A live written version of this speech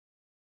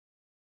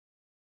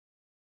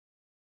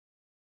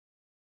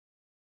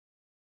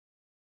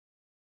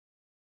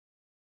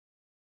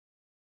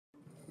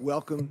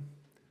welcome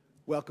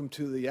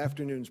to the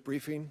afternoon's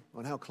briefing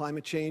on how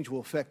climate change will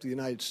affect the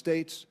United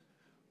States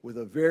with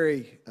a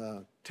very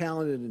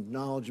talented and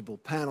knowledgeable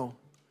panel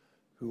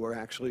who are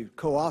actually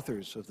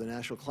co-authors of the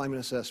National Climate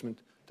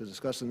Assessment to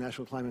discuss the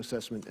National Climate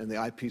Assessment and the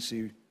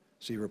IPCC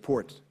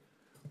reports.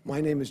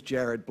 My name is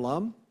Jared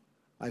Blum.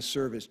 I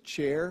serve as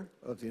chair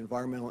of the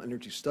Environmental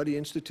Energy Study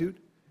Institute,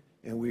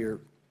 and we are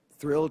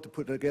thrilled to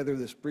put together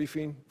this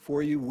briefing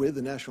for you with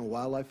the National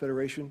Wildlife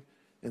Federation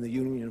and the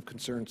Union of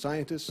Concerned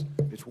Scientists.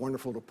 It's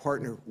wonderful to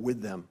partner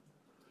with them.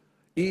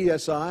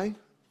 EESI,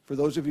 for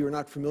those of you who are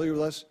not familiar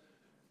with us,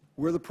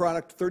 we're the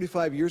product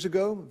 35 years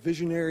ago,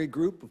 visionary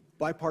group,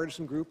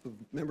 bipartisan group of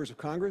members of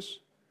Congress,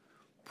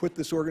 put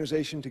this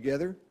organization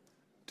together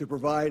to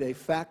provide a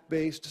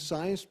fact-based,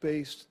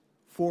 science-based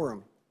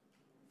forum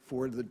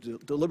for the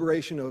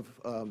deliberation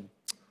of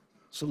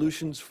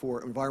solutions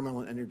for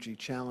environmental and energy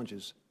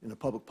challenges in a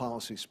public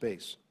policy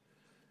space.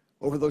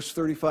 Over those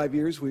 35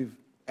 years, we've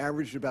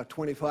averaged about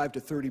 25 to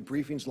 30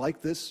 briefings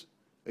like this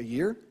a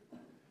year.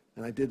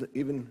 And I did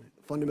even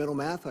fundamental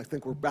math. I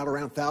think we're about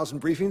around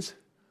 1,000 briefings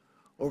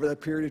over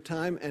that period of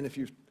time. And if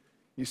you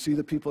see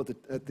the people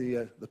at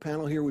the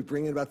panel here, we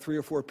bring in about 3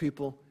 or 4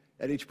 people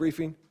at each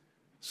briefing.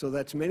 So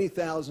that's many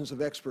thousands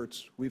of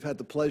experts we've had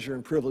the pleasure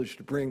and privilege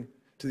to bring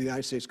to the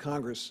United States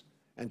Congress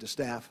and to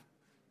staff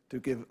to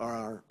give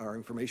our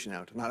information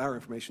out. Not our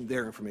information,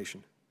 their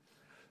information.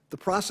 The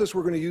process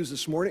we're going to use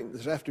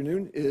this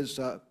afternoon, is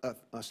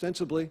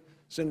ostensibly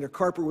Senator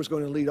Carper was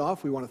going to lead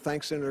off. We want to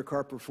thank Senator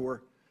Carper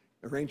for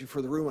arranging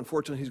for the room.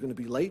 Unfortunately, he's going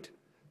to be late,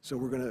 so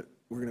we're going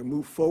to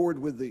move forward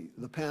with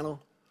the panel.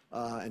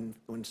 And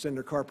when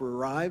Senator Carper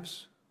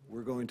arrives,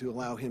 we're going to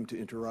allow him to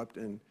interrupt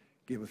and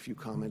give a few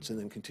comments and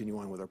then continue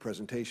on with our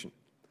presentation.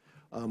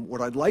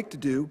 What I'd like to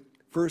do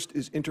first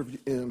is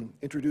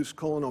introduce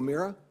Collin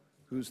O'Mara,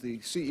 who's the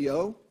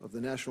CEO of the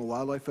National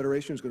Wildlife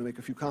Federation, who's going to make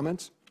a few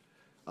comments.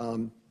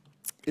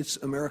 It's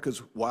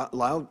America's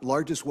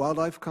largest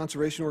wildlife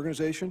conservation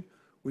organization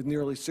with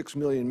nearly 6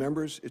 million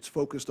members. It's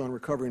focused on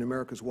recovering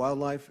America's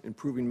wildlife,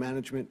 improving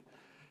management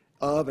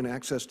of and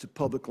access to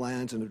public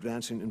lands, and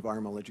advancing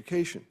environmental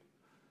education.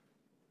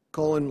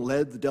 Collin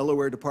led the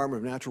Delaware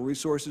Department of Natural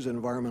Resources and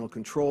Environmental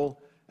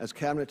Control as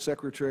Cabinet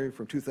Secretary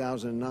from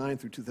 2009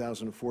 through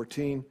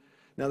 2014.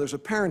 Now, there's a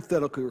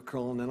parenthetical here,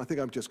 Collin, and I think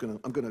I'm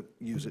going to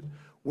use it.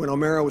 When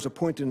O'Mara was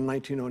appointed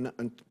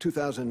in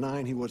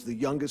 2009, he was the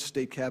youngest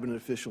state cabinet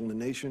official in the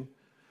nation.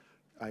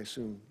 I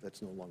assume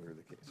that's no longer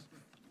the case.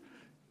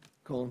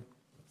 Collin?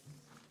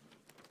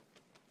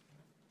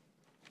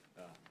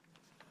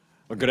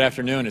 Well, good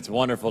afternoon. It's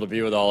wonderful to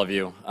be with all of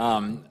you.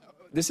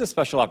 This is a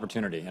special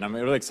opportunity, and I'm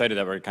really excited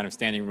that we're kind of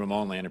standing room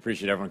only, and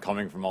appreciate everyone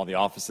coming from all the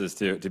offices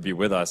to be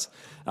with us.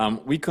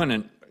 We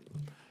couldn't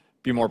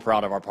be more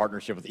proud of our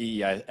partnership with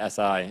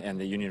EESI and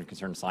the Union of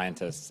Concerned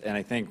Scientists. And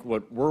I think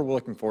what we're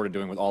looking forward to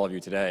doing with all of you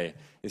today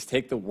is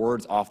take the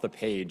words off the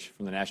page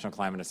from the National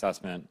Climate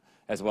Assessment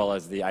as well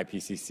as the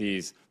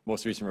IPCC's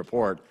most recent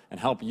report and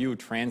help you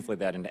translate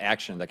that into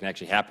action that can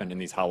actually happen in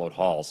these hallowed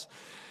halls.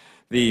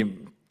 We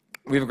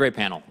have a great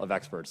panel of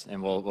experts,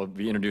 and we'll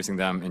be introducing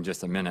them in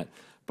just a minute.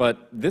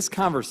 But this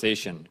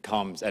conversation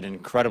comes at an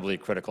incredibly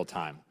critical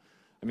time.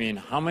 I mean,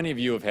 how many of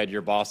you have had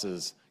your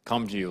bosses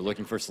come to you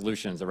looking for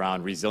solutions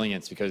around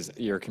resilience because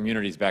your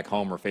communities back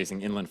home are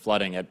facing inland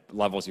flooding at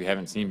levels you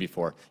haven't seen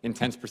before,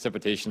 intense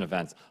precipitation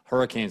events,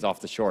 hurricanes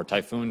off the shore,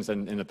 typhoons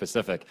in the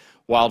Pacific,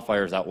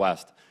 wildfires out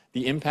west?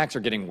 The impacts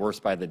are getting worse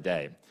by the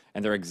day,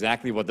 and they're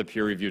exactly what the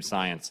peer-reviewed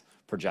science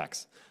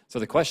projects. So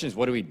the question is,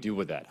 what do we do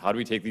with that? How do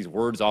we take these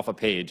words off a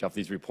page, off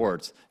these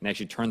reports, and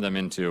actually turn them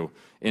into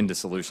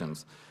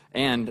solutions?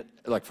 And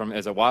like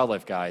as a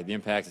wildlife guy, the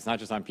impact is not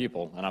just on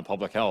people and on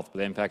public health, but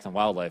the impact on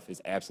wildlife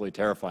is absolutely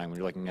terrifying when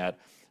you're looking at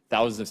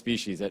thousands of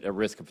species at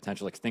risk of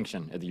potential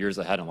extinction in the years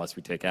ahead unless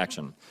we take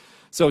action.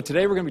 So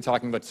today we're going to be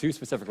talking about 2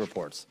 specific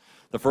reports.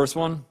 The first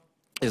one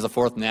is the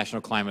 4th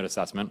National Climate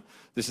Assessment.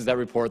 This is that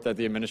report that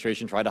the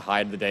administration tried to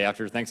hide the day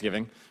after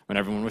Thanksgiving when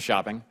everyone was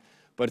shopping.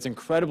 But it's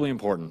incredibly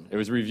important. It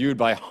was reviewed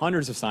by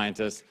hundreds of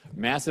scientists,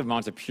 massive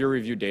amounts of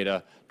peer-reviewed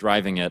data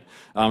driving it,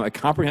 a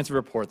comprehensive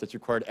report that's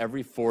required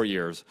every 4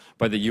 years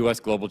by the U.S.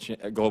 Global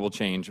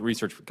Change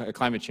Research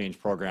Climate Change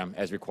Program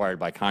as required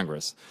by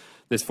Congress.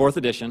 This 4th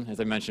edition, as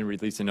I mentioned,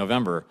 released in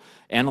November,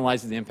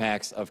 analyzes the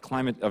impacts of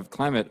climate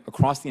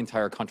across the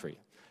entire country.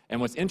 And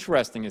what's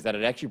interesting is that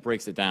it actually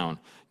breaks it down,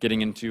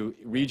 getting into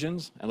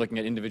regions and looking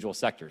at individual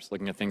sectors,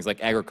 looking at things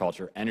like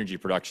agriculture, energy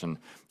production,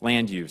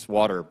 land use,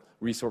 water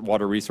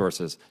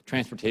resources,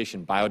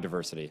 transportation,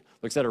 biodiversity.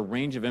 Looks at a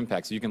range of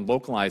impacts, so you can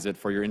localize it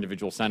for your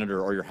individual senator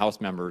or your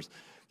House members,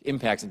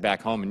 impacts it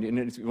back home.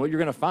 And what you're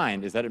going to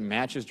find is that it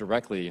matches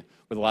directly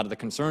with a lot of the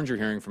concerns you're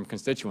hearing from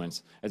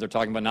constituents as they're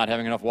talking about not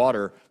having enough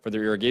water for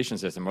their irrigation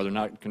system, or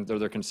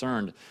they're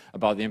concerned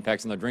about the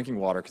impacts on their drinking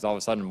water because all of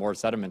a sudden more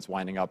sediments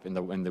winding up in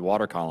the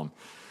water column.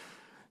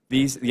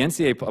 The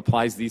NCA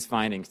applies these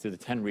findings to the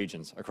 10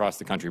 regions across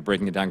the country,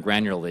 breaking it down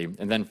granularly,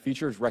 and then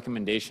features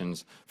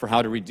recommendations for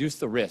how to reduce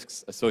the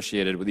risks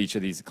associated with each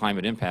of these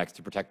climate impacts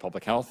to protect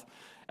public health,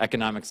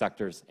 economic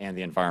sectors, and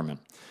the environment.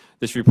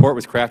 This report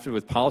was crafted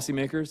with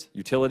policymakers,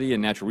 utility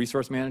and natural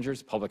resource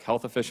managers, public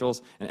health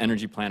officials, and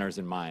energy planners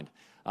in mind.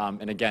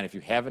 And again, if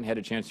you haven't had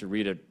a chance to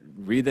read it,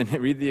 read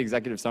the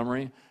executive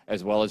summary,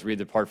 as well as read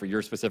the part for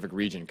your specific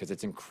region, because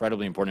it's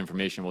incredibly important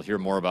information. We'll hear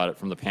more about it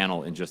from the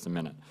panel in just a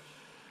minute.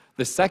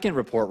 The second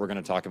report we're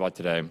going to talk about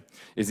today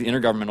is the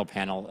Intergovernmental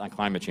Panel on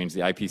Climate Change, the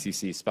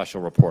IPCC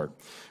special report,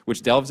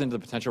 which delves into the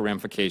potential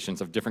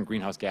ramifications of different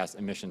greenhouse gas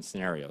emission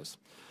scenarios.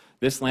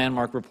 This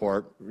landmark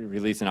report,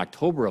 released in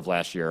October of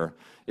last year,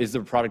 is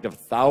the product of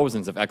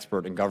thousands of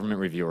expert and government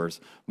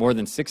reviewers, more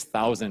than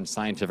 6,000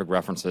 scientific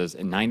references,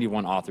 and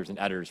 91 authors and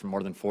editors from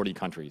more than 40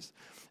 countries.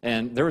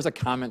 And there was a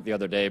comment the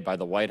other day by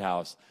the White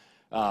House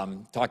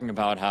talking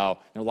about how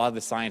a lot of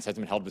the science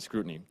hasn't been held to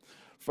scrutiny.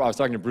 I was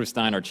talking to Bruce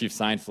Stein, our chief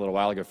scientist, a little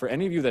while ago. For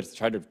any of you that's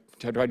tried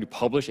to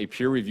publish a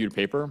peer-reviewed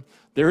paper,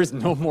 there is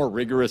no more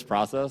rigorous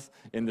process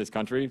in this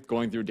country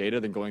going through data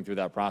than going through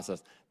that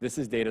process. This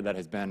is data that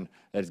has been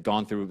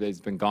gone through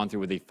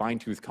with a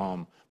fine-tooth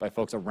comb by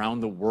folks around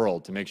the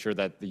world to make sure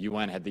that the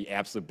UN had the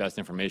absolute best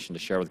information to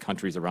share with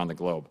countries around the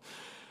globe.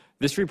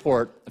 This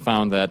report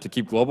found that to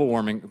keep global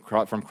warming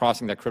from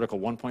crossing that critical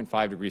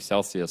 1.5 degrees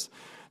Celsius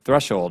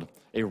threshold,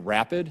 a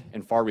rapid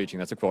and far-reaching,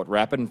 that's a quote,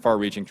 rapid and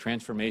far-reaching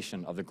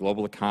transformation of the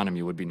global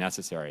economy would be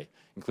necessary,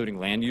 including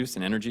land use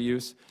and energy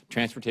use,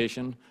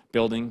 transportation,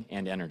 building,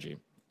 and energy.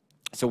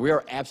 So we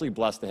are absolutely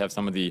blessed to have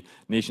some of the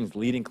nation's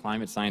leading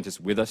climate scientists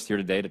with us here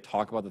today to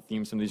talk about the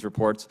themes from these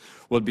reports.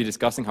 We'll be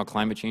discussing how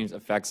climate change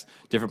affects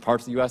different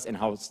parts of the U.S. and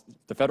how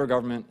the federal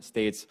government,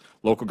 states,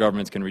 local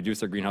governments can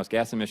reduce their greenhouse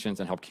gas emissions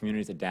and help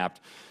communities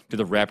adapt to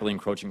the rapidly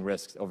encroaching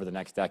risks over the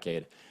next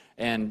decade.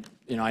 And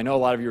I know a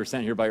lot of you are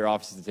sent here by your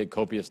offices to take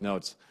copious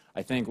notes.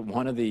 I think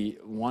one of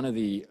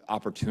the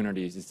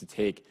opportunities is to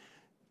take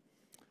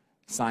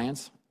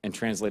science and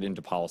translate it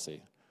into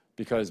policy.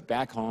 Because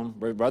back home,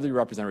 whether you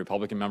represent a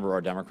Republican member or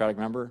a Democratic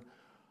member,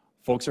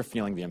 folks are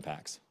feeling the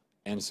impacts.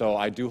 And so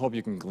I do hope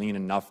you can glean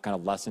enough kind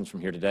of lessons from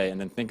here today and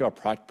then think about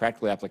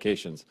practical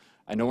applications.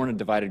 I know we're in a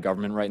divided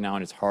government right now,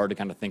 and it's hard to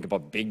kind of think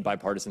about big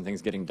bipartisan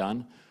things getting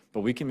done, but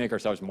we can make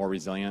ourselves more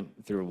resilient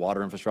through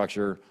water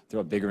infrastructure,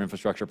 through a bigger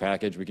infrastructure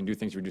package. We can do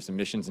things to reduce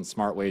emissions in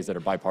smart ways that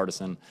are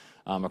bipartisan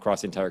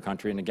across the entire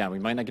country. And again, we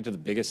might not get to the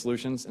biggest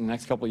solutions in the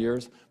next couple of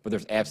years, but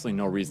there's absolutely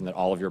no reason that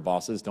all of your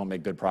bosses don't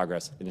make good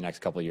progress in the next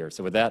couple of years.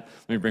 So with that,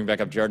 let me bring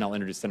back up Jared, and I'll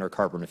introduce Senator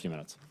Carper in a few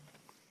minutes.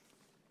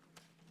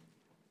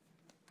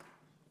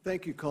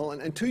 Thank you,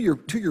 Collin. And to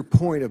your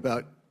point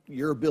about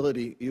your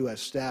ability,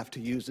 U.S. staff, to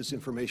use this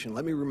information,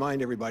 let me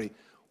remind everybody,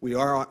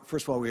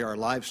 first of all, we are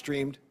live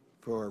streamed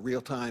for a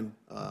real-time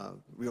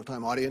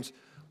audience.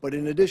 But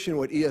in addition,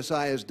 what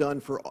EESI has done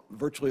for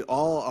virtually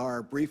all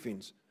our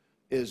briefings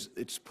is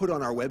it's put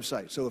on our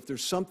website. So if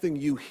there's something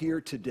you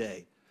hear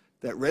today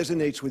that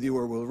resonates with you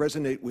or will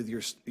resonate with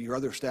your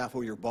other staff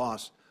or your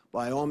boss,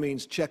 by all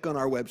means, check on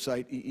our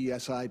website,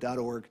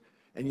 eesi.org,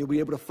 and you'll be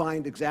able to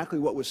find exactly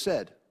what was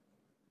said,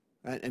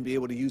 right, and be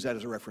able to use that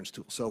as a reference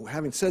tool. So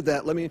having said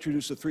that, let me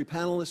introduce the three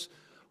panelists.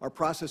 Our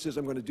process is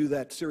I'm going to do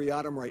that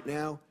seriatim right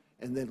now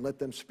and then let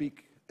them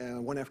speak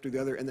one after the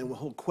other, and then we'll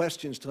hold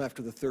questions till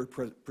after the third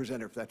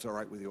presenter, if that's all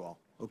right with you all,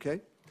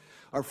 okay?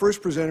 Our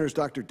first presenter is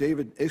Dr.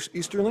 David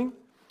Easterling.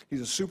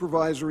 He's a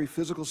supervisory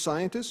physical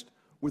scientist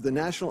with the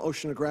National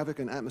Oceanographic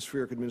and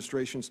Atmospheric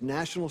Administration's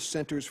National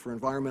Centers for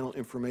Environmental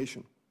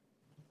Information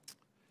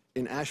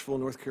in Asheville,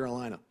 North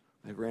Carolina.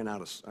 I ran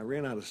out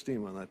of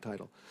steam on that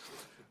title.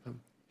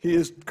 He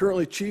is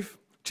currently Chief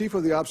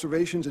of the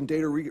Observations and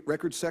Data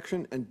Records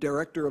Section and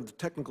Director of the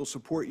Technical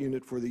Support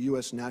Unit for the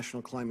U.S.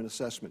 National Climate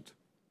Assessment.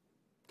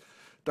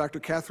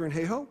 Dr. Katharine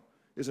Hayhoe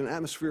is an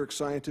atmospheric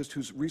scientist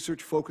whose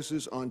research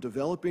focuses on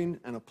developing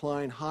and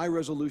applying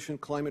high-resolution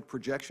climate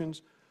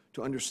projections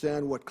to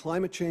understand what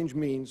climate change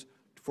means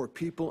for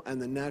people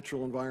and the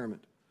natural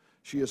environment.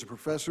 She is a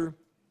professor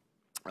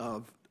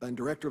and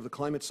director of the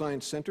Climate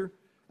Science Center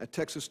at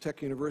Texas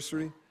Tech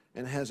University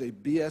and has a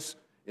BS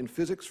in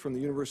physics from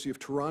the University of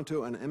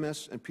Toronto and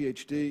MS and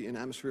PhD in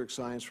atmospheric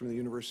science from the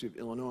University of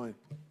Illinois.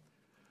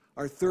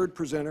 Our third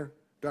presenter,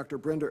 Dr.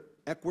 Brenda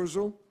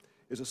Ekwurzel,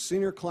 is a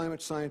senior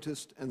climate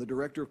scientist and the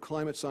director of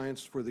climate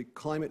science for the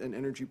Climate and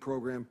Energy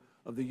Program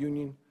of the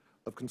Union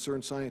of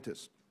Concerned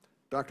Scientists.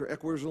 Dr.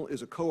 Ekwurzel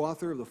is a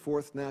co-author of the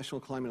 4th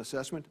National Climate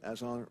Assessment,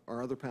 as are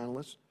our other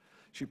panelists.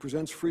 She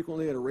presents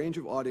frequently at a range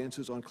of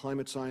audiences on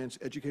climate science,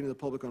 educating the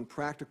public on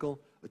practical,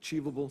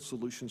 achievable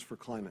solutions for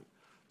climate.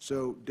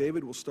 So,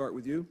 David, we'll start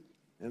with you,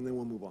 and then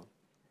we'll move on.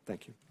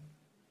 Thank you.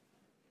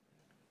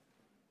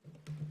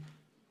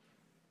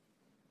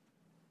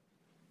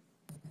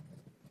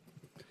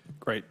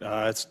 Great.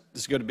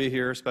 It's good to be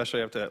here,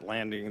 especially after that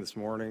landing this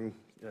morning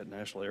at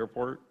Nashville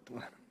Airport.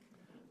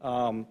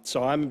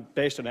 So I'm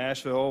based in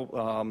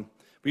Nashville.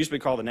 We used to be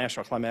called the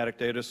National Climatic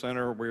Data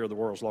Center. We are the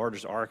world's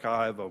largest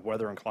archive of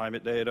weather and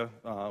climate data.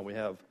 We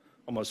have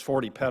almost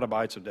 40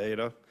 petabytes of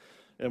data.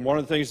 And one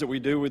of the things that we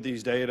do with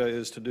these data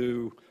is to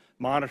do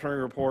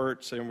monitoring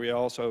reports, and we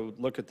also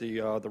look at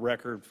the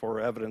record for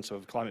evidence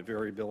of climate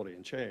variability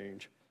and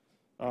change.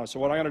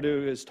 So what I'm going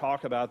to do is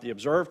talk about the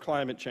observed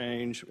climate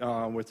change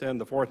within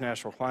the Fourth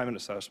National Climate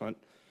Assessment.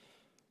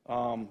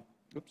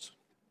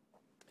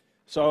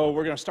 So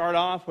we're going to start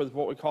off with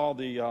what we call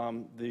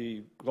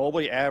the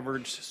globally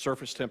average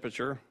surface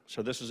temperature.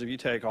 So this is if you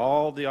take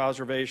all the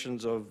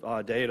observations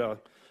of data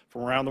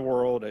from around the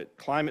world at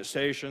climate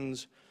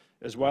stations,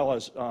 as well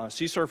as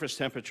sea surface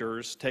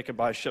temperatures taken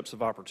by ships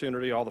of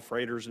opportunity, all the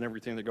freighters and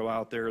everything that go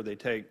out there. They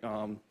take,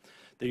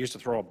 they used to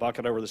throw a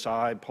bucket over the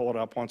side, pull it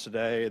up once a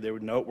day. They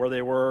would note where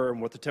they were and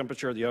what the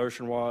temperature of the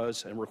ocean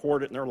was and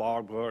record it in their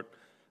logbook.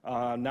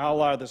 Now a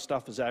lot of this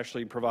stuff is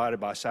actually provided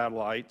by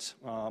satellites.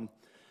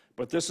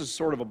 But this is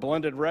sort of a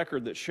blended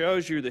record that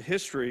shows you the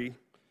history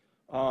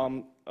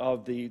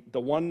of the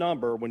one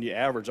number when you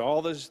average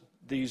all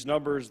these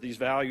numbers, these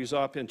values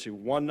up into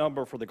one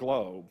number for the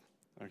globe.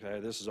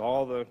 Okay, this is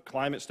all the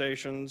climate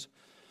stations,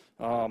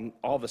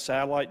 all the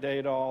satellite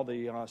data, all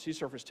the sea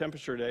surface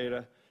temperature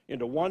data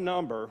into one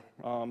number.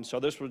 So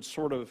this would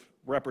sort of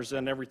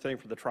represent everything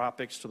from the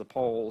tropics to the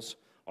poles,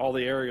 all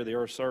the area of the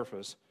Earth's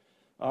surface.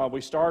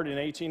 We started in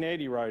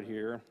 1880 right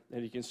here,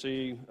 and you can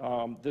see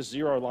this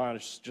zero line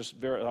is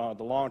just the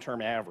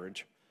long-term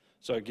average.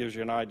 So it gives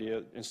you an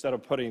idea, instead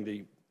of putting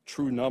the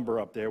true number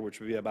up there,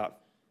 which would be about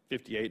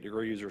 58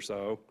 degrees or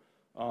so,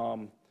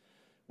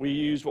 we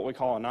use what we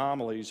call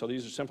anomalies. So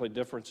these are simply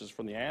differences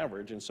from the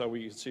average. And so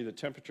we can see the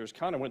temperatures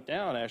kind of went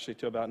down actually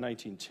to about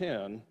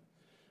 1910.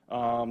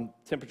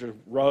 Temperature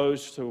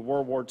rose to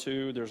World War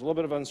II. There's a little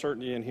bit of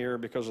uncertainty in here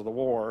because of the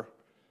war.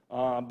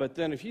 But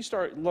then if you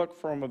look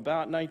from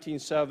about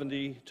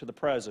 1970 to the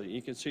present,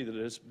 you can see that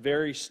it's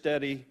very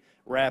steady,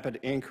 rapid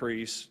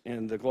increase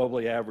in the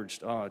globally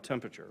averaged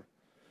temperature.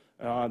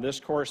 This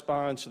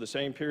corresponds to the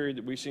same period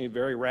that we've seen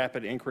very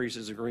rapid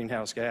increases in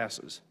greenhouse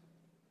gases.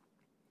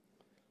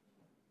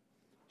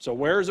 So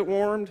where is it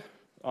warmed?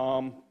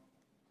 One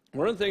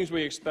of the things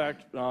we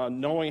expect,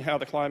 knowing how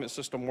the climate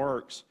system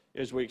works,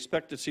 is we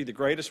expect to see the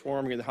greatest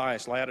warming in the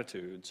highest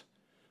latitudes.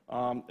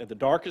 At the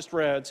darkest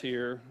reds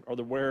here are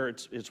where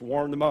it's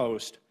warmed the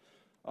most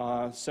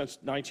since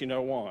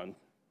 1901.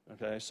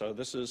 Okay, so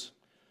this is,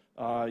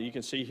 you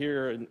can see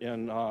here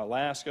in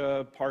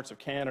Alaska, parts of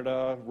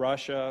Canada,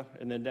 Russia,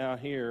 and then down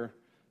here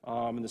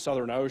in the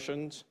southern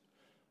oceans,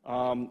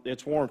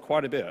 it's warmed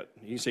quite a bit.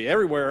 You can see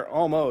everywhere,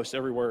 almost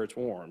everywhere it's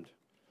warmed.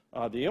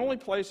 The only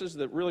places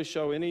that really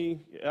show any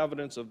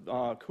evidence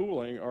of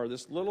cooling are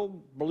this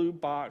little blue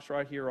box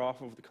right here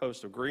off of the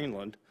coast of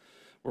Greenland,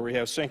 where we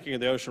have sinking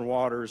of the ocean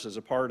waters as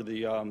a part of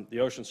the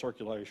ocean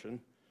circulation.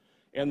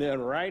 And then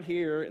right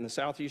here in the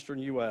southeastern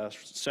U.S.,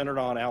 centered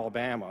on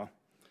Alabama,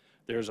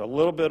 there's a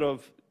little bit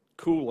of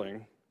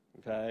cooling,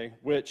 okay,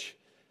 which,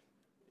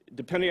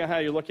 depending on how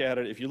you look at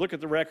it, if you look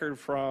at the record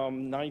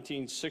from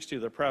 1960 to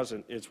the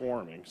present, it's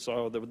warming.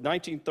 So the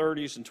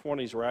 1930s and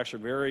 20s were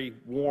actually very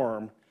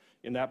warm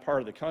in that part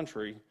of the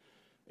country.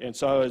 And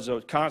so as a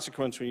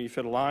consequence, when you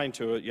fit a line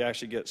to it, you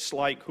actually get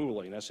slight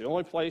cooling. That's the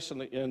only place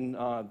in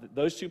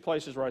those two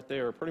places right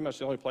there are pretty much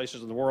the only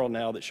places in the world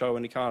now that show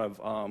any kind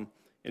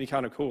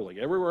of cooling.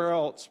 Everywhere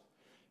else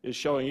is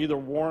showing either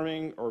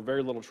warming or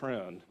very little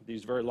trend.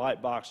 These very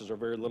light boxes are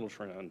very little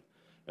trend.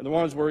 And the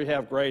ones where we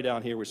have gray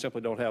down here, we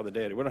simply don't have the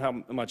data. We don't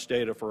have much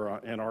data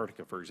for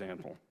Antarctica, for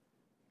example.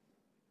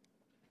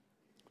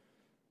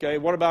 Okay,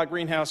 what about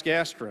greenhouse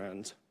gas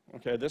trends?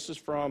 Okay, this is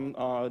from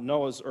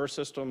NOAA's Earth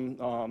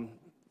System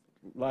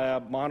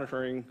lab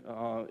monitoring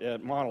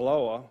at Mauna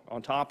Loa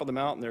on top of the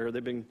mountain there.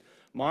 They've been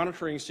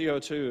monitoring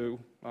CO2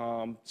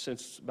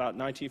 since about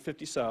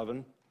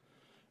 1957,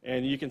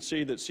 and you can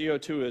see that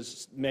CO2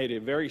 has made a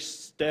very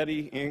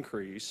steady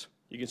increase.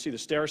 You can see the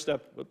stair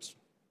step. Whoops.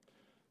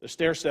 The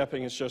stair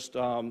stepping is just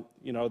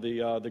you know,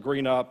 the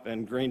green up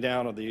and green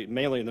down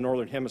mainly in the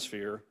northern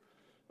hemisphere.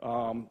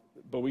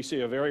 But we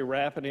see a very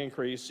rapid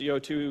increase.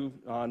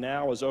 CO2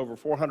 now is over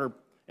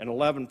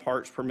 411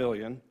 parts per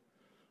million.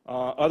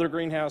 Other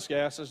greenhouse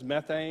gases,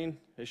 methane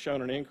has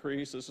shown an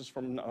increase. This is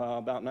from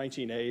about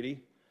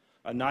 1980.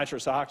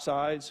 Nitrous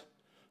oxides,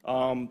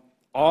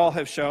 all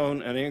have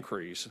shown an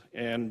increase.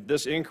 And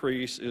this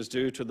increase is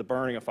due to the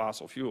burning of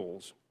fossil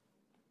fuels.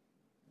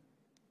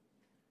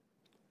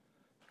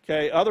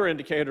 Okay, other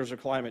indicators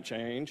of climate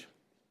change.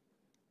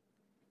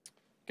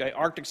 Okay,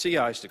 Arctic sea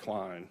ice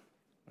decline.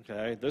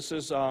 Okay, this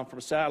is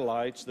from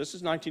satellites. This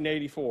is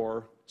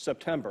 1984,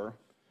 September.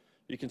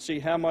 You can see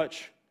how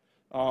much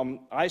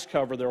ice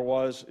cover there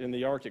was in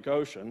the Arctic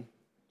Ocean.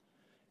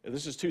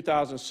 This is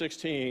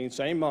 2016,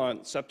 same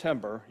month,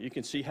 September. You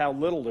can see how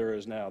little there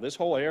is now. This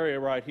whole area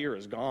right here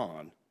is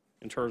gone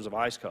in terms of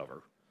ice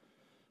cover.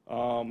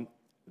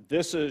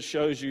 This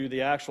shows you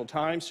the actual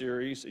time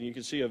series, and you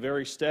can see a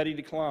very steady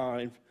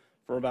decline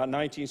from about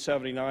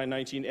 1979,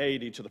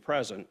 1980 to the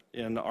present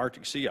in the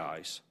Arctic sea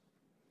ice.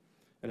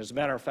 And as a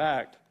matter of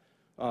fact,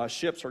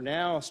 ships are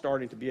now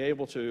starting to be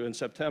able to, in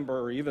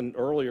September or even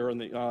earlier,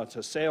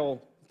 to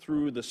sail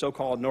through the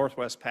so-called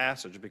Northwest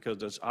Passage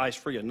because it's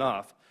ice-free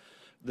enough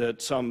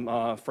that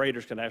some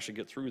freighters can actually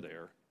get through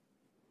there.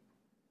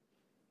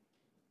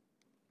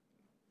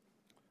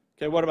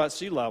 Okay, what about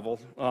sea level?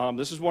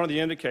 This is one of the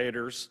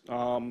indicators.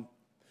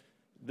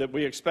 that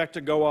we expect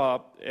to go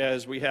up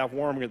as we have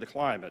warming of the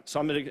climate.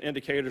 Some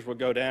indicators will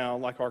go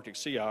down, like Arctic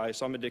sea ice.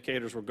 Some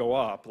indicators will go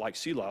up, like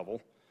sea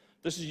level.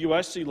 This is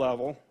U.S. sea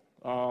level.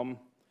 And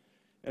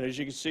as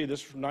you can see, this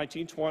is from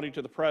 1920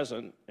 to the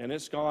present, and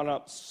it's gone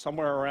up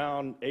somewhere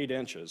around 8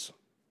 inches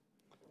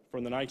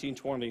from the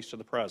 1920s to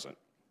the present.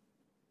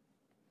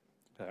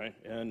 Okay,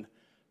 and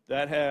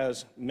that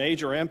has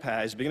major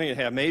impacts, beginning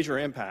to have major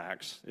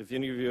impacts. If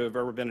any of you have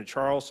ever been to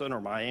Charleston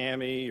or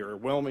Miami or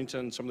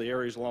Wilmington, some of the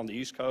areas along the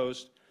East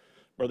Coast,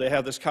 where they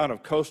have this kind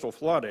of coastal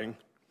flooding,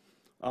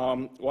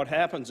 what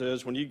happens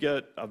is when you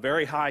get a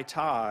very high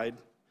tide,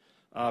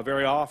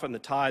 very often the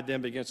tide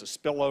then begins to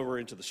spill over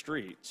into the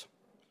streets.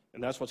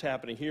 And that's what's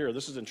happening here.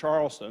 This is in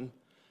Charleston.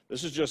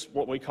 This is just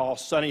what we call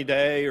sunny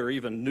day or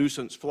even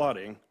nuisance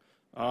flooding.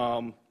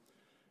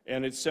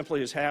 And it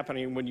simply is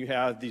happening when you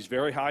have these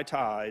very high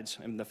tides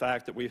and the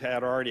fact that we've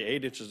had already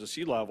 8 inches of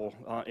sea level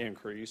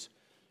increase.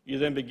 You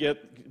then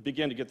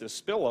begin to get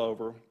this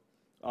spillover.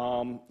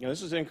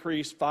 This has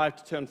increased 5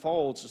 to 10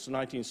 fold since the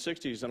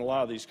 1960s in a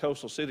lot of these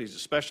coastal cities,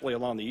 especially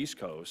along the East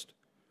Coast.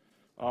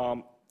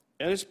 And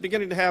it's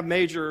beginning to have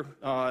major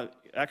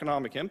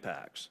economic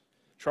impacts.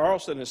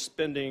 Charleston is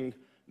spending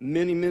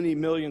many, many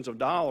millions of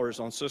dollars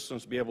on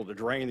systems to be able to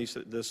drain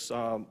this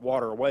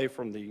water away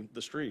from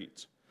the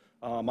streets.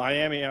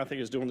 Miami, I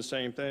think, is doing the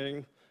same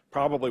thing.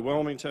 Probably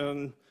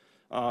Wilmington,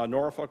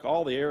 Norfolk,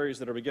 all the areas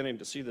that are beginning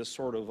to see this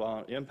sort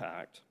of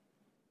impact.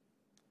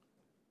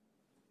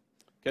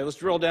 Okay, let's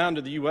drill down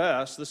to the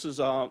U.S. This is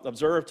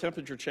observed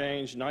temperature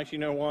change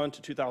 1901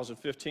 to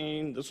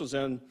 2015. This was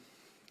in,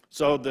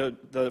 so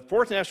the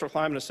fourth National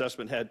Climate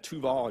Assessment had 2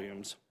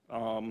 volumes.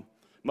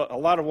 A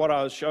lot of what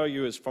I'll show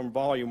you is from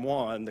Volume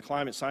 1, the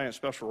Climate Science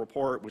Special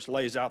Report, which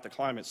lays out the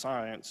climate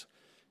science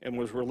and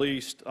was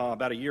released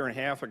about 1.5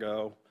 years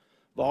ago.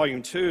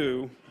 Volume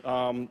 2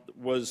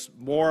 was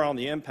more on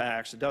the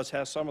impacts. It does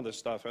have some of this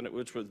stuff in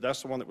it,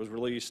 that's the one that was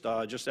released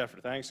just after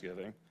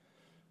Thanksgiving.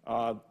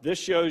 This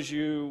shows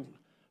you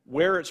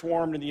where it's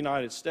warmed in the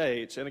United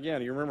States. And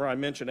again, you remember I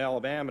mentioned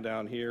Alabama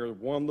down here,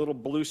 one little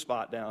blue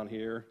spot down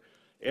here.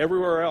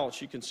 Everywhere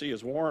else you can see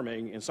is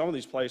warming. In some of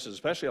these places,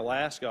 especially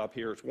Alaska up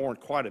here, it's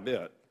warmed quite a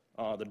bit.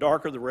 The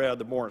darker the red,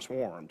 the more it's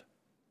warmed.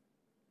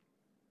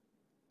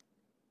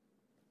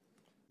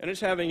 And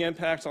it's having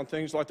impacts on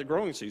things like the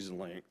growing season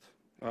length.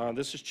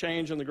 This has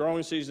changed in the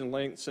growing season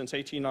length since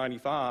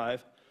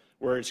 1895,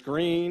 where it's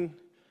green.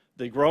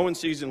 The growing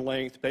season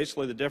length,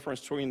 basically the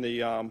difference between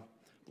the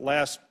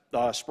last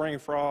spring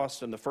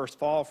frost and the first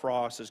fall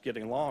frost, is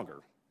getting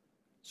longer.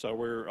 So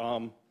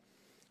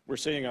we're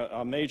seeing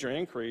a major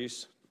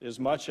increase, as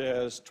much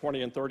as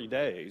 20 and 30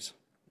 days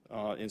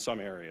in some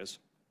areas.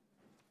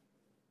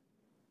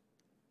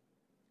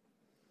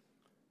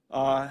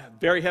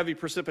 Very heavy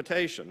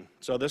precipitation.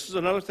 So this is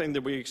another thing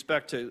that we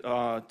expect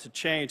to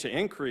change, to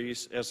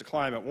increase as the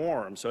climate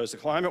warms. So as the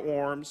climate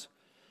warms,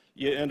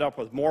 you end up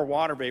with more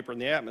water vapor in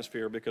the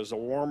atmosphere because the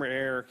warmer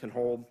air can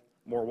hold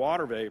more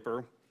water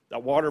vapor.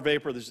 That water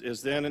vapor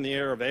is then in the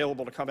air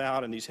available to come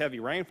out in these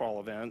heavy rainfall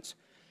events.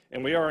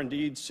 And we are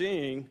indeed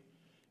seeing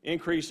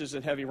increases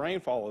in heavy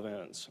rainfall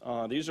events.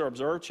 These are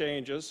observed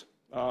changes.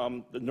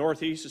 The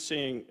Northeast is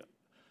seeing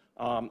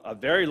a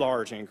very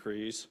large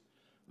increase.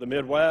 The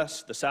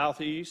Midwest, the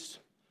Southeast,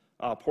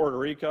 Puerto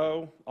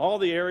Rico, all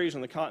the areas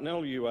in the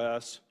continental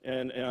U.S.,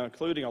 and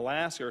including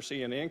Alaska, are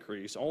seeing an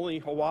increase. Only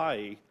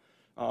Hawaii,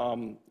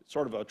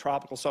 sort of a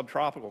tropical,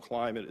 subtropical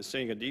climate, is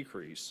seeing a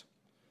decrease.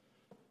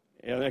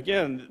 And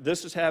again,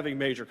 this is having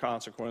major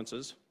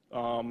consequences.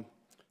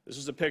 This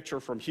is a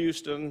picture from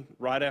Houston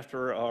right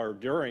after or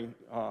during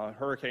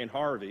Hurricane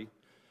Harvey.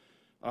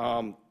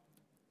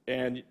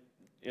 And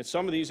in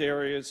some of these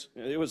areas,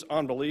 it was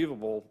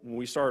unbelievable when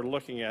we started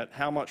looking at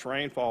how much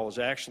rainfall has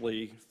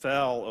actually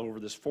fell over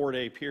this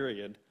 4-day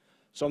period.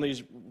 Some of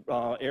these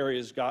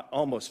areas got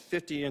almost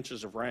 50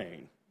 inches of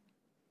rain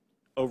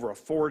over a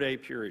 4-day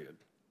period.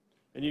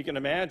 And you can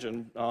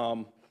imagine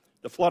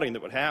the flooding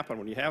that would happen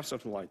when you have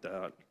something like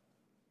that.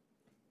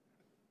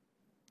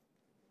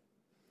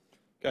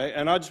 Okay,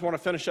 and I just want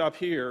to finish up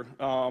here.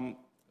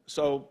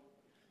 So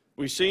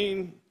we've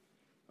seen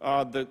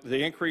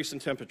the increase in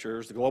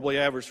temperatures, the globally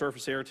average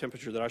surface air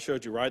temperature that I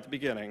showed you right at the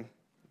beginning.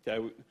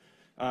 Okay,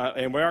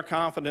 and we are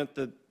confident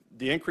that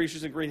the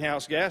increases in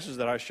greenhouse gases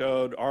that I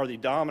showed are the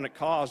dominant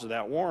cause of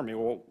that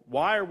warming. Well,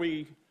 why are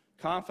we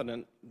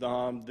confident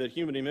that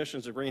human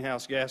emissions of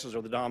greenhouse gases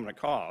are the dominant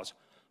cause?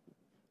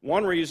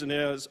 One reason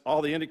is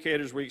all the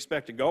indicators we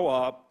expect to go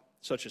up,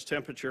 such as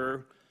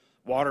temperature,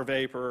 water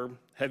vapor,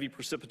 heavy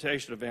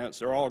precipitation events,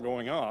 they're all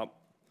going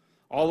up.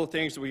 All the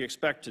things that we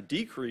expect to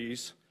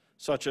decrease,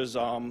 such as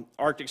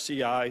Arctic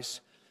sea ice,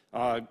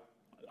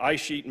 ice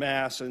sheet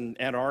mass in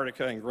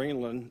Antarctica and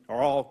Greenland,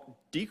 are all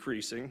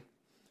decreasing.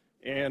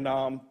 And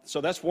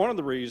so that's one of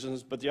the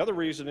reasons. But the other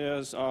reason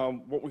is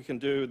what we can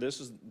do. This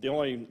is the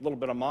only little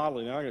bit of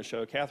modeling I'm going to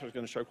show. Catherine's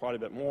going to show quite a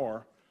bit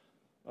more.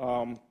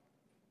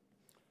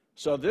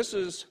 So this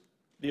is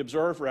the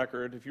observed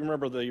record. If you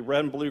remember the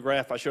red and blue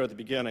graph I showed at the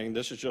beginning,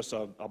 this is just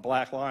a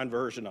black line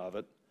version of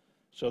it.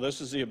 So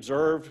this is the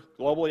observed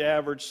globally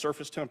average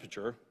surface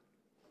temperature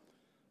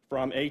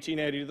from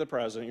 1880 to the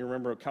present. You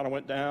remember it kind of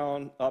went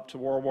down up to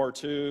World War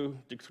II,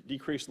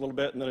 decreased a little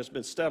bit, and then it's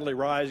been steadily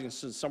rising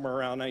since somewhere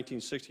around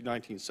 1960,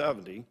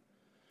 1970.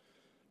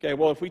 Okay,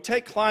 well, if we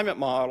take climate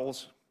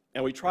models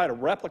and we try to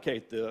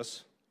replicate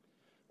this,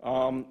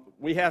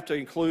 we have to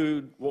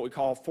include what we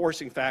call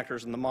forcing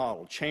factors in the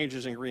model,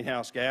 changes in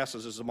greenhouse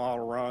gases as the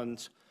model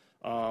runs,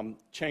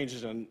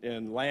 changes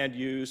in land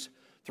use,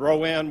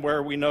 throw in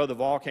where we know the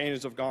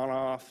volcanoes have gone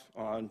off,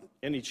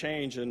 any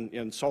change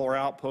in solar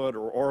output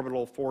or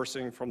orbital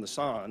forcing from the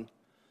sun.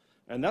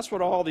 And that's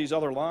what all these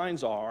other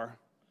lines are.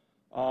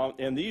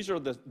 And these are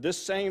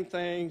this same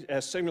thing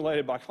as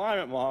simulated by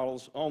climate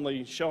models,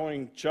 only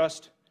showing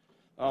just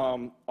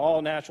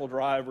all natural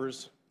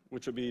drivers,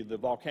 which would be the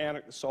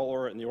volcanic, the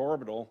solar, and the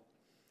orbital,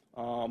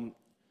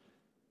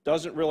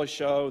 doesn't really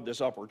show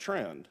this upward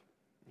trend.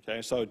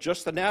 Okay, so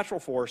just the natural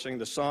forcing,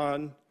 the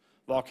sun,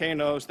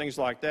 volcanoes, things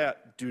like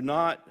that, do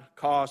not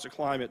cause the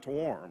climate to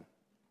warm.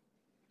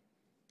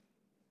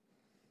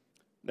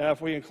 Now,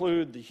 if we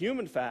include the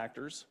human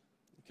factors,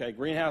 okay,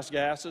 greenhouse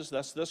gases,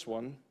 that's this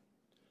one.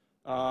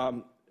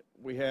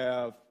 We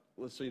have,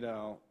 let's see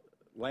now,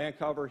 land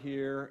cover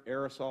here,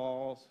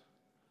 aerosols,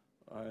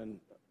 and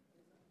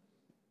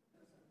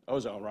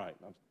ozone, right.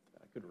 I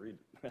couldn't read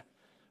it.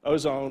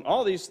 Ozone,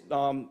 all these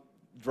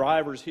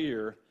drivers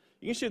here,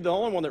 you can see the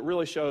only one that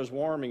really shows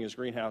warming is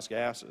greenhouse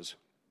gases.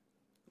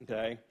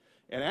 Okay?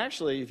 And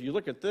actually, if you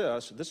look at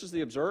this is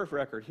the observed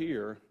record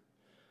here.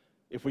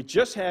 If we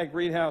just had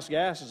greenhouse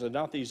gases and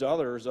not these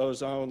others,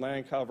 ozone,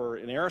 land cover,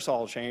 and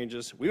aerosol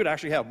changes, we would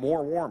actually have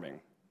more warming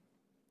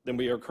than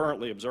we are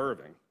currently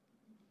observing.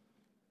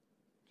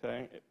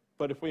 Okay?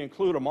 But if we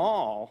include them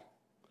all,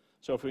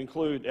 so if we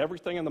include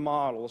everything in the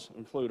models,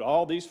 include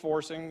all these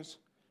forcings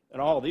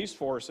and all these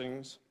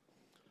forcings,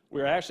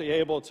 we're actually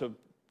able to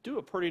do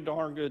a pretty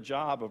darn good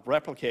job of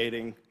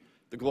replicating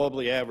the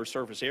globally average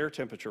surface air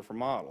temperature for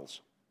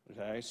models.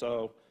 Okay,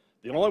 so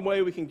the only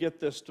way we can get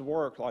this to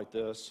work like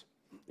this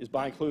is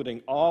by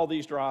including all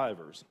these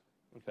drivers.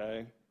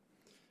 Okay,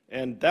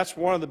 and that's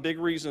one of the big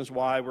reasons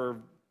why we're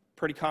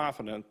pretty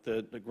confident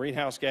that the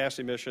greenhouse gas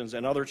emissions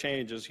and other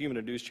changes,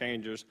 human-induced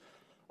changes,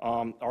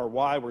 are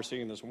why we're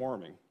seeing this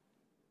warming.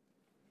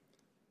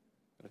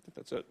 I think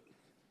that's it.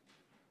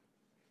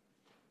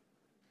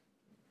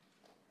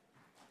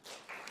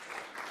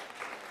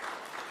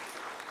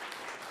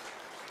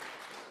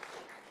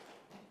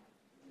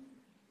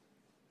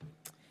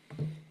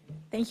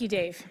 Thank you,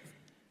 Dave.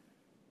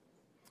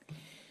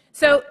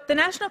 So the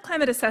National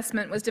Climate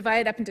Assessment was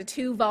divided up into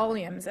 2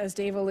 volumes, as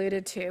Dave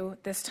alluded to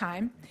this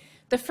time.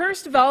 The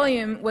first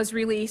volume was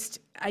released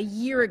a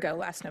year ago,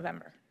 last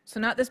November. So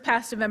not this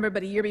past November,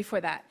 but a year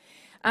before that.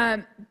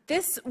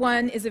 This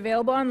one is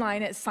available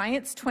online at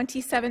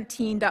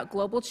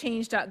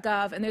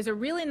science2017.globalchange.gov, and there's a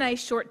really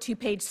nice short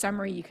 2-page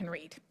summary you can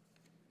read.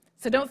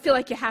 So don't feel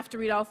like you have to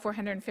read all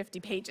 450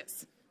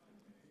 pages.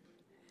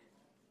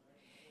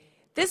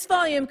 This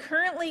volume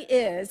currently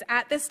is,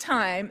 at this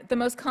time, the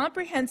most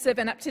comprehensive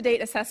and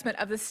up-to-date assessment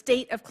of the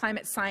state of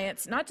climate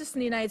science, not just in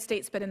the United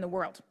States, but in the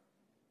world.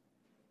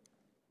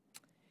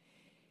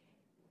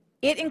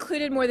 It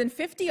included more than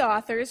 50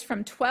 authors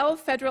from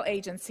 12 federal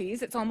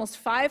agencies. It's almost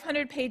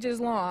 500 pages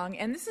long,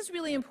 and this is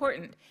really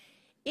important.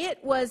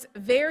 It was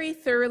very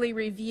thoroughly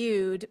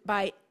reviewed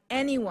by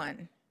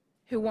anyone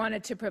who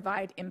wanted to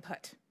provide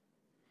input.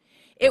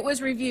 It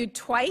was reviewed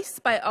twice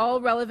by all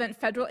relevant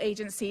federal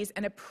agencies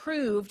and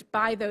approved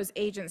by those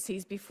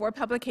agencies before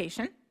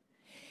publication.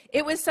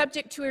 It was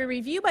subject to a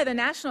review by the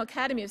National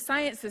Academy of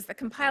Sciences that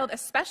compiled a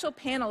special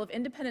panel of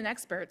independent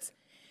experts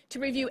to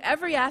review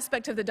every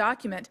aspect of the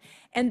document,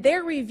 and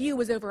their review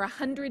was over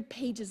 100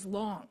 pages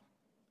long.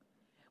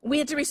 We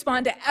had to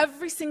respond to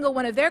every single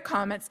one of their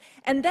comments,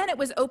 and then it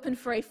was open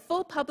for a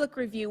full public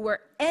review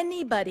where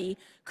anybody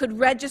could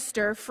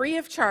register free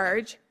of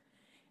charge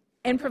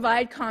and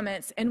provide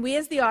comments, and we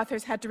as the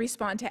authors had to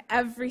respond to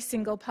every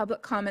single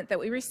public comment that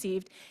we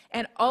received,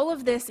 and all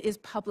of this is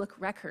public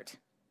record.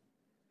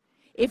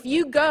 If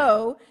you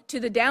go to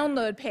the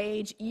download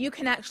page, you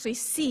can actually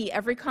see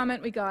every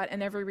comment we got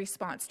and every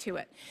response to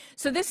it.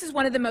 So this is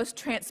one of the most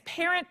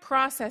transparent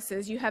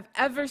processes you have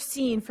ever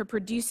seen for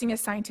producing a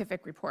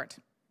scientific report.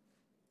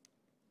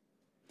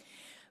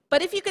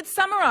 But if you could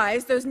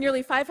summarize those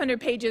nearly 500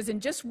 pages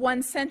in just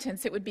one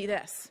sentence, it would be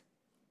this.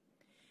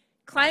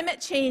 Climate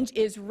change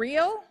is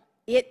real,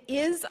 it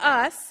is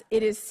us,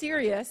 it is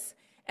serious,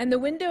 and the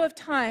window of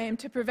time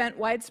to prevent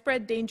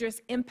widespread dangerous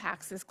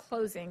impacts is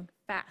closing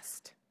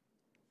fast.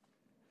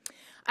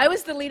 I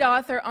was the lead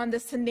author on the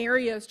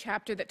scenarios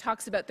chapter that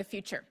talks about the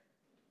future.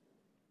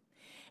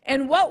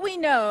 And what we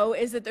know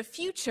is that the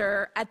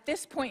future at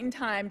this point in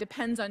time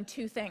depends on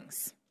 2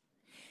 things.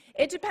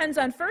 It depends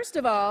on, first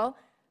of all,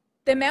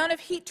 the amount of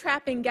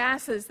heat-trapping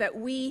gases that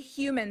we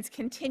humans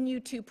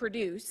continue to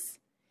produce,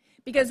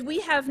 because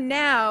we have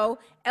now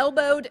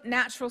elbowed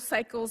natural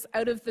cycles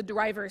out of the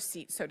driver's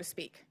seat, so to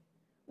speak.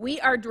 We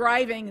are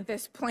driving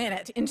this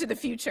planet into the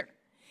future.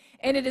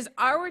 And it is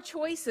our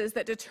choices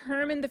that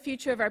determine the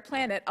future of our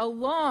planet,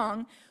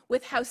 along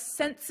with how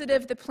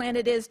sensitive the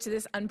planet is to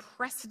this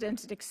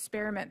unprecedented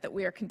experiment that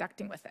we are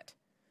conducting with it.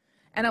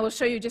 And I will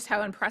show you just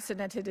how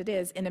unprecedented it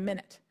is in a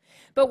minute.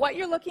 But what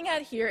you're looking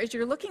at here is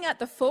you're looking at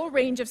the full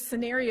range of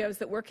scenarios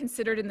that were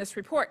considered in this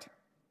report.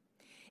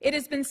 It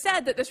has been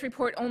said that this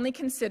report only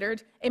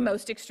considered a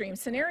most extreme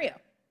scenario.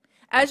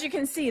 As you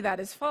can see, that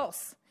is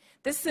false.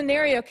 This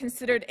scenario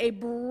considered a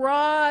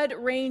broad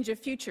range of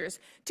futures,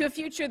 to a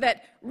future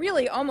that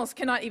really almost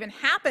cannot even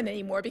happen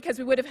anymore, because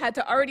we would have had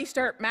to already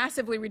start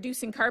massively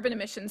reducing carbon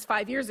emissions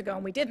 5 years ago,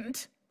 and we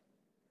didn't.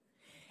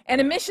 And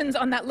emissions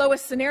on that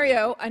lowest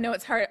scenario, I know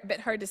it's a bit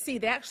hard to see,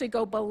 they actually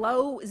go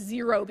below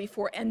zero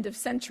before end of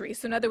century.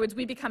 So in other words,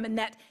 we become a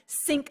net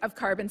sink of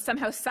carbon,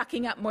 somehow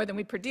sucking up more than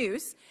we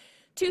produce.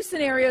 2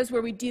 scenarios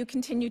where we do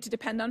continue to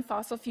depend on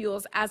fossil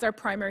fuels as our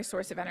primary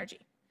source of energy.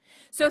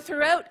 So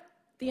throughout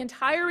the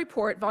entire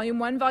report, Volume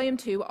 1, Volume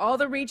 2, all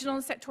the regional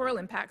and sectoral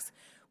impacts,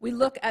 we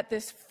look at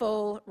this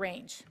full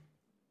range.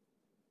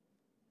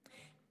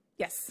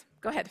 Yes,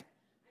 go ahead.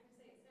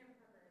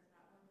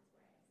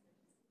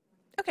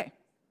 Okay,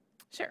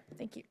 sure,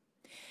 thank you.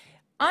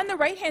 On the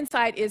right-hand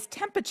side is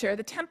temperature,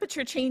 the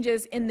temperature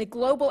changes in the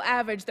global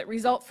average that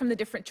result from the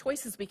different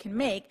choices we can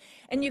make.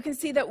 And you can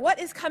see that what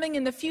is coming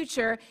in the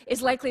future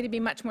is likely to be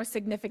much more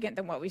significant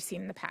than what we've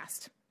seen in the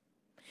past.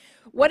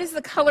 What is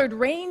the colored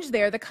range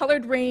there? The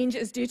colored range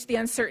is due to the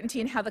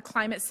uncertainty in how the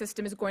climate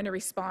system is going to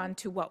respond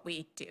to what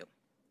we do.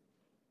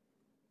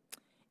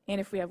 And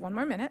if we have 1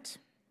 more minute,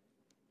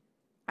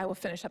 I will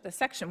finish up this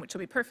section, which will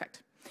be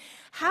perfect.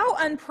 How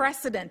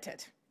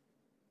unprecedented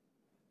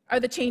are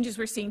the changes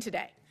we're seeing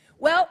today?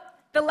 Well,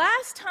 the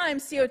last time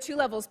CO2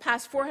 levels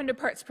passed 400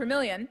 parts per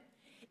million,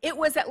 it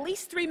was at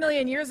least 3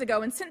 million years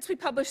ago, and since we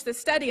published this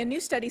study, a new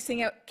study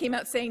came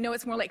out saying, no,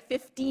 it's more like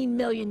 15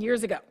 million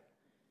years ago.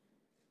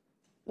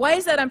 Why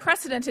is that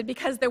unprecedented?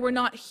 Because there were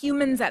not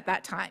humans at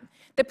that time.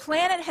 The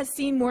planet has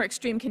seen more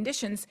extreme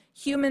conditions.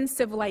 Human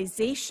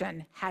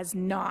civilization has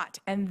not,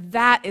 and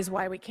that is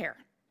why we care.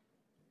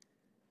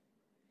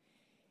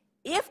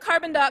 If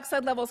carbon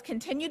dioxide levels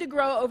continue to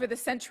grow over the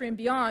century and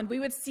beyond, we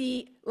would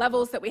see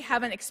levels that we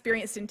haven't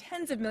experienced in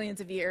tens of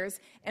millions of years,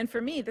 and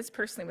for me, this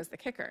personally was the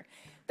kicker.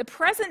 The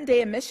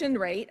present-day emission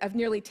rate of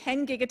nearly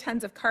 10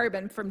 gigatons of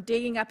carbon from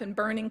digging up and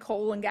burning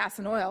coal and gas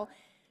and oil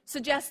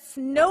suggests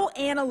no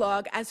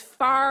analog as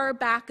far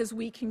back as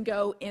we can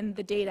go in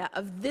the data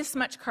of this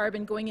much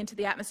carbon going into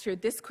the atmosphere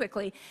this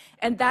quickly,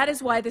 and that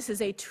is why this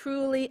is a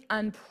truly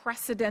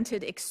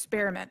unprecedented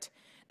experiment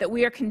that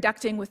we are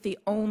conducting with the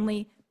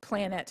only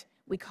planet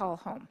we call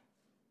home.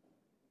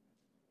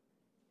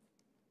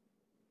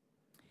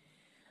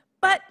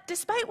 But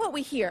despite what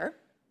we hear,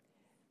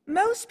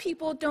 most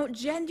people don't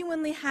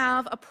genuinely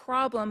have a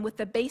problem with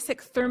the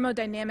basic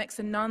thermodynamics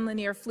and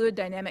nonlinear fluid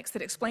dynamics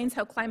that explains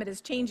how climate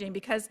is changing,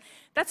 because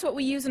that's what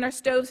we use in our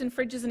stoves and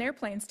fridges and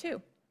airplanes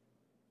too.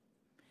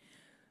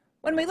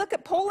 When we look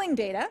at polling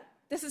data,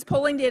 this is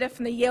polling data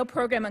from the Yale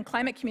Program on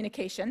Climate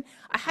Communication.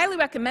 I highly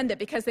recommend it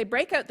because they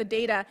break out the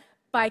data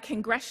by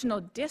congressional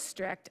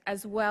district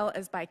as well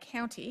as by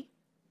county.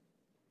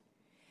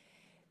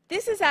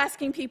 This is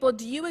asking people,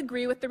 do you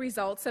agree with the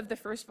results of the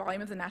first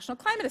volume of the National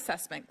Climate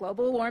Assessment?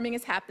 Global warming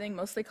is happening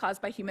mostly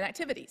caused by human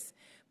activities.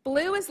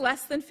 Blue is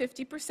less than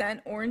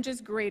 50%, orange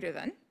is greater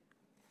than.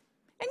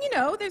 And you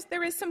know,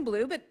 there is some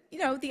blue, but you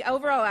know, the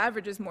overall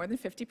average is more than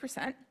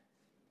 50%.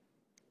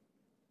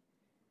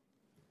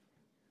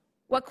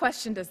 What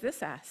question does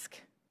this ask?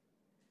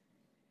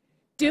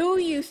 Do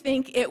you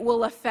think it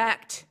will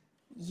affect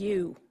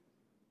you?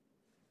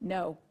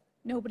 No,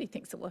 nobody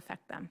thinks it will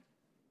affect them.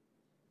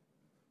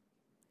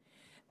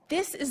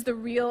 This is the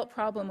real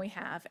problem we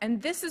have,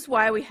 and this is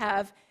why we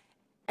have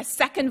a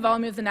second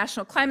volume of the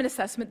National Climate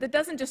Assessment that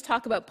doesn't just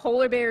talk about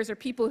polar bears or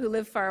people who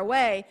live far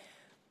away,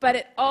 but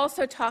it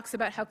also talks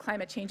about how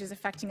climate change is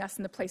affecting us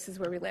in the places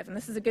where we live. And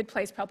this is a good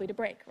place probably to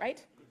break,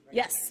 right?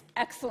 Yes,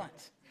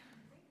 excellent.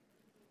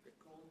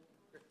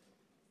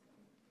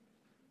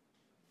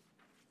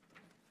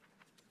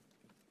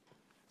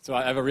 So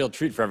I have a real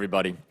treat for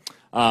everybody.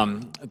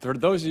 For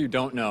those of you who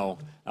don't know,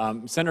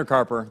 Senator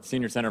Carper,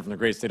 Senior Senator from the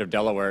great state of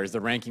Delaware, is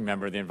the ranking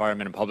member of the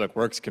Environment and Public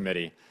Works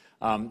Committee.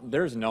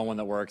 There's no one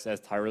that works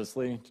as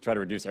tirelessly to try to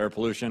reduce air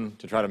pollution,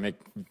 to try to make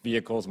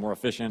vehicles more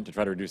efficient, to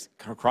try to reduce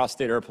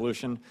cross-state air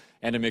pollution,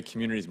 and to make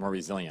communities more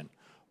resilient.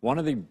 One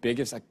of the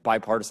biggest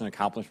bipartisan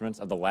accomplishments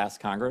of the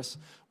last Congress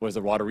was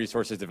the Water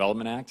Resources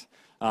Development Act,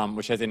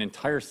 which has an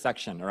entire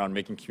section around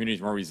making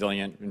communities more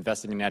resilient,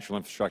 investing in natural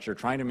infrastructure,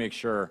 trying to make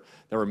sure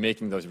that we're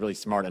making those really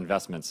smart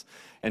investments.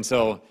 And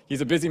so he's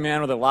a busy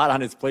man with a lot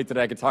on his plate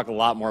today. I could talk a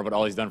lot more about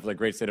all he's done for the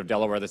great state of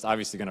Delaware. That's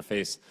obviously going to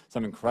face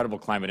some incredible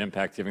climate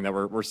impact, given that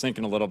we're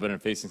sinking a little bit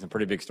and facing some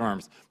pretty big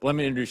storms. But let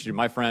me introduce you to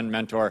my friend,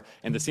 mentor,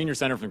 and the Senior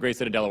Senator from the great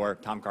state of Delaware,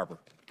 Tom Carper.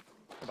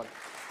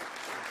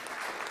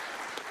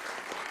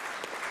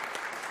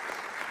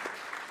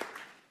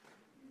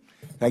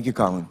 Thank you,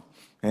 Collin.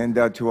 And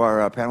to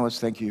our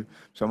panelists, thank you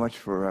so much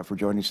for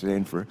joining us today,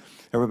 and for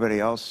everybody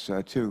else,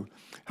 too.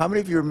 How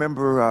many of you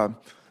remember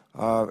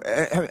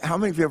How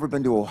many of you have ever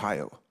been to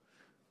Ohio?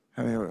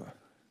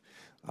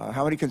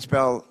 How many can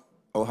spell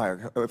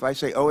Ohio? If I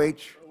say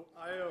O-H?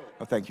 Ohio.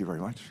 Oh, thank you very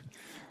much.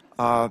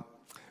 How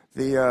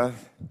many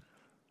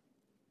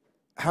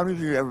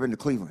of you have ever been to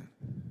Cleveland?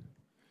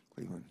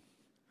 Cleveland.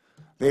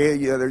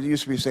 There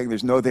used to be saying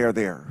there's no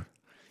there.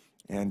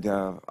 And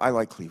I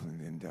like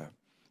Cleveland. And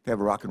they have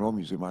a rock and roll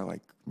museum. I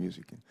like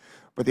music.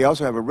 But they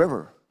also have a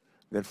river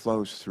that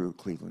flows through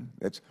Cleveland.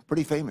 That's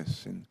pretty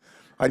famous. And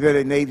I did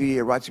a Navy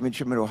ROTC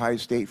midshipman at Ohio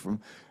State from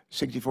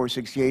 64,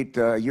 68.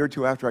 A year or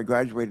two after I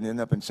graduated and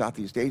ended up in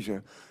Southeast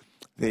Asia,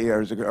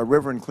 there's a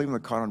river in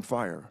Cleveland that caught on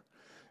fire.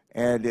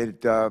 And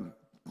it, I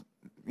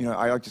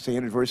like to say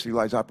in adversity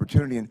lies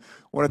opportunity. And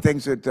one of the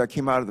things that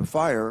came out of the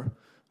fire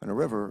on a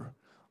river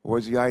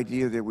was the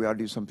idea that we ought to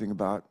do something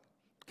about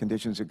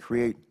conditions that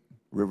create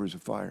rivers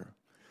of fire.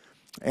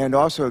 And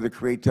also to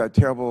create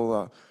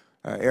terrible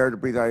air to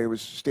breathe. I was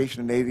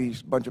stationed in the Navy,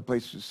 a bunch of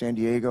places, San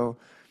Diego,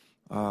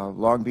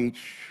 Long Beach,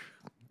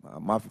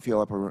 Moffett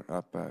Field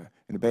up in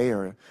the Bay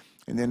Area,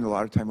 and then a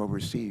lot of time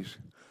overseas.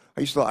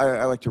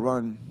 I like to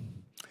run,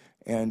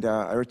 and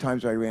there were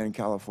times I ran in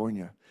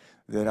California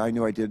that I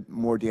knew I did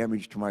more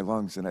damage to my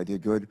lungs than I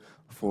did good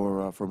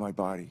for my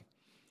body.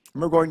 I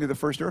remember going to the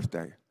first Earth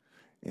Day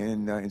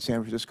in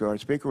San Francisco. Our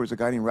speaker was a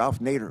guy named Ralph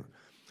Nader,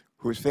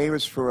 who was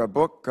famous for a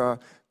book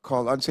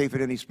called Unsafe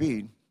at Any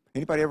Speed.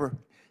 Anybody ever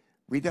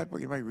read that book?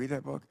 Anybody read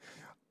that book?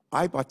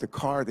 I bought the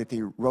car that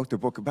they wrote the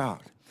book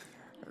about.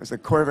 It was a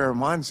Corvair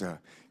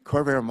Monza.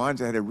 Corvair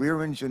Monza had a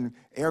rear-engine,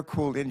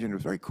 air-cooled engine. It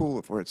was very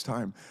cool for its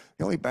time.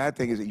 The only bad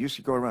thing is it used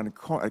to go around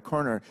a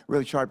corner,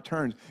 really sharp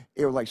turns.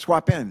 It would like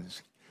swap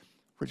ends,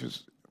 which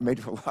was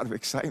made for a lot of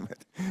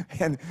excitement.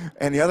 And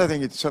the other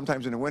thing is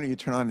sometimes in the winter you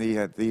turn on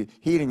the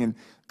heating and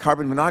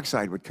carbon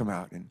monoxide would come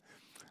out. And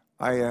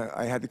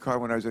I had the car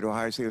when I was at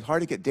Ohio State. It was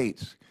hard to get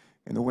dates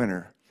in the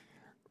winter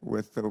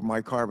with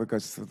my car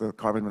because of the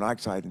carbon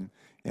monoxide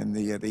and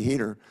the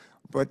heater.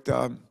 But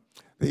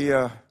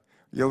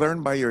you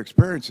learn by your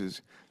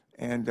experiences.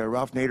 And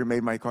Ralph Nader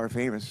made my car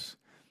famous.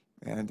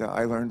 And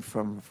I learned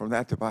from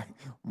that to buy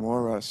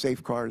more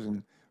safe cars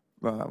and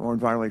more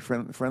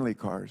environmentally friendly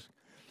cars.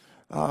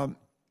 But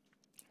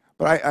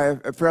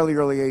at a fairly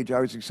early age, I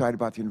was excited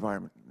about the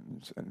environment.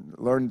 And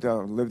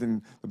lived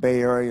in the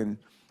Bay Area, and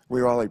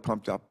we were all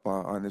pumped up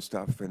on this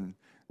stuff and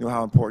knew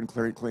how important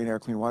clean air,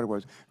 clean water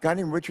was. A guy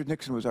named Richard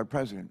Nixon was our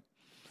president.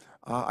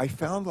 I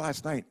found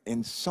last night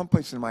in some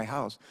place in my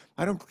house,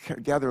 I don't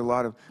gather a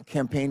lot of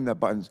campaign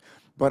buttons,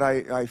 but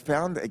I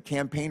found a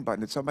campaign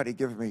button that somebody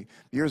gave me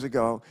years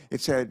ago.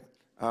 It said,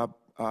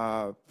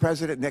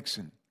 President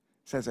Nixon.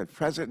 It says that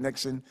President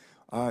Nixon,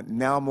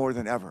 now more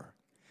than ever.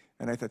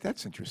 And I thought,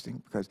 that's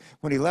interesting, because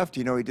when he left,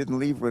 he didn't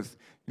leave with,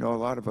 a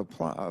lot of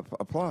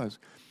applause.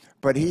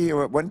 But he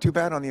wasn't too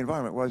bad on the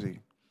environment, was he?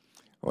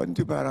 Wasn't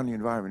too bad on the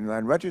environment. And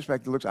in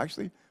retrospect, it looks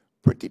actually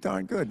pretty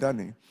darn good, doesn't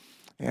he?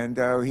 And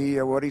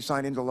he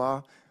signed into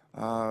law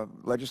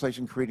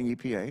legislation creating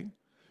EPA,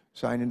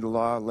 signed into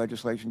law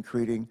legislation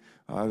creating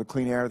the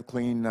Clean Air, the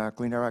Clean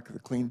Air Act, the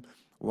Clean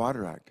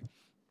Water Act.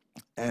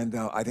 And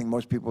I think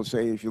most people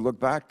say, if you look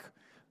back,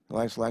 the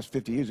last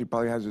 50 years, he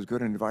probably has as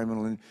good an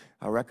environmental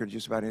record as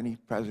just about any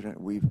president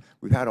we've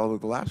had, although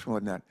the last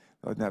one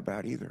wasn't that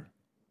bad either.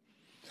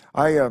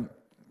 I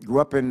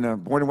grew up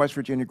born in West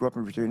Virginia, grew up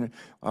in Virginia.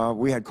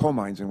 We had coal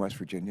mines in West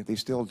Virginia. They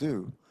still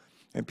do.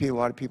 And a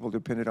lot of people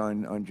depended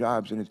on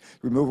jobs. And as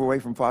we move away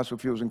from fossil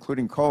fuels,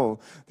 including coal,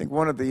 I think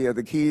one of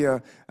the key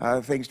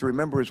things to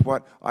remember is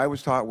what I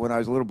was taught when I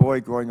was a little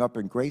boy growing up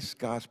in Grace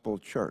Gospel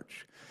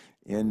Church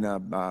in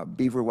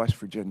Beaver, West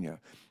Virginia.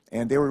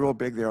 And they were real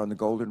big there on the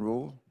Golden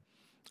Rule.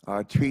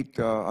 Treat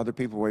other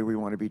people the way we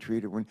want to be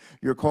treated. When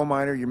you're a coal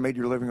miner, you made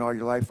your living all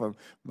your life of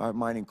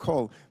mining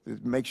coal.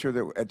 Make sure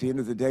that at the end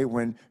of the day,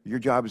 when your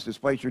job is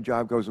displaced, your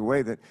job goes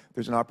away, that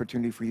there's an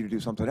opportunity for you to do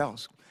something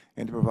else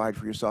and to provide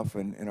for yourself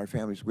and our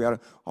families. We ought to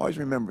always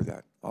remember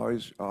that.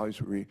 Always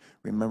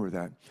remember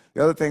that.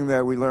 The other thing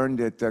that we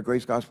learned at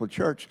Grace Gospel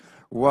Church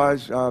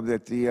was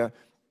that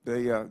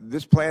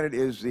this planet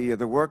is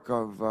the work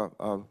of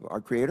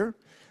our Creator,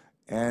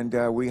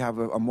 and we have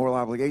a moral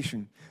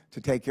obligation to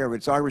take care of it.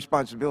 It's our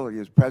responsibility.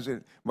 As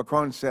President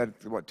Macron said,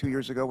 2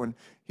 years ago when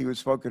he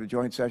spoke at a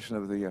joint session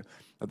of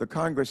the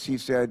Congress, he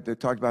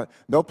talked about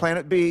no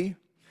planet B.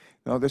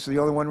 No, this is the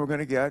only one we're going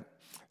to get.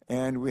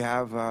 And we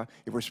have,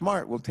 if we're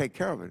smart, we'll take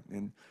care of it.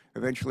 And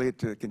eventually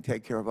it can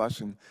take care of us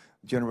and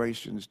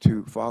generations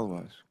to follow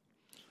us.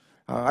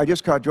 I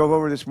just drove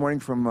over this morning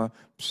from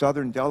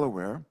southern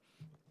Delaware.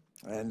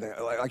 And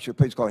actually a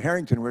place called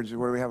Harrington,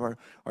 where we have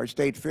our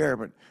state fair,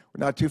 but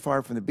we're not too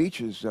far from the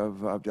beaches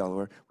of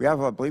Delaware. We have,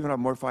 believe it or not,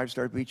 more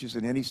five-star beaches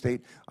than any state,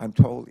 I'm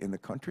told, in the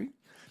country.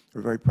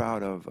 We're very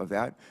proud of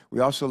that. We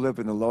also live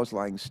in the lowest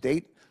lying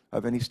state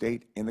of any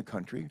state in the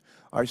country.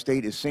 Our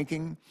state is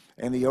sinking,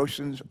 and the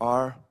oceans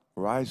are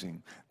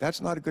rising.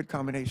 That's not a good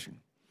combination.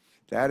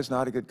 That is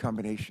not a good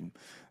combination.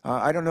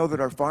 I don't know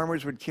that our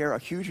farmers would care a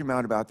huge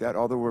amount about that,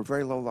 although we're a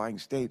very low-lying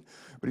state.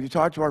 But if you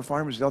talk to our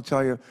farmers, they'll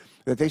tell you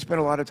that they spent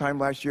a lot of time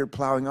last year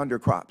plowing under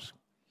crops.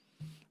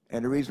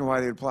 And the reason why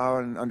they would plow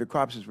under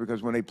crops is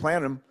because when they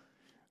plant them,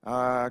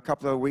 a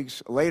couple of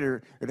weeks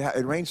later,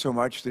 it rained so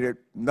much that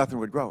nothing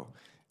would grow.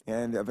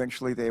 And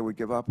eventually they would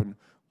give up and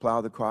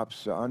plow the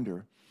crops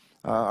under.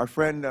 Our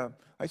friend,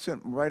 I sit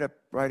right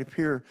up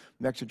here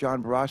next to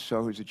John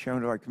Barrasso, who's the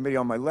chairman of our committee.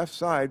 On my left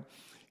side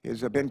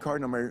is Ben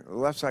Cardin. On my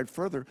left side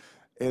further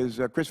is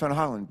Chris Van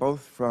Hollen,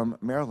 both from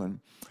Maryland.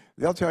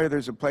 They'll tell you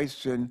there's a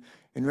place in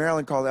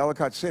Maryland called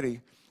Ellicott City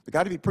that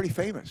got to be pretty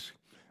famous.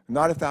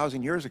 Not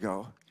 1,000 years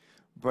ago,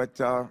 but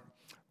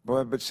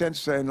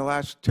since in the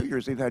last 2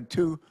 years, they've had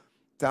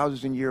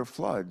 2,000-year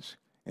floods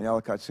in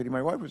Ellicott City.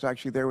 My wife was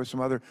actually there with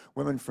some other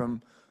women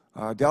from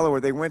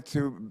Delaware. They went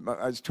to,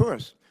 as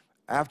tourists,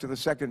 after the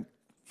second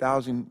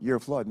 1,000-year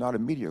flood, not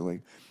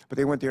immediately, but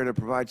they went there to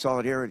provide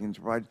solidarity and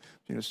to provide,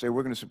 say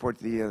we're going to support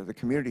the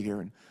community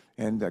here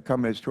and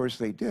come as tourists.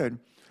 They did,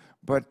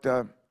 but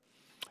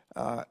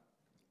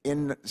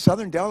in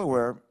southern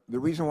Delaware, the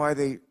reason why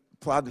they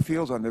plowed the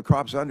fields under, the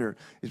crops under,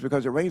 is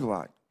because it rained a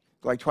lot,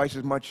 like twice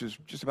as much as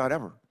just about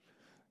ever.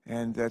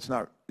 And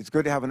it's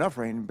good to have enough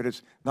rain, but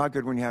it's not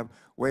good when you have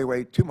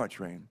way too much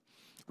rain.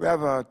 We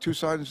have 2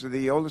 sons.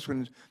 The oldest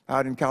one's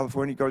out in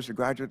California, goes to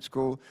graduate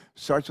school,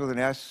 starts with an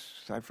S.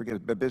 I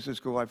forget, business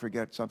school, I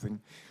forget something.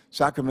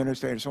 Sacramento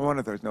State, so one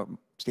of those, no,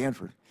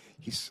 Stanford.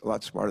 He's a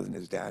lot smarter than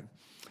his dad.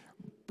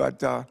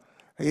 But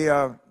he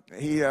a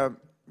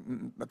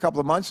couple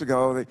of months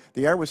ago,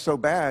 the air was so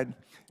bad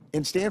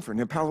in Stanford,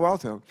 in Palo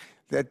Alto,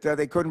 that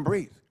they couldn't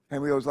breathe.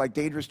 And it was like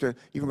dangerous to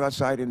even go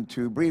outside and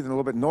to breathe. And a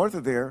little bit north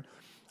of there,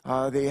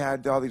 they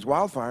had all these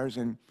wildfires,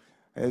 and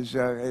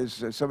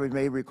as somebody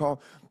may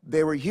recall,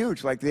 they were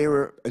huge, like they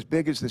were as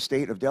big as the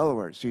state of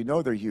Delaware, so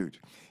they're huge.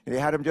 And they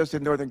had them just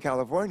in Northern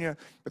California,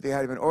 but they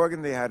had them in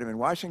Oregon, they had them in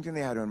Washington,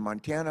 they had them in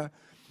Montana,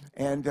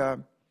 and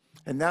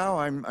now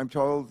I'm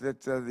told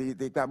that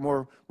they've got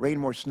more rain,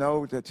 more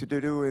snow to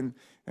do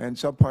in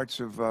some parts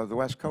of the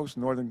West Coast,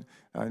 Northern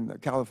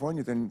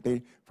California, than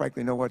they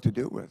frankly know what to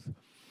do with.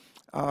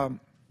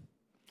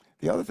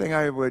 The other thing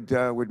I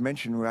would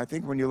mention, I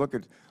think when you look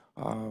at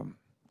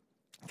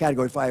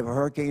Category 5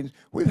 hurricanes,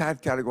 we've had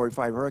Category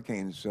 5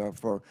 hurricanes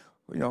for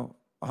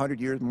 100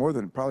 years,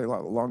 probably a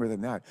lot longer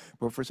than that.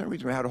 But for some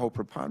reason, we had a whole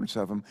preponderance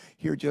of them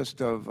here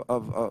just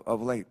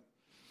of late.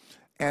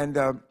 And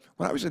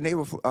when I was a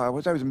I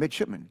was a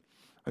midshipman.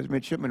 I was a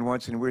midshipman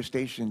once, and we were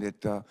stationed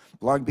at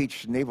Long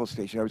Beach Naval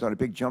Station. I was on a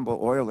big jumbo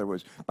oiler. It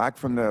was back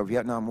from the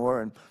Vietnam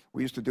War, and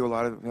we used to do a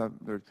lot of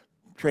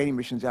training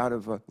missions out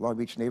of Long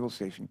Beach Naval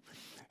Station.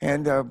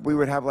 And we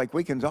would have like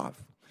weekends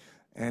off,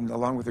 and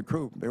along with the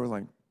crew, they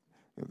were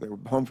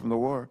home from the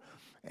war.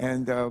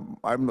 And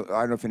I don't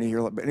know if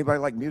anybody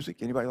like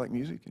music? Anybody like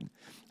music? And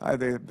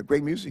the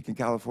great music in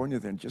California,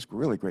 then just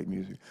really great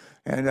music.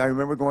 And I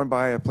remember going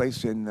by a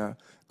place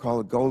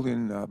called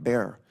Golden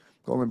Bear.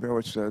 Golden Bear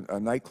was a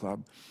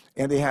nightclub,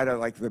 and they had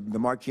the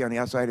marquee on the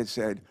outside. It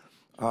said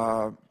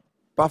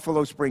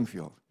Buffalo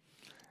Springfield.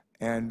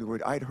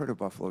 And I'd heard of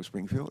Buffalo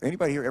Springfield.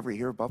 Anybody here ever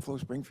hear of Buffalo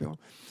Springfield?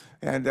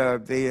 And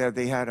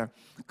they had a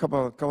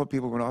couple of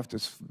people went off to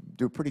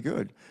do pretty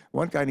good.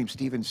 One guy named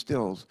Stephen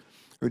Stills,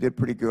 who did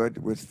pretty good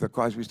with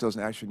Crosby, Stills,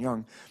 Nash &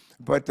 Young.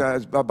 But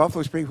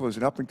Buffalo Springfield was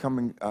an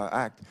up-and-coming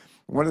act.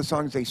 One of the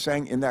songs they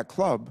sang in that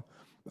club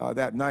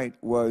that night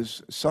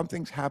was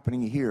 "Something's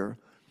Happening Here,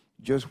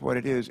 Just What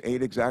It Is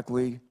Ain't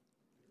Exactly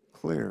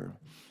Clear."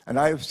 And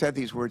I have said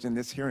these words in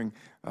this hearing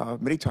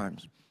many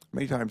times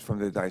from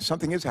the dais.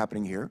 Something is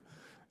happening here,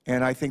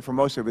 and I think for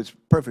most of it's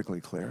perfectly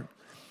clear.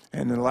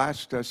 And in the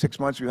last 6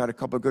 months, we've had a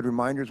couple of good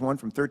reminders, one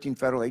from 13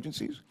 federal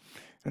agencies,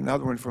 and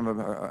another one from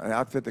an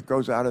outfit that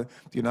goes out of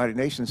the United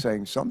Nations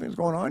saying something's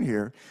going on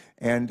here,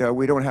 and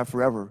we don't have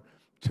forever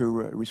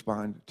to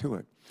respond to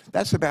it.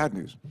 That's the bad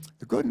news.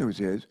 The good news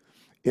is,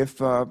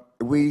 if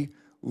we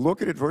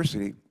look at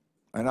adversity,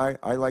 and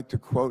I like to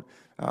quote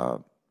a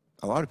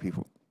lot of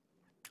people,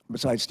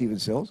 besides Stephen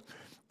Stills,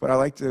 but I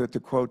like to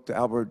quote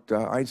Albert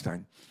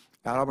Einstein.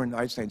 Albert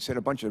Einstein said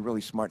a bunch of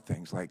really smart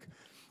things, like,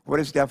 what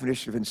is the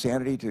definition of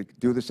insanity? To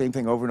do the same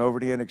thing over and over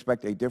again and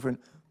expect a different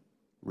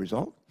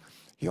result?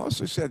 He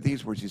also said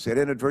these words. He said,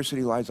 in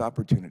adversity lies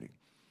opportunity.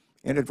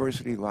 In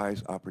adversity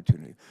lies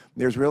opportunity.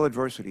 There's real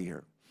adversity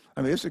here.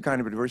 I mean, this is the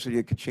kind of adversity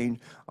that could change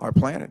our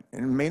planet.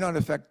 And it may not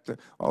affect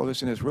all of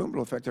us in this room, but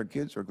it'll affect our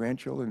kids, our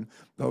grandchildren,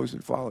 those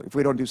that follow, if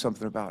we don't do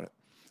something about it.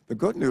 The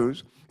good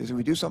news is if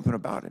we do something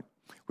about it,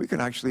 we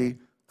can actually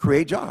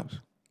create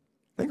jobs.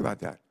 Think about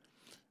that.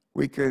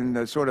 We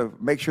can sort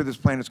of make sure this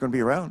planet's going to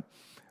be around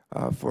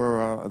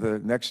for the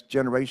next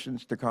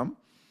generations to come,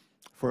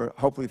 for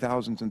hopefully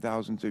thousands and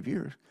thousands of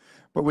years.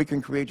 But we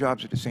can create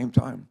jobs at the same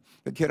time.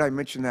 The kid I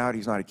mentioned out,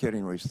 he's not a kid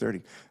anymore, he's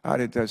 30, out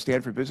at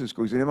Stanford Business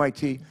School. He's an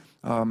MIT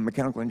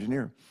mechanical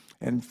engineer.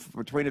 And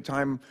between the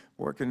time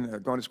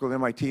going to school at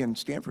MIT and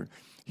Stanford,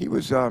 he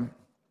worked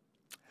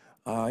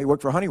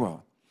for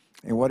Honeywell.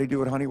 And what did he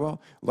do at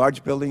Honeywell?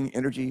 Large building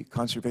energy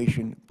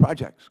conservation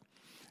projects.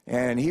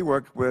 And he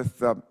worked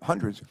with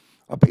hundreds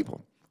of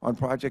people on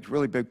projects,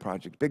 really big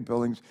projects, big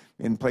buildings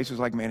in places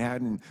like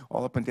Manhattan,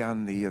 all up and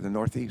down the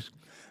Northeast.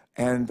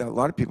 And a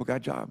lot of people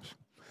got jobs.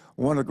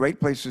 one of the great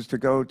places to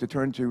go to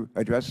turn to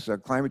address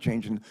climate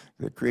change and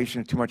the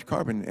creation of too much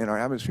carbon in our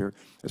atmosphere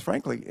is,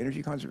 frankly,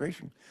 energy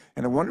conservation.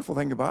 And the wonderful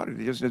thing about it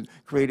is to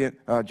create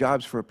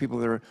jobs for people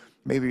that are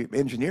maybe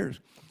engineers,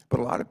 but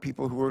a lot of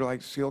people who are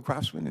like steel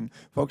craftsmen and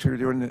folks who are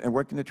doing and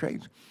working the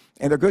trades.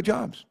 And they're good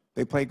jobs.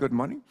 They pay good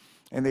money,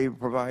 and they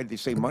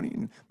save money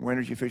in more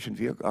energy efficient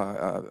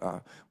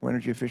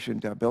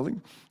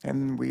building,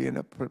 and we end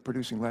up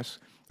producing less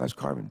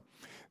carbon.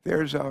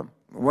 There's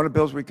one of the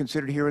bills we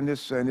considered here in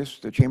this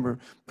chamber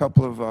a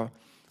couple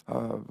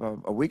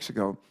of weeks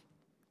ago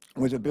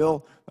was a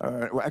bill,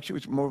 well, actually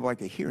it was more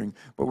like a hearing,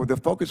 but where the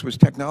focus was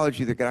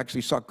technology that could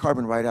actually suck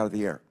carbon right out of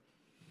the air.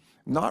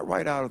 Not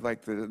right out of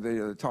like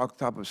the top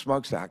of a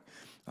smokestack,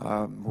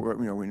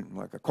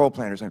 like a coal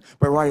plant or something,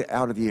 but right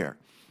out of the air.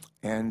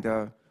 And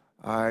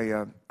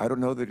I don't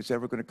know that it's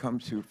ever going to come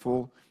to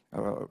full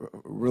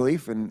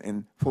relief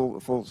and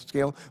full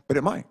scale, but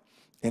it might,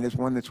 and it's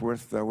one that's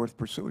worth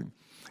pursuing.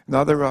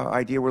 Another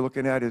idea we're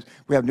looking at is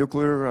we have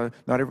nuclear.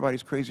 Not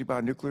everybody's crazy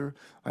about nuclear.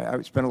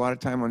 I spent a lot of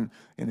time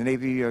in the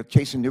Navy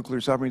chasing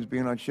nuclear submarines,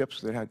 being on ships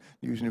that had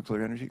used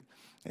nuclear energy,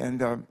 and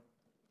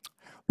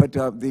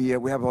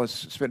we have all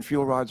spent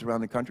fuel rods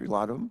around the country, a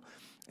lot of them,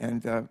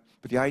 and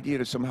but the idea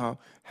to somehow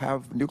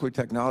have nuclear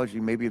technology,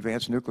 maybe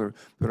advanced nuclear,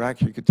 that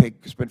actually could take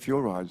spent fuel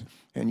rods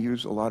and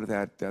use a lot of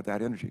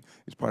that energy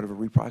as part of a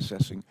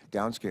reprocessing,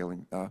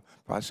 downscaling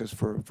process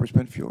for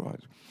spent fuel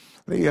rods.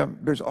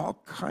 There's all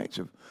kinds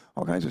of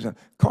stuff.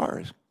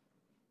 Cars,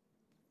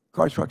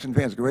 trucks, and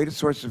vans. The greatest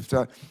source of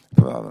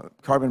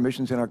carbon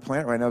emissions in our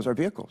planet right now is our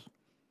vehicles.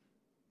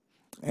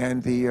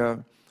 And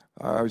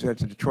I was at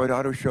the Detroit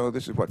Auto Show.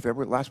 This is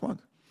February last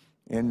month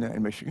in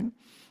Michigan.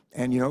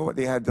 And you know what?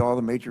 They had all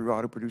the major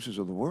auto producers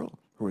of the world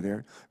who were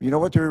there. You know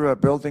what they're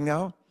building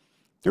now?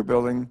 They're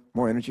building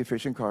more energy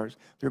efficient cars.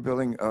 They're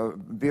building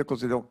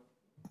vehicles that don't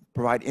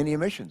provide any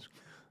emissions.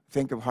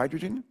 Think of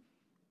hydrogen,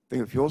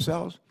 think of fuel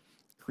cells,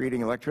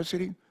 creating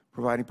electricity,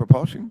 providing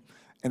propulsion.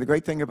 And the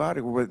great thing about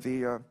it with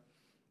the,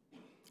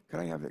 can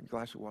I have a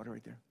glass of water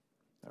right there?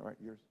 All right,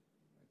 yours.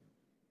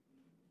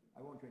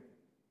 I won't drink it.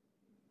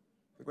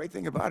 The great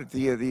thing about it,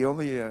 the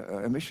only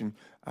emission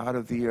out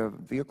of the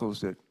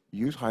vehicles that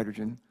use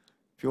hydrogen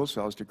fuel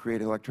cells to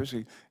create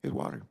electricity is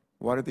water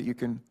that you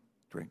can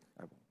drink.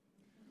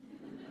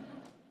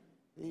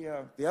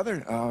 The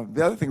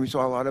other thing we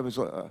saw a lot of is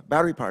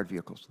battery-powered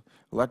vehicles,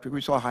 electric.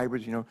 We saw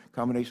hybrids,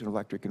 combination of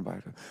electric and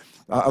battery.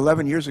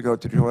 11 years ago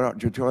to Detroit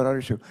Auto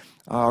Show,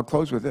 I'll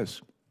close with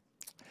this.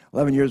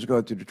 11 years ago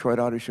to Detroit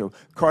Auto Show,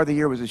 car of the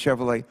year was a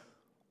Chevrolet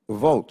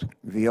Volt,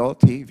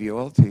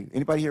 VLT.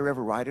 Anybody here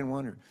ever ride in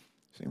one or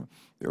see one?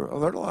 They're a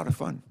lot of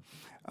fun.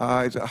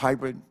 It's a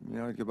hybrid,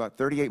 you get about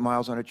 38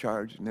 miles on a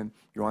charge, and then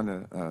you're on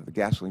the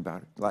gasoline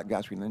battery,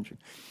 gasoline engine.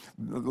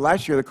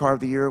 Last year, the car of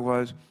the year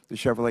was the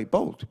Chevrolet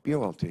Bolt,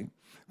 BOLT,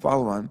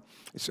 follow-on.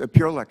 It's a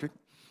pure electric,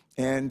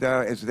 and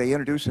as they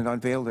introduced and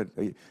unveiled it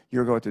a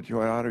year ago at the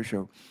Detroit Auto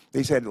Show,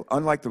 they said,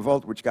 unlike the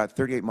Volt, which got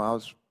 38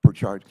 miles per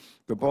charge,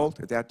 the Bolt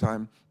at that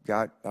time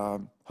got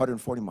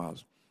 140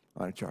 miles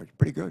on a charge.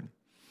 Pretty good.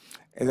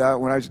 And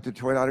when I was at the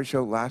Detroit Auto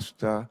Show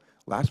last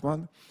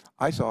month,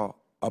 I saw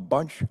a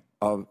bunch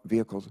of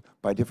vehicles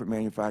by different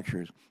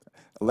manufacturers,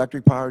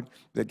 electric-powered,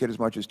 that get as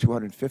much as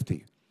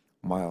 250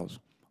 miles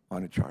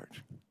on a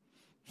charge.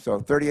 So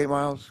 38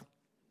 miles,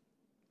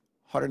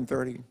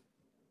 130,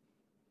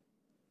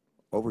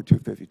 over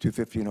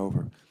 250 and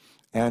over.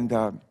 And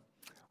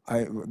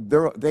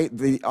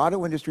the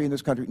auto industry in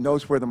this country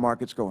knows where the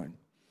market's going.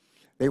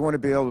 They want to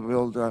be able to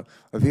build a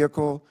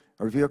vehicle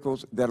or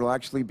vehicles that will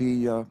actually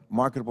be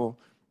marketable,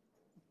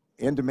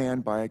 in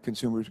demand by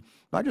consumers,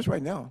 not just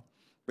right now,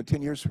 but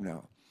 10 years from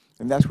now.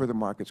 And that's where the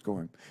market's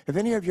going. Have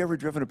any of you ever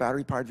driven a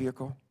battery-powered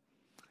vehicle?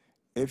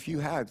 If you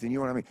have, then you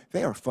know what I mean.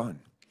 They are fun.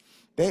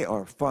 They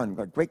are fun.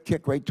 Like great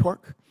kick, great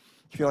torque.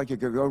 You feel like you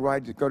could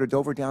go to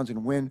Dover Downs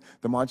and win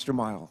the Monster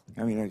Mile.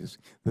 I mean,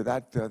 they're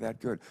that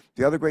good.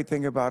 The other great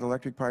thing about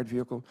electric-powered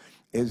vehicle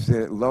is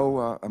the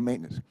low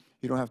maintenance.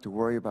 You don't have to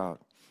worry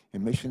about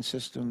emission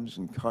systems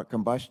and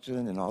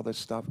combustion and all this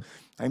stuff.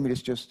 I mean,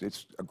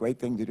 it's a great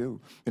thing to do.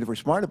 And if we're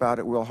smart about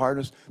it, we'll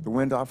harness the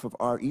wind off of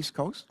our East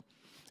Coast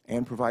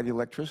and provide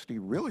electricity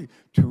really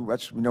to,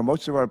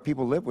 most of our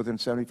people live within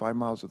 75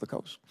 miles of the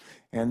coast.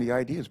 And the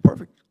idea is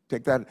perfect.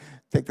 Take that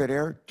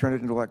air, turn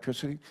it into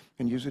electricity,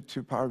 and use it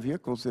to power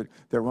vehicles that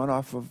run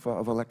off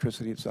of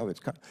electricity itself. It's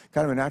kind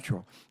of a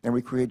natural. And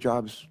we create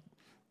jobs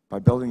by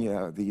building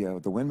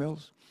the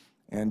windmills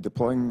and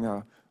deploying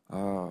a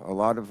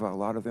lot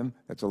of them.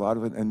 That's a lot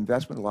of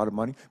investment, a lot of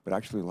money, but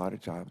actually a lot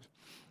of jobs.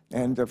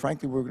 And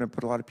frankly, we're going to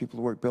put a lot of people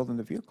to work building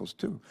the vehicles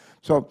too.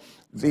 So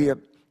the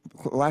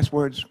last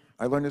words,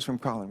 I learned this from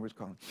Collin. Where's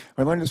Collin?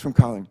 I learned this from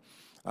Collin.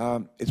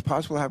 It's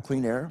possible to have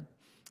cleaner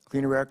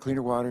air,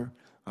 cleaner water,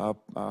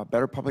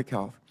 better public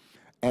health,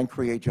 and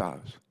create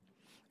jobs.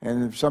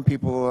 And some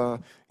people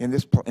in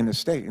this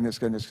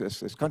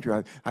country,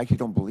 I actually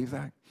don't believe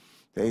that.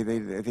 They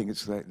think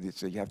it's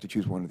you have to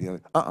choose one or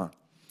the other.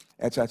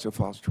 That's a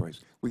false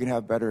choice. We can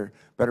have better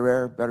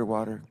air, better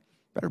water,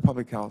 better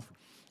public health,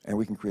 and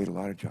we can create a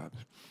lot of jobs.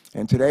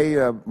 And today,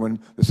 when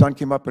the sun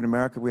came up in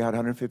America, we had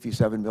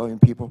 157 million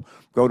people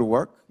go to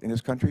work in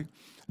this country.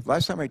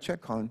 Last time I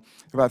checked, Collin,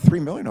 about 3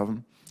 million of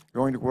them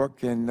going to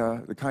work in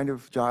the kind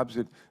of jobs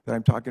that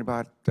I'm talking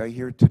about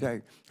here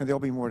today. And there'll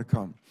be more to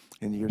come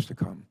in the years to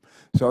come.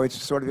 So it's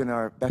sort of in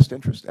our best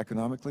interest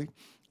economically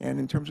and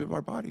in terms of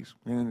our bodies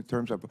and in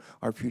terms of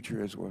our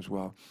future as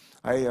well.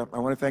 I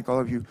want to thank all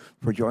of you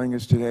for joining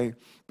us today.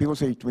 People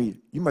say to me,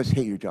 you must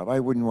hate your job. I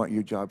wouldn't want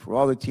your job for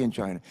all the tea in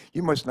China.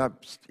 You must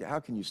not, how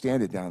can you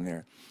stand it down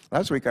there?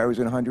 Last week I was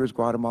in Honduras,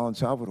 Guatemala, and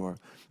Salvador,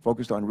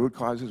 focused on root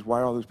causes. Why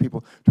are all those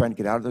people trying to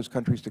get out of those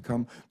countries to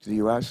come to the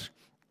U.S.?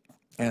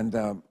 And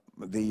one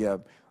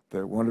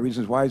of the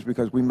reasons why is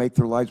because we make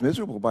their lives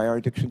miserable by our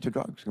addiction to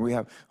drugs. And we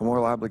have a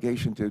moral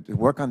obligation to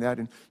work on that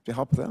and to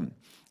help them.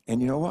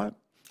 And you know what?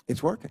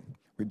 It's working.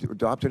 We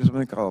adopted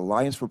something called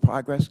Alliance for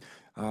Progress,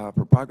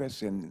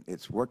 and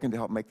it's working to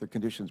help make their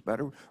conditions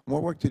better. More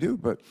work to do,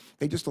 but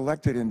they just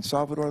elected in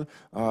Salvador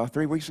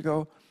 3 weeks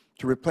ago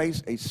to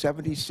replace a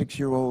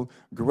 76-year-old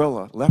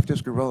guerrilla,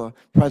 leftist guerrilla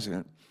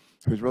president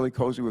who's really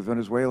cozy with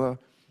Venezuela,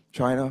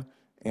 China,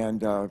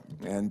 and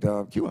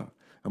Cuba,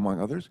 among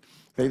others.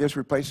 They just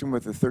replaced him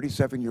with a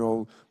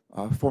 37-year-old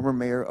former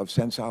mayor of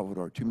San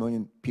Salvador, 2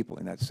 million people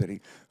in that city,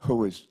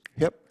 who is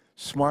hip,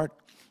 smart,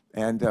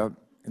 and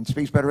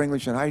speaks better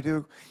English than I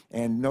do,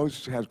 and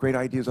has great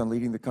ideas on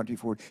leading the country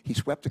forward. He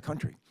swept the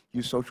country,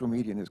 used social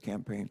media in his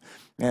campaign.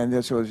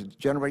 And so it's a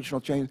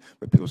generational change,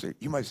 but people say,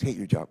 you must hate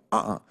your job.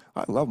 I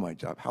love my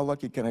job. How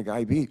lucky can a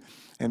guy be?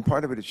 And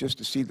part of it is just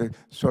to see the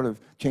sort of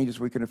changes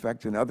we can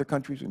affect in other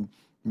countries and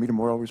meet a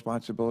moral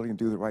responsibility and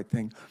do the right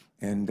thing.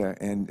 And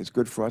it's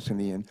good for us in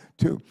the end,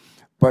 too.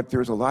 But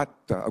there's a lot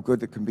of good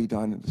that can be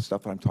done in the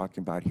stuff I'm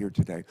talking about here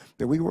today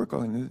that we work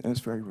on in this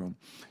very room.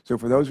 So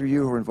for those of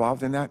you who are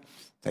involved in that,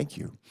 thank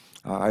you.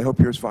 I hope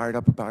you're as fired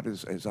up about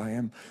it as I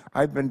am.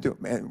 I've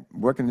been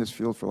working in this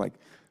field for like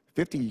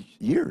 50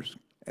 years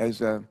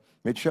as a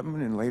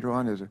midshipman and later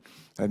on as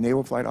a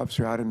naval flight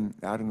officer out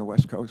in the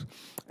West Coast.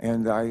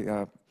 And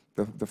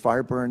the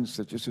fire burns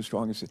just as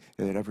strong as it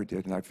ever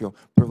did. And I feel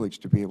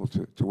privileged to be able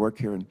to work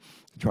here and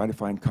to try to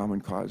find common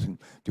cause and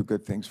do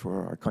good things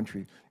for our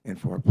country and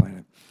for our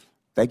planet.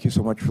 Thank you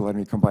so much for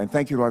letting me come by. And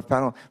thank you to our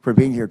panel for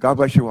being here. God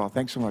bless you all.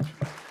 Thanks so much.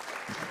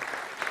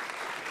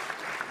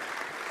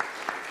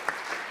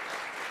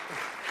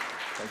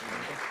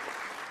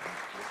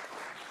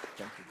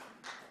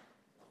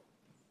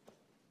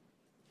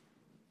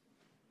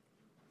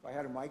 If I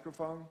had a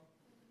microphone,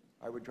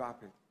 I would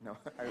drop it. No.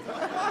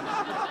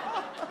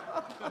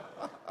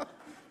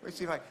 Let's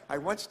see, I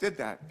once did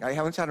that.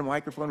 I once had a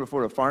microphone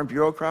before a Farm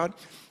Bureau crowd,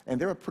 and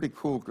they're a pretty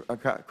cool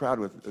crowd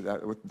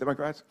with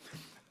Democrats.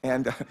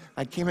 And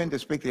I came in to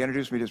speak. They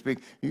introduced me to speak.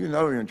 You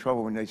know you're in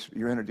trouble when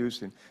you're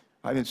introduced. And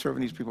I've been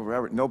serving these people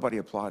forever. Nobody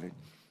applauded.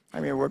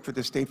 I mean, I worked for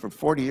the state for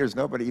 40 years.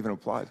 Nobody even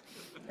applauded.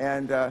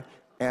 And I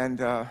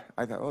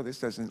thought, oh, this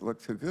doesn't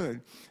look too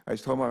good. I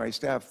just told my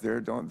staff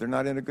they're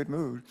not in a good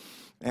mood.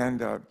 And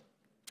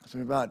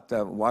something about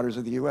waters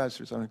of the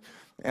U.S. or something.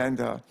 And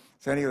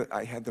so anyway,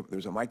 there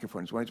was a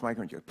microphone. It's one of these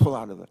microphones you pull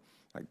out of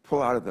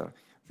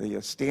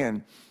the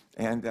stand.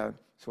 And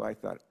so I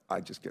thought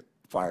I'd just get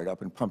fired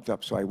up and pumped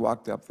up. So I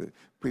walked up. The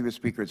previous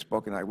speaker had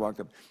spoken. I walked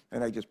up,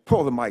 and I just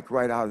pulled the mic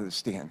right out of the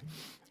stand.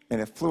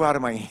 And it flew out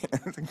of my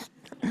hand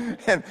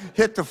and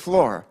hit the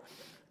floor.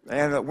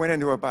 And it went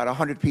into about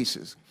 100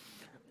 pieces.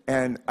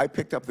 And I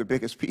picked up the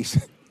biggest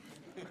piece.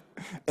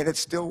 And it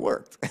still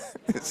worked.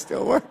 It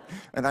still worked.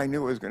 And I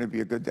knew it was going to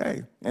be a good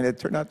day. And it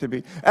turned out to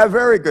be a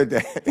very good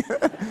day.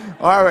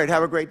 All right,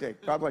 have a great day.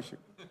 God bless you.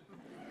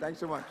 Thanks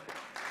so much.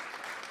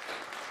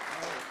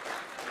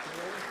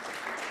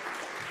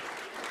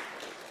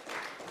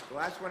 The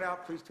last one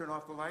out, please turn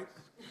off the lights.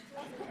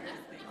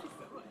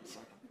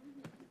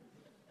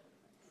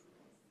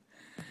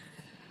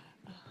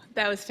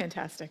 That was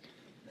fantastic.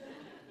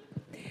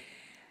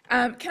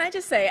 Can I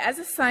just say, as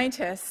a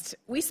scientist,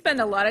 we spend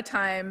a lot of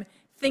time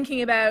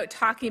thinking about,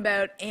 talking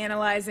about,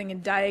 analyzing,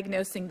 and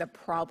diagnosing the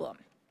problem.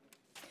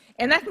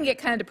 And that can get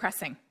kind of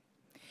depressing.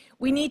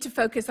 We need to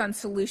focus on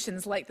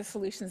solutions like the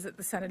solutions that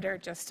the Senator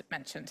just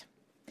mentioned.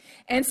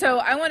 And so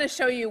I want to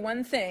show you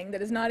one thing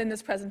that is not in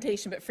this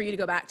presentation, but for you to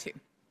go back to.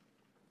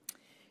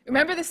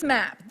 Remember this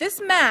map. This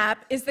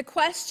map is the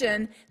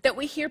question that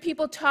we hear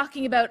people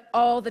talking about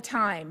all the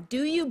time.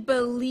 Do you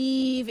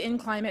believe in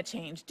climate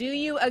change? Do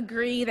you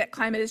agree that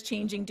climate is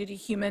changing due to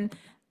human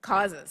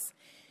causes?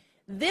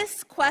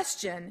 This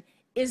question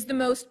is the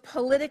most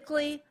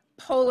politically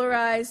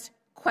polarized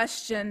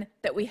question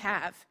that we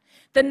have.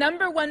 The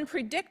number one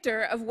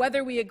predictor of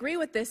whether we agree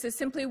with this is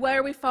simply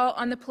where we fall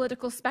on the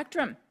political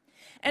spectrum.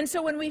 And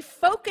so when we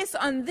focus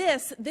on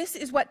this, this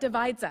is what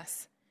divides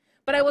us.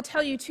 But I will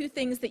tell you two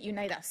things that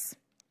unite us.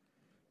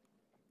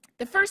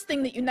 The first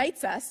thing that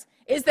unites us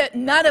is that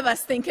none of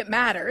us think it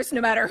matters, no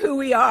matter who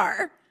we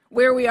are,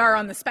 where we are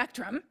on the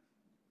spectrum.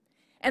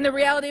 And the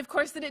reality, of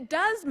course, that it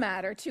does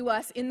matter to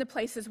us in the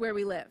places where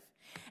we live.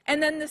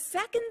 And then the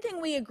second thing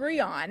we agree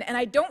on, and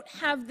I don't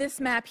have this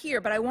map here,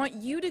 but I want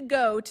you to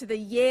go to the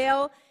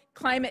Yale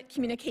climate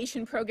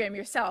communication program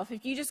yourself,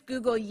 if you just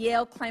Google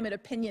Yale climate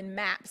opinion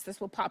maps, this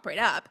will pop right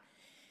up.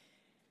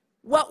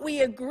 What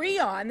we agree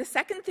on, the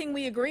second thing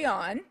we agree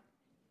on,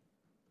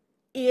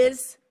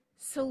 is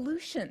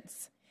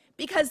solutions.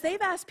 Because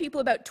they've asked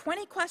people about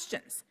 20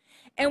 questions.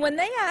 And when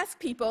they ask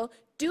people,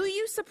 do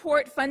you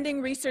support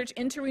funding research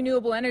into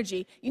renewable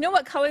energy? You know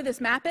what color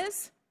this map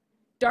is?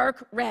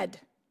 Dark red.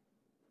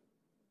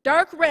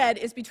 Dark red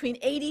is between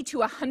 80 to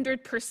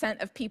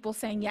 100% of people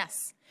saying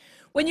yes.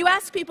 When you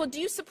ask people, do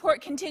you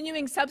support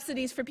continuing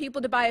subsidies for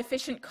people to buy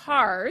efficient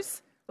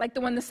cars, like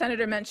the one the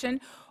senator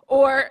mentioned,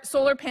 or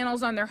solar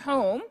panels on their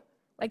home,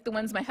 like the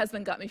ones my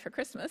husband got me for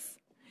Christmas,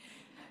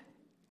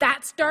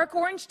 that's dark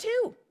orange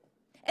too.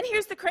 And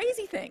here's the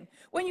crazy thing.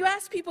 When you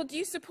ask people, do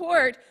you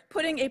support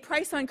putting a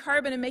price on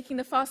carbon and making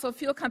the fossil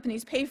fuel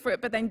companies pay for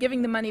it, but then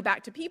giving the money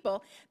back to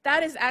people,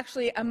 that is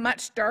actually a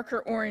much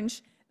darker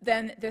orange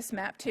than this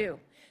map too.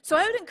 So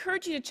I would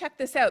encourage you to check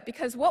this out,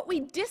 because what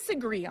we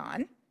disagree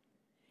on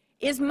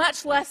is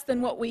much less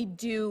than what we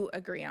do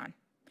agree on.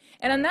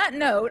 And on that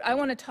note, I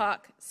want to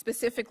talk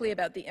specifically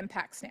about the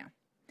impacts now,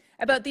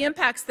 about the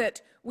impacts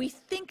that we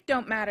think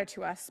don't matter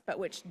to us, but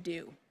which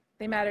do.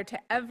 They matter to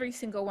every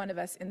single one of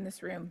us in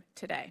this room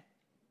today.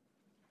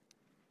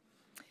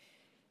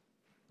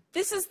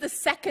 This is the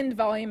second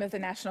volume of the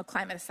National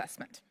Climate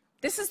Assessment.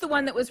 This is the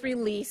one that was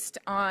released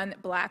on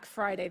Black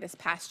Friday this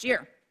past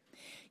year.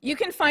 You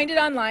can find it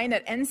online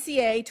at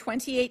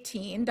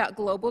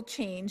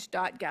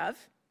nca2018.globalchange.gov.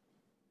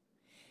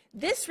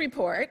 This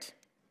report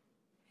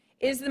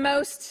is the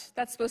most,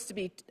 that's supposed to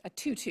be a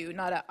 2-2,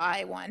 not an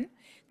I-1.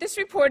 This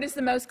report is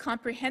the most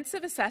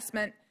comprehensive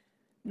assessment,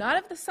 not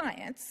of the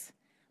science,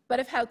 but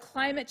of how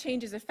climate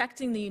change is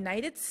affecting the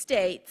United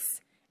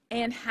States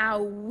and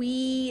how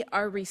we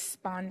are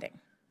responding,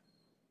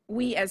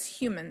 we as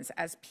humans,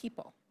 as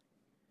people.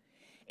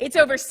 It's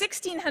over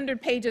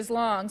 1,600 pages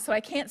long, so I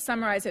can't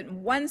summarize it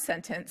in one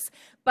sentence,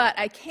 but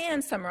I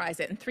can summarize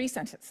it in 3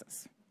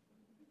 sentences.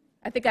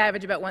 I think I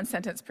average about 1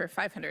 sentence per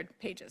 500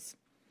 pages.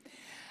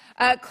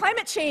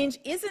 Climate change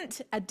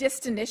isn't a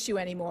distant issue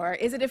anymore.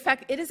 It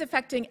is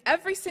affecting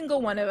every single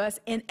one of us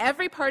in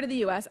every part of the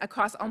U.S.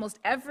 across almost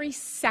every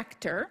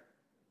sector.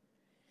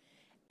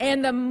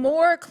 And the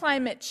more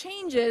climate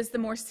changes, the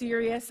more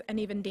serious and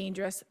even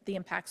dangerous the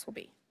impacts will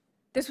be.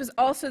 This was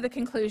also the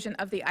conclusion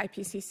of the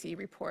IPCC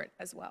report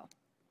as well.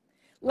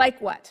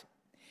 Like what?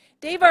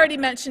 Dave already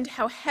mentioned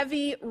how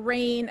heavy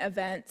rain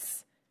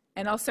events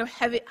and also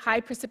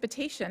high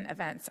precipitation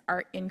events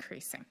are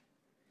increasing.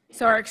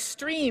 So our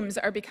extremes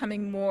are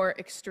becoming more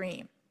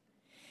extreme.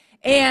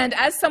 And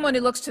as someone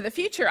who looks to the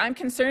future, I'm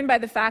concerned by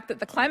the fact that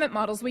the climate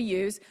models we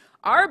use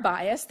are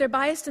biased. They're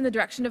biased in the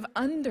direction of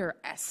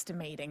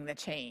underestimating the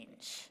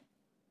change.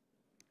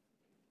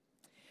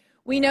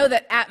 We know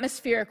that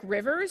atmospheric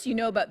rivers, you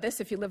know about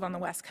this if you live on the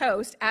West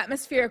Coast,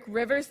 atmospheric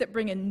rivers that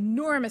bring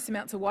enormous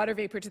amounts of water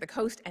vapor to the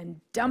coast and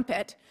dump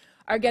it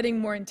are getting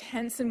more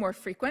intense and more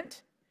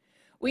frequent.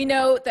 We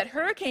know that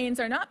hurricanes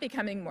are not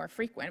becoming more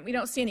frequent. We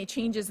don't see any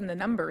changes in the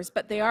numbers,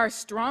 but they are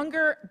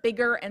stronger,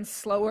 bigger, and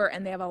slower,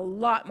 and they have a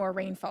lot more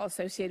rainfall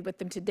associated with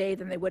them today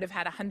than they would have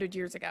had 100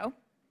 years ago.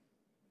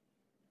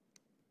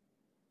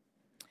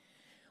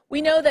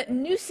 We know that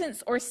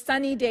nuisance or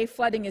sunny day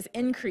flooding is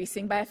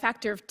increasing by a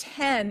factor of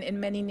 10 in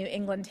many New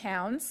England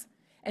towns.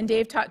 And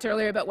Dave talked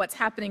earlier about what's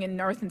happening in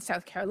North and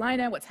South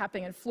Carolina, what's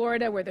happening in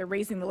Florida, where they're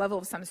raising the level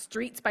of some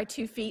streets by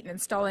 2 feet and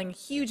installing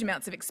huge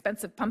amounts of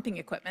expensive pumping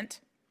equipment.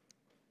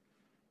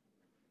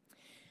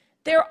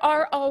 There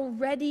are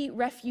already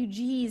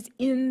refugees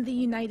in the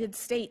United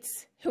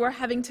States who are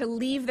having to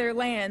leave their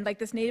land, like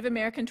this Native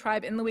American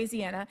tribe in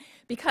Louisiana,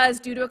 because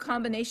due to a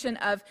combination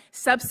of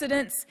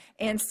subsidence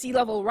and sea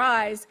level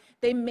rise,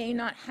 they may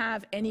not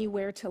have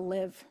anywhere to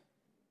live.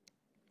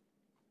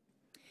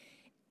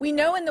 We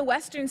know in the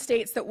western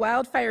states that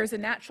wildfire is a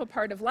natural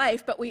part of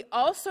life, but we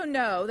also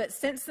know that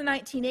since the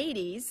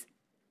 1980s,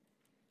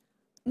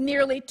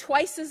 nearly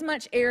twice as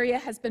much area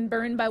has been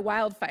burned by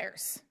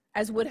wildfires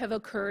as would have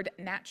occurred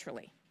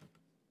naturally.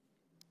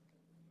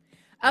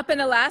 Up in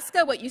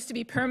Alaska, what used to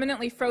be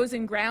permanently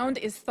frozen ground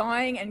is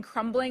thawing and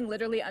crumbling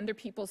literally under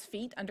people's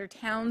feet, under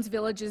towns,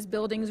 villages,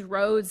 buildings,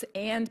 roads,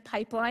 and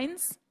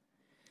pipelines.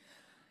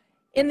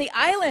 In the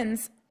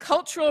islands,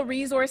 cultural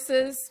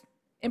resources,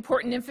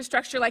 important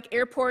infrastructure like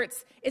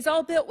airports, is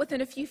all built within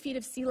a few feet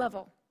of sea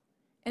level,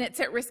 and it's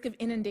at risk of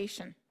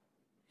inundation.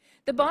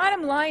 The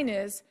bottom line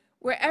is,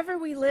 wherever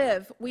we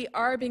live, we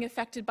are being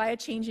affected by a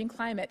changing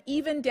climate,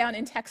 even down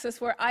in Texas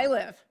where I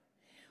live,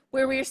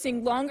 where we are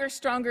seeing longer,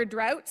 stronger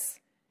droughts,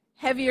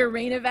 heavier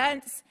rain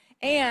events,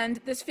 and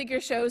this figure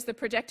shows the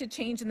projected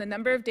change in the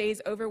number of days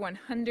over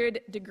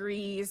 100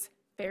 degrees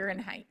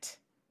Fahrenheit.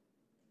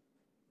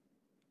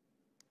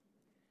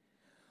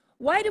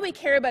 Why do we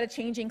care about a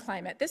changing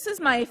climate? This is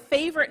my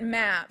favorite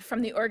map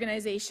from the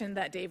organization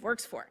that Dave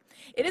works for.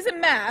 It is a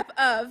map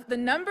of the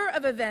number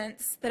of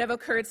events that have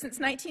occurred since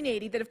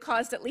 1980 that have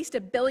caused at least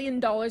 $1 billion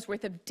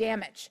worth of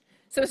damage.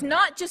 So it's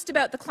not just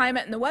about the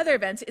climate and the weather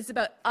events, it's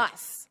about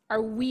us.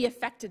 Are we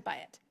affected by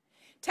it?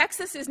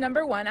 Texas is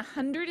number one,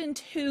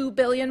 $102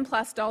 billion+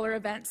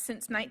 events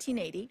since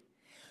 1980.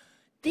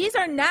 These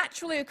are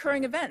naturally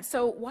occurring events,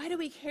 so why do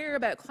we care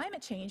about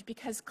climate change?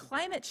 Because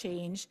climate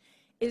change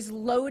is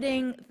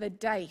loading the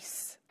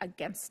dice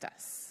against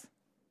us.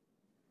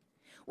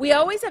 We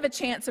always have a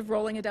chance of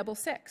rolling a double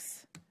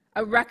six,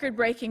 a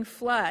record-breaking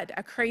flood,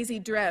 a crazy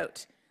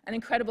drought, an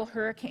incredible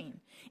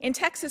hurricane. In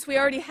Texas, we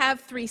already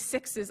have 3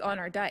 sixes on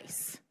our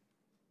dice.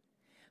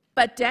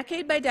 But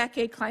decade by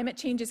decade, climate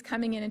change is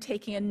coming in and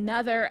taking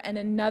another and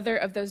another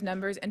of those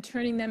numbers and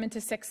turning them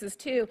into sixes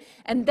too.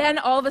 And then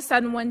all of a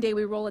sudden, one day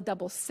we roll a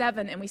double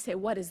 7 and we say,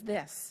 what is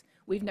this?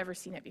 We've never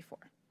seen it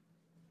before.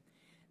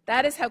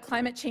 That is how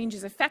climate change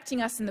is affecting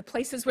us in the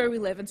places where we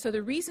live. And so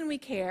the reason we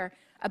care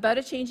about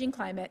a changing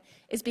climate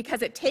is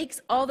because it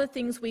takes all the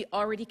things we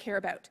already care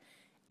about: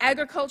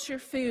 agriculture,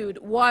 food,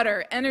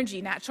 water,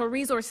 energy, natural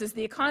resources,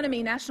 the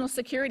economy, national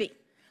security,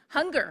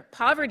 hunger,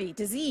 poverty,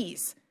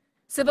 disease,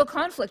 civil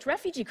conflict,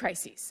 refugee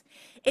crises.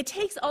 It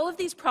takes all of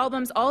these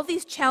problems, all of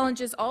these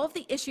challenges, all of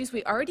the issues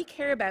we already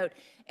care about,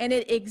 and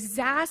it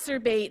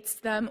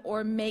exacerbates them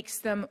or makes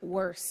them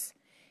worse.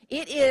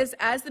 It is,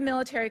 as the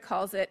military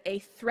calls it, a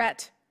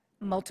threat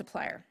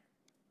multiplier.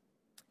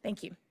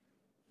 Thank you.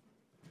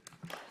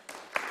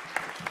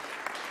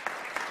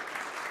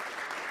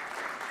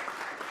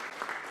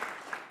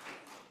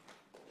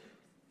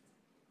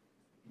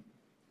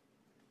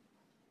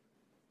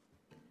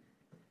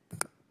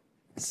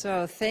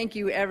 So thank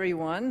you,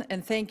 everyone,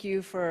 and thank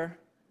you for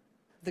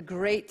the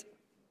great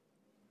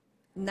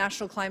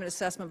National Climate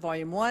Assessment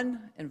Volume 1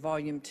 and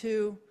Volume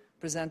 2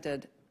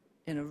 presented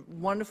in a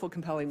wonderful,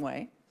 compelling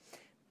way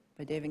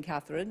by Dave and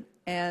Katharine.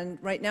 And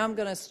right now I'm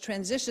going to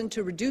transition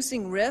to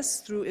reducing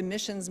risks through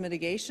emissions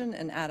mitigation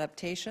and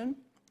adaptation.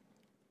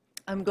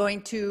 I'm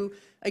going to,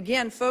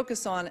 again,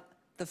 focus on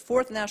the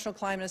 4th National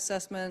Climate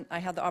Assessment. I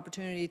had the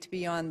opportunity to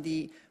be on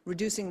the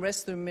Reducing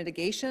Risk Through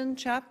Mitigation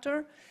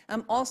chapter.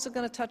 I'm also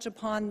going to touch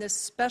upon this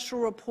special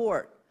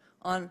report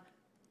on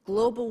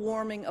global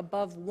warming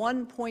above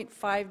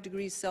 1.5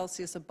 degrees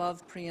Celsius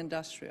above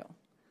pre-industrial.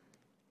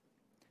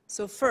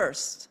 So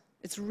first,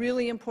 it's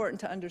really important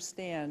to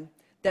understand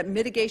that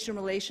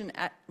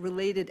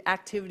mitigation-related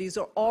activities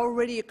are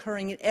already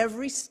occurring in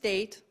every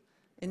state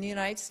in the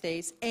United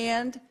States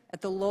and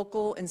at the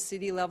local and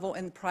city level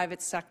and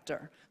private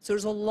sector. So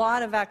there's a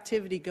lot of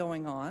activity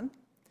going on.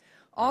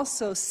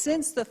 Also,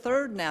 since the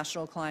 3rd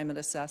National Climate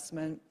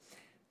Assessment,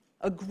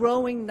 a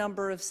growing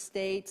number of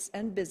states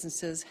and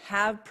businesses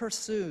have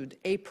pursued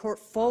a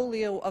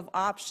portfolio of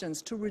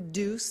options to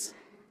reduce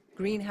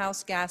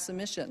greenhouse gas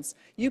emissions.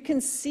 You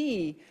can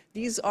see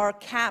these are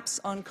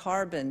caps on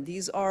carbon.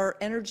 These are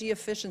energy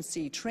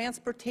efficiency,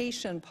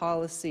 transportation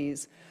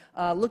policies,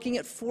 looking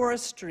at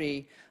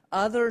forestry,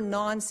 other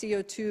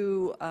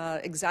non-CO2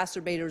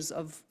 exacerbators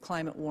of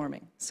climate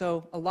warming.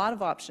 So a lot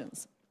of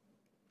options.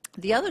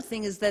 The other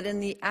thing is that in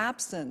the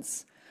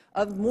absence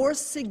of more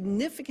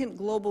significant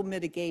global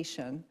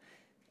mitigation,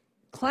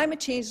 climate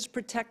change is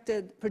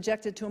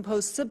projected to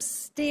impose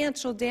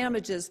substantial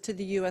damages to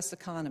the U.S.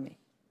 economy.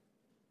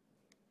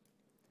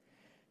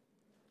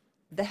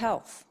 The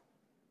health.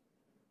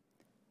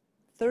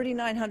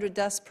 3,900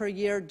 deaths per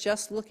year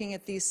just looking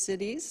at these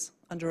cities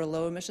under a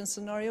low-emission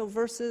scenario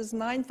versus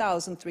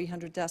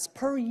 9,300 deaths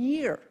per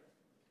year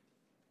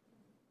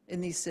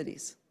in these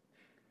cities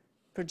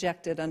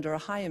projected under a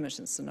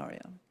high-emission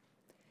scenario.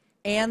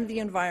 And the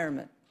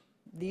environment.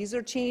 These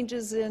are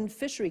changes in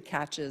fishery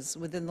catches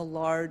within the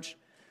large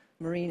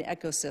marine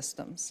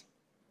ecosystems.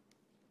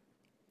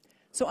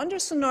 So under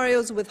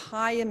scenarios with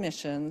high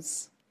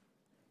emissions,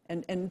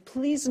 and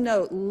please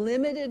note,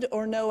 limited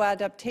or no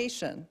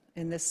adaptation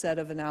in this set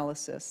of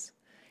analysis,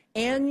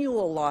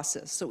 annual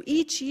losses. So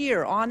each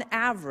year, on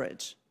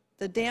average,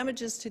 the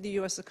damages to the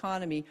U.S.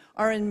 economy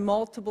are in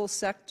multiple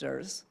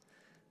sectors.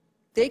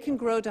 They can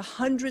grow to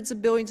hundreds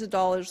of billions of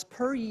dollars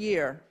per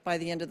year by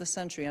the end of the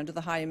century under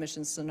the high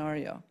emissions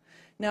scenario.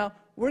 Now,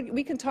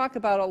 we can talk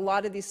about a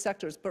lot of these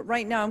sectors, but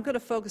right now I'm going to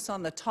focus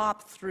on the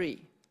top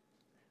 3.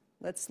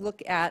 Let's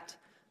look at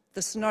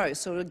the scenarios.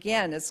 So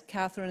again, as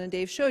Katharine and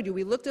Dave showed you,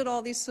 we looked at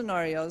all these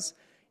scenarios,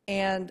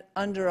 and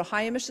under a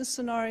high emission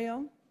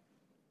scenario,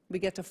 we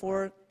get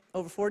to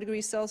over 4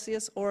 degrees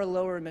Celsius, or a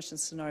lower emission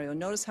scenario.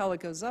 Notice how it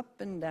goes up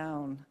and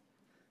down.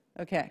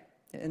 Okay,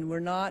 and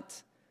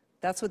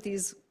that's what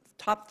these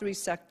top 3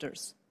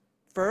 sectors.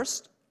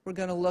 First, we're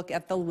going to look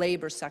at the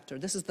labor sector.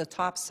 This is the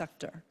top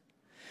sector.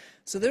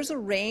 So there's a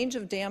range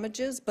of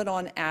damages, but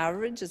on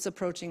average, it's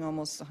approaching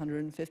almost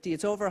 150.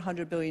 It's over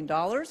 $100 billion.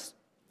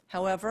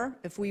 However,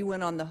 if we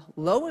went on the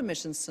low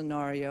emission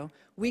scenario,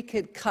 we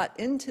could cut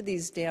into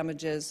these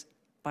damages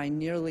by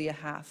nearly a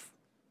half.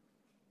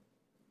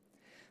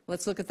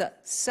 Let's look at the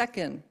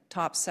second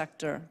top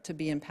sector to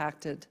be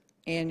impacted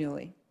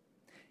annually.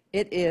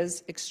 It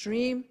is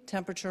extreme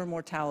temperature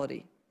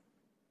mortality.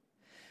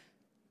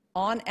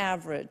 On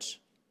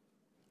average,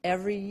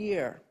 every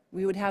year,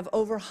 we would have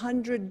over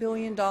 $100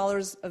 billion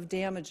of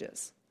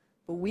damages,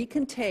 but we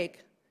can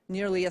take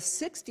nearly a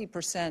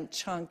 60%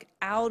 chunk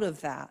out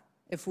of that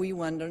if we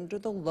went under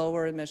the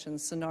lower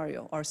emissions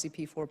scenario,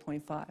 RCP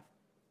 4.5.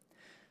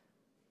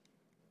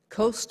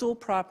 Coastal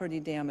property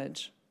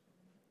damage,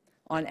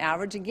 on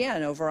average,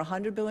 again, over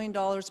 $100 billion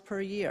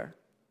per year.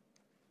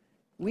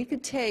 We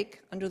could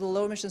take, under the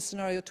low emission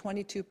scenario,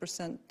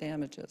 22%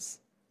 damages,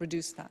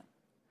 reduce that.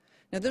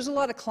 Now, there's a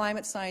lot of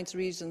climate science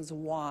reasons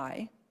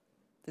why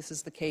this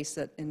is the case,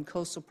 that in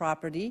coastal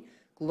property,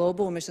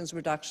 global emissions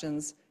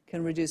reductions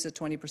can reduce it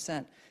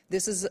 20%.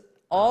 This is,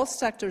 all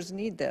sectors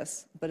need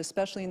this, but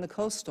especially in the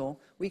coastal,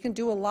 we can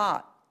do a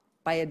lot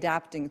by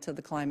adapting to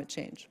the climate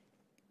change.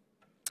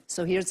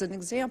 So here's an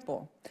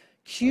example.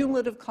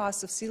 Cumulative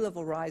cost of sea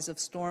level rise of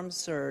storm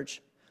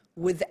surge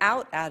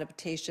without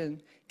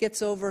adaptation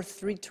gets over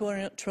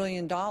 $3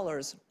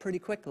 trillion pretty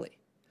quickly.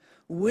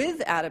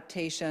 With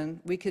adaptation,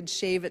 we could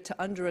shave it to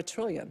under $1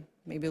 trillion,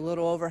 maybe a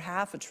little over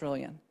half $1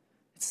 trillion.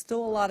 It's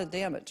still a lot of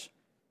damage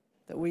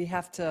that we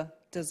have to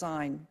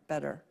design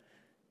better,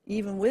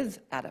 even with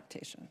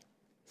adaptation.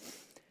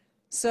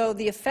 So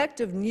the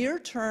effect of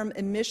near-term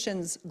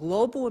emissions,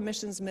 global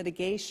emissions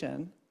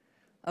mitigation,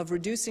 of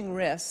reducing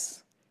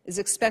risks is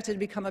expected to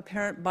become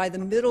apparent by the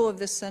middle of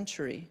this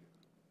century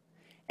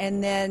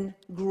and then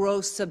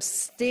grow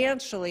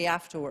substantially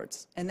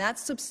afterwards. And that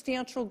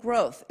substantial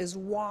growth is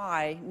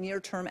why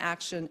near-term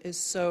action is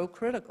so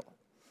critical.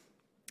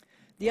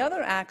 The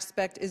other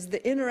aspect is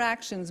the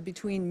interactions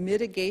between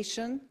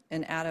mitigation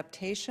and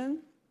adaptation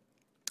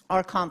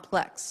are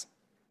complex.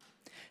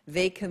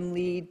 They can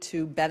lead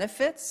to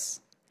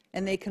benefits,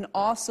 and they can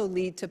also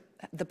lead to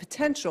the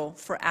potential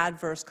for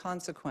adverse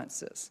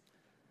consequences.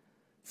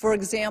 For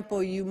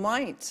example, you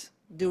might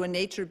do a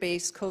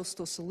nature-based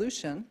coastal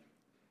solution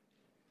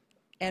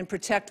and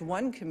protect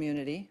one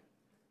community,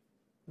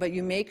 but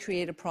you may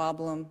create a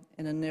problem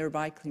in a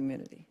nearby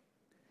community.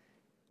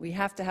 We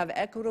have to have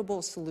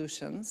equitable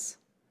solutions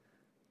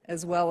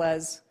as well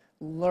as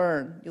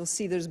learn. You'll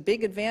see there's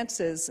big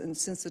advances, and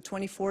since the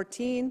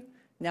 2014,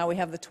 now we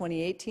have the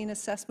 2018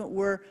 assessment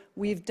where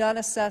we've done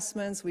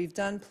assessments, we've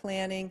done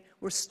planning,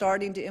 we're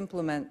starting to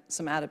implement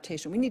some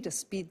adaptation. We need to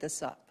speed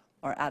this up,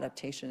 our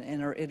adaptation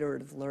and our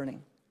iterative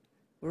learning.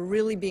 We're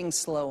really being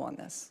slow on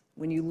this.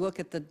 When you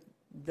look at the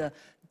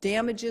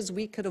damages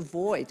we could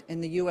avoid in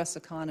the U.S.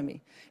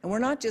 economy, and we're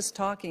not just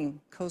talking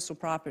coastal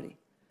property,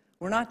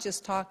 we're not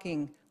just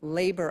talking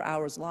labor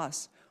hours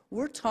lost,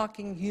 we're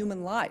talking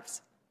human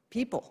lives,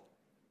 people.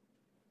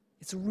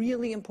 It's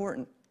really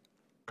important.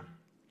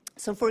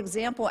 So, for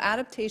example,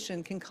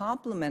 adaptation can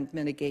complement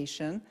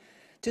mitigation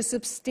to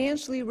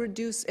substantially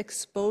reduce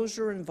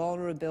exposure and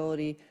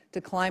vulnerability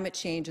to climate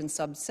change in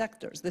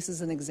subsectors. This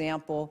is an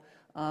example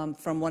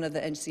from one of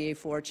the NCA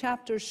 4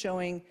 chapters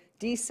showing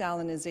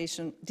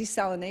desalination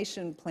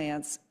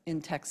plants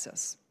in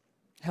Texas,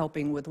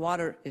 helping with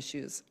water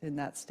issues in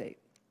that state.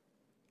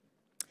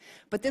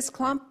 But this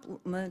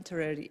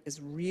complementarity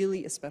is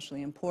really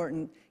especially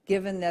important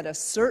given that a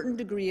certain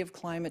degree of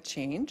climate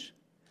change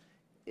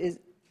is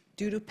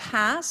due to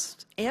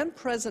past and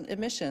present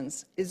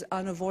emissions is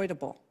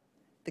unavoidable.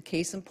 The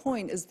case in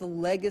point is the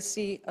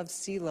legacy of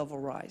sea level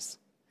rise.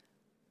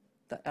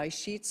 The ice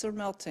sheets are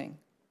melting.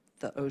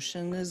 The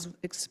ocean is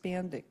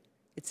expanding.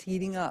 It's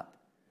heating up.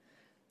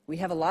 We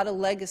have a lot of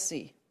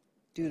legacy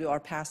due to our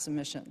past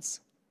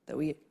emissions that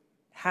we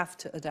have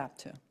to adapt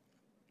to.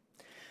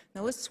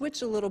 Now let's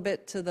switch a little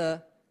bit to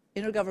the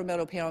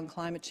Intergovernmental Panel on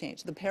Climate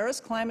Change. The Paris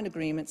Climate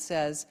Agreement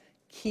says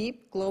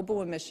keep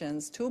global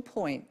emissions to a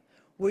point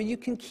where you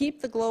can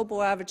keep the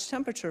global average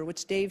temperature,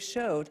 which Dave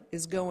showed,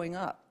 is going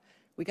up.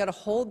 We've got to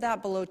hold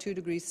that below 2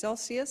 degrees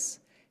Celsius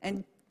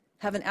and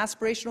have an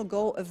aspirational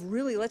goal of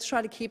really, let's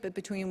try to keep it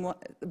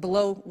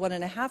below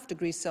 1.5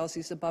 degrees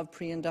Celsius above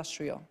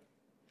pre-industrial.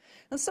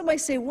 Now somebody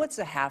say, what's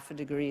a ½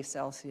 degree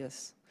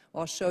Celsius?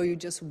 Well, I'll show you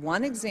just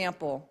one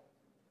example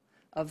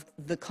of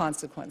the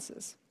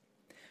consequences.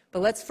 But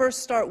let's first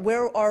start,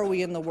 where are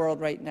we in the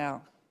world right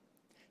now?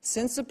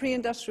 Since the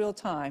pre-industrial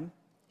time,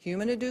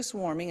 human-induced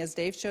warming, as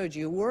Dave showed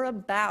you, we're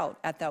about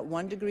at that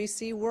 1 degree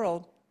C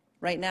world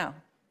right now,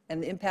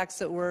 and the impacts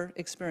that we're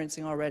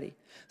experiencing already.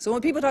 So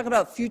when people talk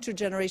about future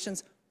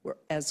generations,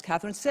 as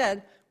Katharine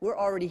said, we're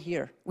already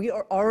here. We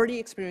are already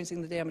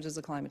experiencing the damages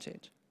of climate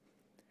change.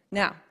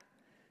 Now,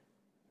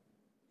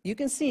 you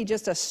can see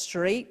just a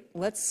straight,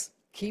 let's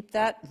keep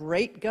that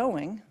rate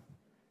going.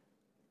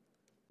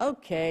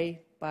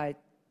 Okay, by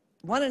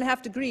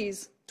 1.5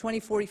 degrees,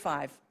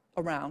 2045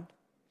 around,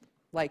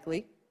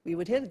 likely. We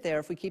would hit it there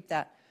if we keep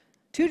that.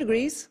 2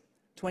 degrees,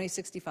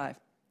 2065.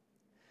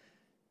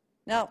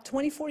 Now,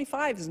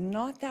 2045 is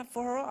not that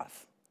far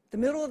off. The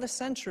middle of the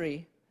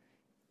century,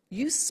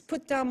 you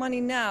put down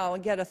money now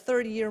and get a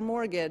 30-year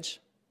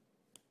mortgage,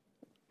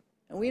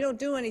 and we don't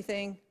do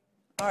anything.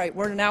 All right,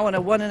 we're now in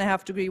a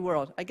 1.5 degree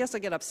world. I guess I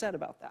get upset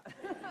about that.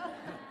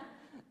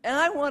 And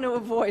I want to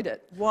avoid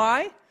it.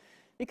 Why?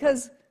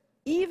 Because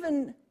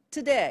even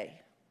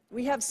today,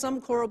 we have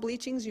some coral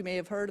bleachings. You may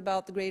have heard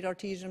about the Great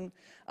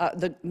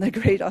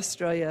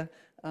Australia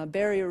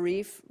barrier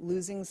reef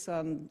losing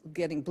some,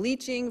 getting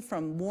bleaching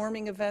from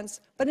warming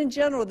events. But in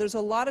general, there's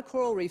a lot of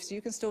coral reefs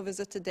you can still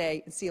visit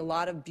today and see a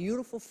lot of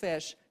beautiful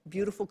fish,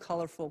 beautiful,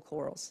 colorful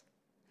corals.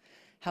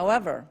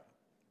 However,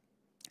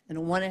 in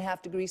a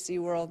 1.5 degree sea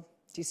world,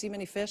 do you see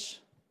many fish?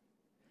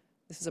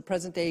 This is a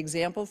present-day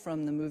example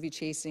from the movie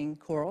Chasing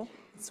Coral.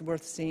 It's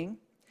worth seeing.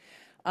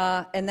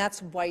 And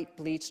that's white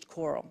bleached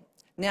coral.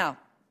 Now,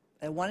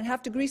 at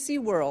 1.5 degree sea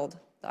world,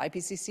 the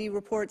IPCC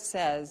report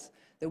says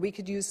that we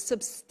could use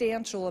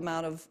substantial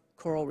amount of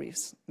coral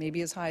reefs,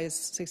 maybe as high as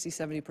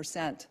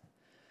 60–70%.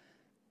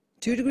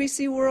 2 degree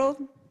sea world,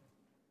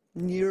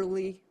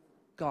 nearly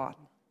gone.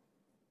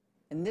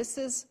 And this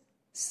is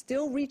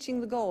still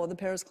reaching the goal of the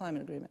Paris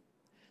Climate Agreement.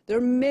 There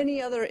are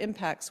many other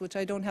impacts, which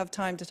I don't have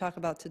time to talk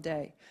about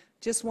today.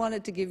 Just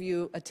wanted to give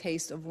you a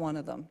taste of one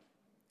of them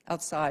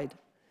outside,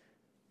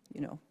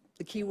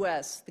 the Key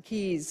West, the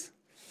Keys.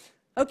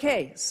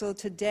 Okay, so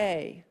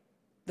today,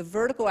 the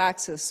vertical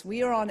axis,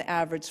 we are on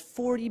average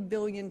 40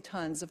 billion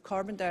tons of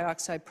carbon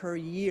dioxide per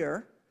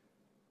year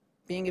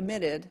being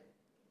emitted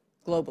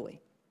globally.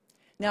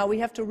 Now, we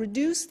have to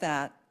reduce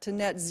that to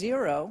net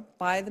zero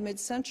by the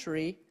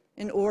mid-century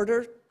in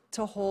order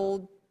to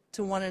hold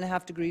to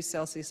 1.5 degrees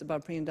Celsius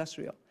above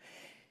pre-industrial.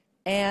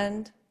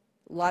 And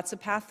lots of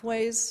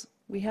pathways,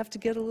 we have to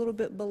get a little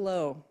bit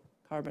below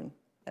carbon,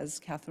 as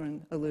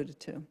Katharine alluded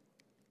to.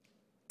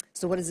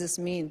 So what does this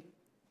mean?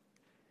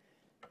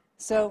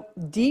 So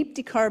deep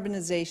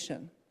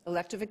decarbonization,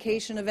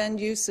 electrification of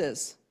end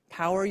uses,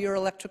 power your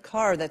electric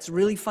car that's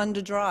really fun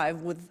to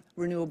drive with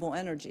renewable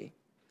energy.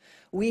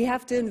 We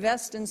have to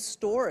invest in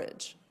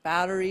storage,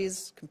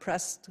 batteries,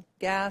 compressed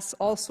gas,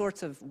 all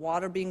sorts of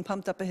water being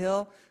pumped up a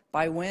hill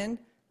by wind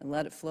and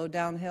let it flow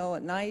downhill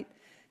at night.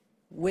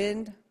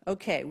 Wind,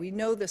 okay, we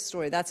know this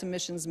story. That's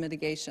emissions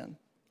mitigation.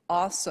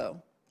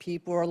 Also,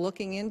 people are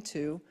looking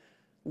into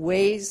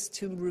ways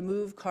to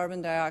remove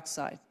carbon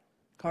dioxide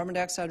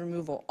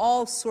removal,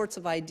 all sorts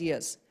of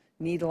ideas.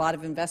 Need a lot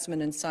of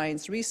investment in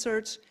science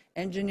research,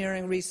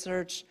 engineering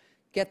research,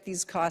 get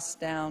these costs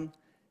down.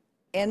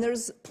 And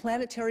there's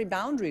planetary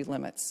boundary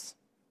limits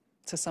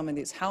to some of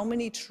these. How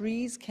many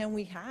trees can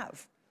we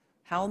have?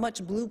 How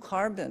much blue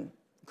carbon,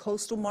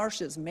 coastal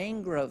marshes,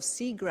 mangroves,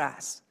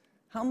 seagrass?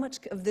 How much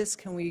of this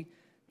can we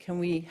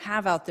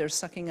have out there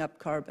sucking up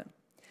carbon?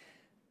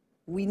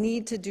 We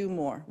need to do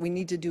more. We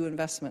need to do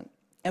investment.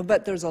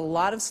 But there's a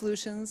lot of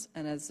solutions,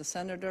 and as the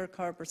Senator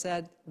Carper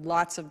said,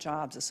 lots of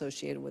jobs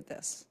associated with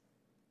this.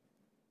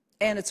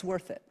 And it's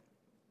worth it.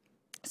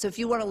 So if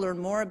you want to learn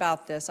more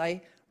about this,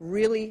 I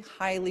really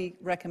highly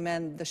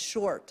recommend the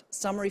short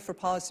Summary for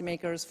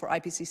Policymakers for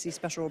IPCC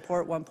Special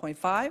Report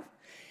 1.5.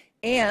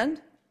 And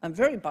I'm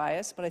very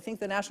biased, but I think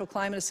the National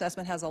Climate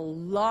Assessment has a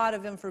lot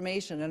of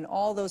information in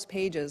all those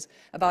pages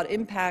about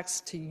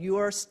impacts to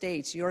your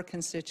states, your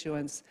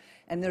constituents,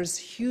 and there's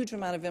a huge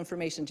amount of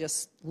information.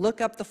 Just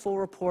look up the full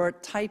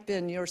report, type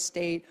in your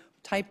state,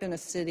 type in a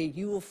city.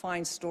 You will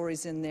find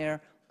stories in there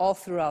all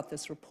throughout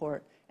this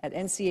report at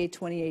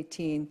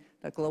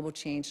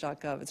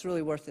nca2018.globalchange.gov. It's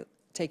really worth it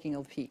taking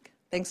a peek.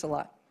 Thanks a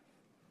lot.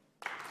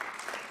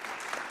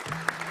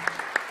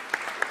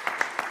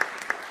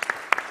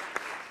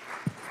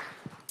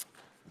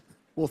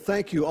 Well,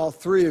 thank you, all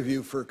three of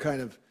you, for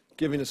kind of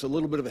giving us a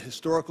little bit of a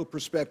historical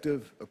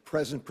perspective, a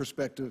present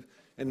perspective,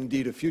 and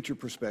indeed a future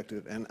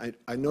perspective. And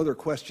I know there are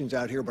questions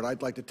out here, but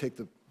I'd like to take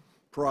the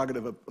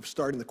prerogative of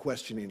starting the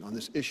questioning on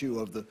this issue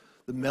of the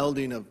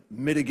melding of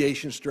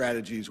mitigation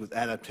strategies with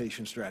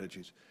adaptation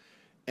strategies.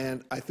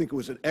 And I think it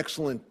was an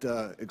excellent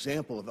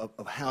example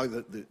of how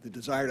the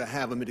desire to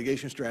have a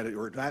mitigation strategy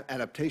or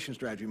adaptation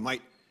strategy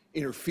might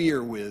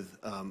interfere with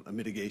a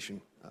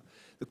mitigation.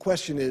 The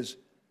question is,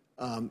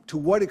 to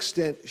what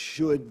extent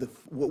should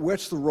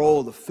what's the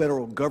role of the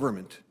federal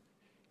government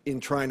in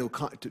trying to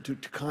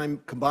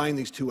combine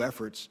these two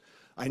efforts?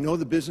 I know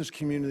the business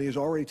community has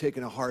already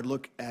taken a hard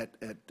look at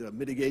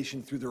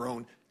mitigation through their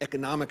own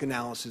economic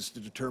analysis to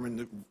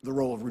determine the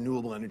role of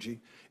renewable energy.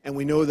 And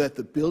we know that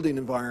the building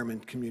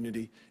environment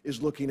community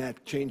is looking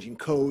at changing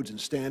codes and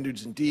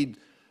standards. Indeed,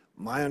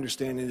 my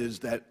understanding is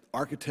that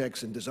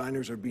architects and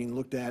designers are being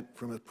looked at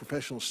from a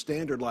professional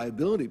standard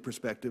liability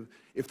perspective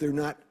if they're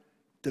not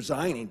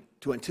designing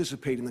to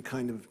anticipating the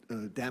kind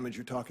of damage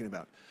you're talking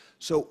about.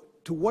 So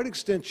to what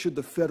extent should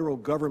the federal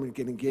government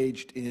get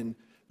engaged in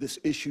this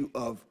issue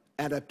of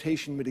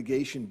adaptation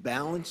mitigation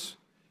balance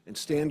and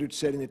standard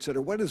setting, et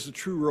cetera? What is the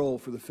true role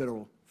for the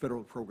federal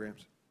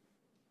programs?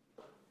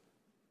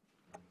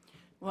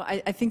 Well,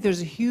 I think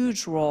there's a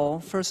huge role.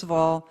 First of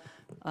all,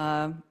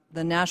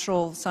 the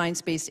national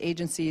science-based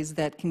agencies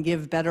that can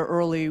give better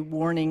early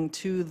warning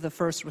to the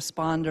first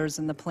responders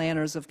and the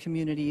planners of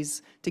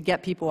communities to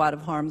get people out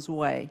of harm's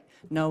way.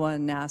 NOAA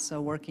and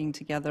NASA working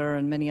together,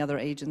 and many other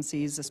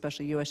agencies,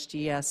 especially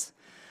USGS,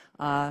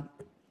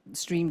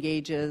 stream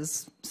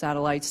gauges,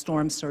 satellite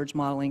storm surge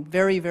modeling,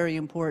 very, very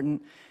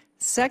important.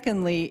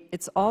 Secondly,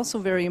 it's also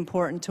very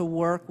important to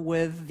work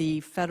with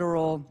the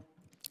Federal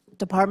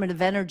Department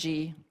of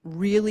Energy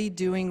really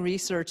doing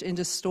research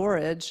into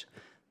storage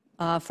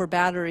for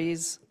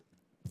batteries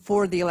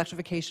for the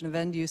electrification of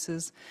end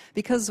uses.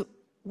 Because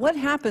what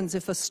happens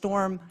if a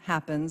storm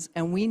happens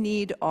and we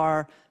need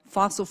our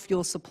fossil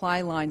fuel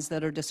supply lines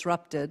that are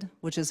disrupted,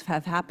 which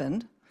have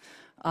happened,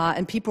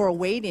 and people are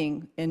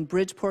waiting in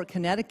Bridgeport,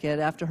 Connecticut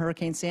after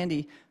Hurricane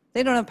Sandy?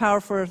 They don't have power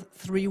for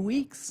 3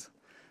 weeks.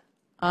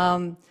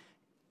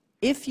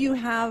 If you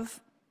have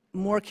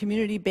more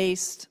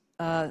community-based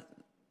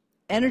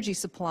energy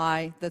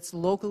supply that's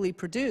locally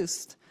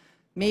produced,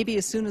 maybe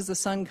as soon as the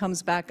sun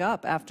comes back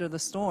up after the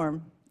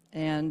storm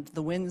and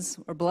the winds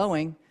are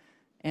blowing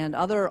and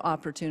other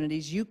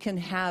opportunities, you can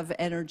have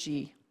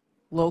energy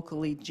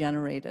locally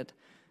generated.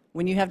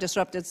 When you have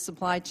disrupted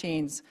supply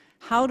chains,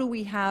 how do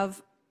we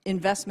have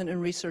investment in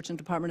research and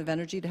Department of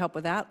Energy to help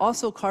with that?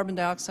 Also carbon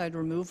dioxide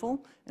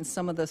removal and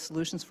some of the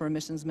solutions for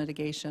emissions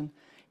mitigation.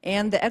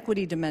 And the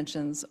equity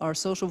dimensions, our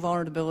social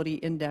vulnerability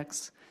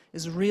index,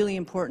 is really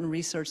important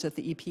research that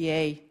the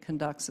EPA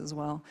conducts as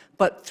well,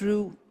 but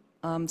through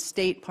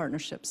state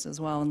partnerships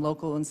as well, and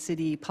local and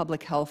city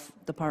public health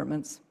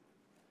departments.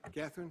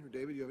 Katharine or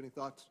David, do you have any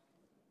thoughts?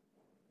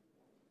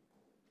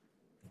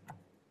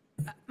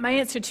 My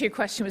answer to your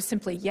question was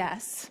simply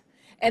yes,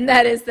 and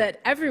that is that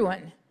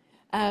everyone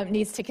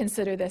needs to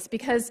consider this,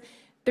 because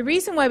the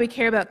reason why we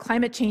care about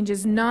climate change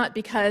is not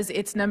because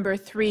it's number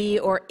 3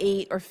 or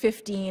 8 or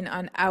 15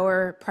 on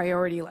our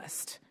priority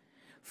list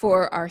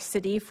for our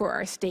city, for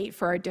our state,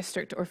 for our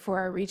district, or for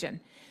our region.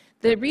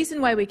 The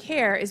reason why we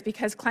care is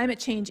because climate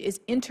change is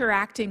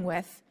interacting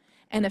with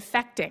and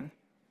affecting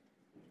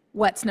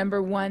what's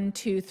number 1,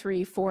 2,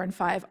 3, 4, and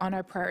 5 on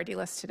our priority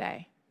list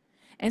today.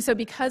 And so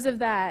because of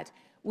that,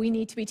 we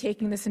need to be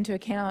taking this into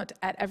account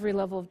at every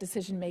level of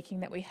decision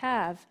making that we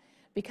have,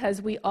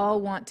 because we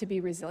all want to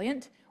be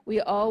resilient. We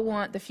all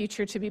want the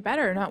future to be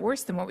better, not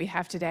worse than what we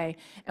have today.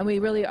 And we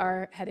really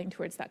are heading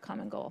towards that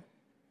common goal.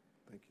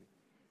 Thank you.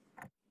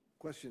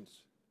 Questions?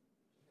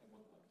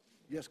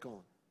 Yes, Collin.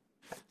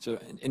 So,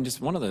 and just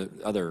one of the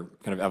other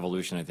kind of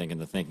evolution, I think, in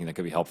the thinking that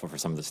could be helpful for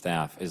some of the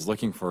staff is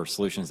looking for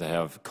solutions that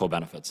have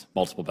co-benefits,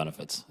 multiple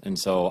benefits. And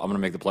so I'm going to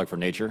make the plug for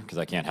nature, because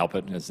I can't help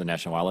it as the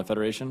National Wildlife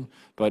Federation.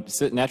 But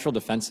natural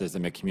defenses that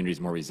make communities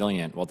more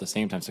resilient, while at the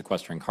same time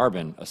sequestering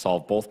carbon,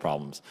 solve both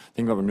problems.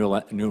 Think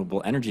about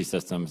renewable energy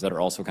systems that are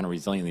also kind of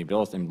resiliently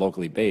built and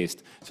locally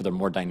based, so they're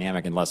more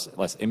dynamic and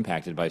less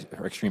impacted by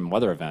extreme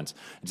weather events.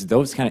 It's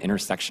those kind of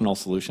intersectional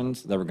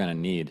solutions that we're going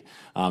to need.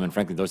 And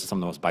frankly, those are some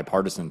of the most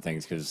bipartisan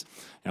things, because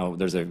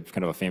there's a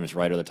kind of a famous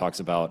writer that talks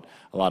about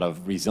a lot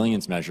of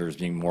resilience measures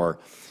being more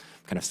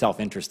kind of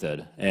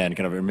self-interested, and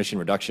kind of emission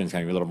reductions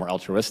kind of a little more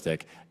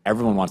altruistic.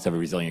 Everyone wants to have a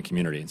resilient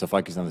community, and so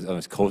focusing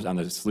on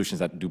the solutions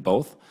that do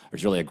both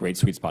is really a great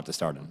sweet spot to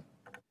start in.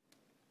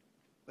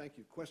 Thank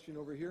you. Question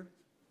over here.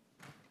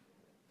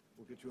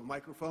 We'll get you a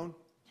microphone.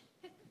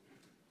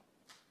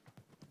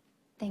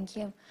 Thank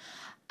you.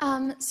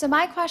 So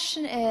my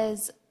question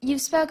is, you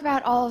spoke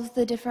about all of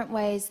the different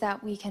ways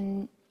that we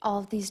can, all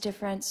of these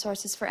different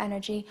sources for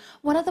energy.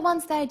 One of the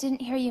ones that I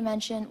didn't hear you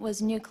mention was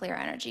nuclear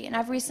energy. And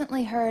I've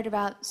recently heard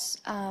about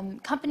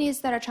companies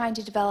that are trying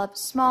to develop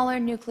smaller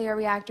nuclear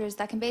reactors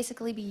that can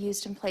basically be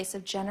used in place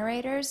of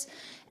generators.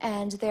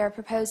 And they're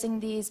proposing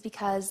these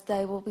because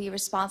they will be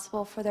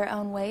responsible for their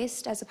own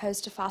waste as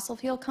opposed to fossil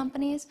fuel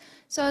companies.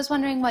 So I was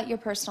wondering what your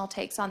personal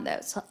takes on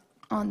those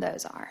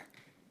are.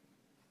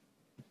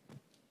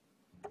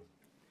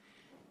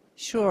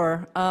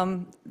 Sure.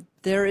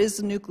 There is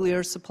a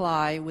nuclear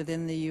supply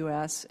within the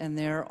U.S., and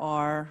there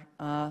are,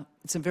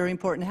 it's very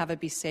important to have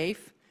it be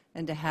safe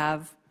and to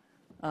have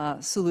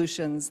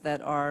solutions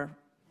that are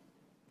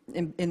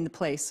in the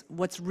place.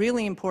 What's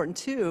really important,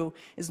 too,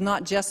 is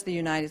not just the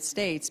United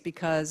States,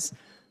 because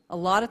a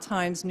lot of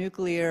times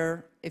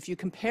nuclear, if you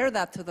compare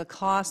that to the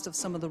cost of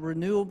some of the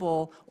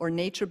renewable or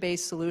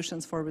nature-based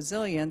solutions for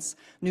resilience,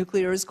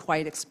 nuclear is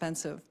quite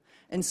expensive.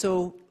 And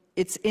so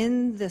it's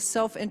in the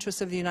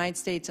self-interest of the United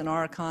States and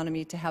our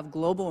economy to have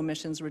global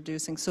emissions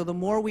reducing. So the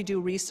more we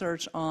do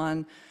research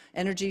on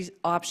energy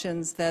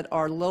options that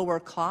are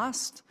lower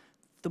cost,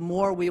 the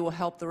more we will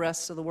help the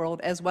rest of the world,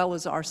 as well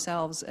as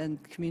ourselves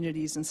and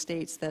communities and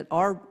states that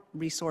are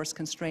resource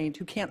constrained,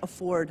 who can't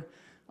afford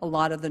a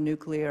lot of the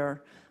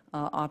nuclear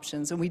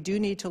options. And we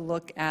do need to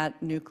look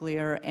at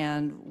nuclear,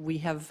 and we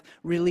have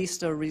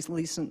released a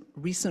recent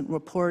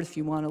report, if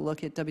you want to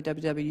look at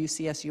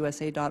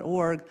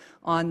www.ucsusa.org,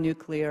 on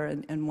nuclear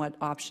and what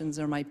options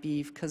there might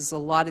be, because a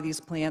lot of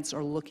these plants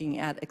are looking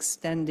at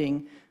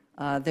extending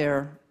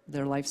their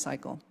life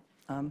cycle,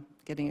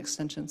 getting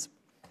extensions.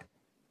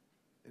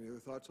 Any other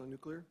thoughts on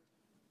nuclear?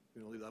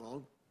 You want to leave that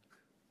alone?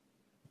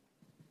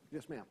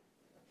 Yes, ma'am.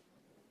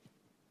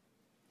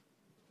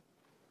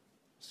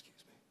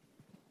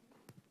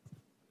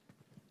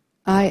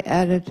 I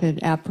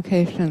edited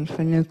applications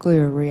for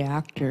nuclear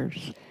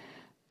reactors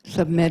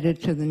submitted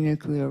to the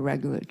Nuclear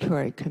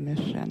Regulatory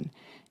Commission,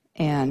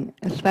 and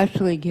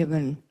especially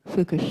given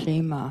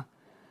Fukushima,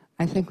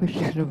 I think we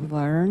should have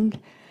learned.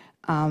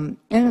 In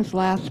his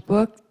last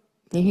book,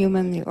 The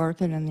Human, the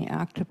Orchid, and the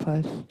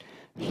Octopus,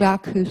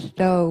 Jacques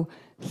Cousteau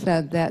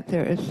said that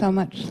there is so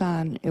much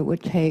sun it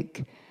would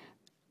take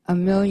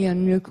 1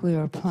 million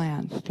nuclear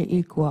plants to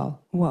equal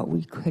what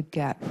we could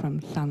get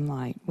from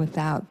sunlight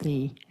without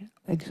the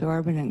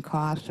exorbitant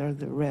costs or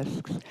the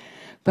risks.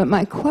 But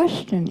my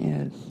question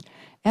is,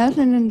 as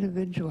an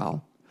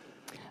individual,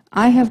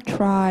 I have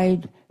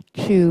tried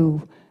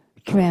to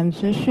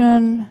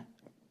transition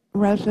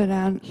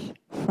residents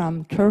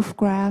from turf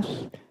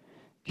grass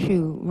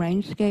to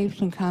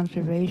rainscapes and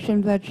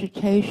conservation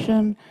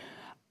vegetation.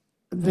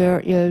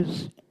 There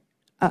is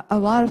a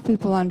lot of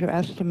people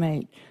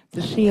underestimate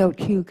the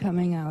CO2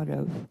 coming out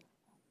of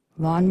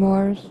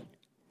lawnmowers,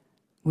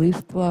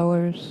 leaf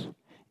blowers,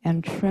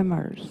 and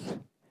trimmers.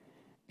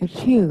 It's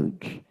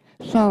huge.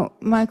 So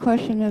my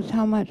question is,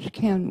 how much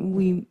can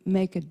we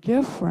make a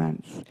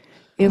difference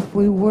if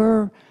we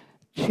were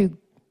to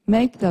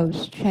make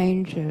those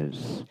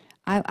changes?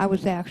 I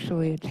was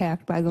actually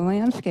attacked by the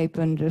landscape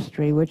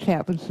industry, which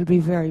happens to be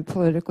very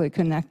politically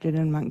connected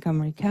in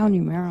Montgomery County,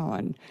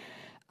 Maryland.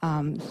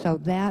 So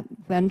that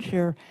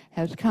venture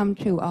has come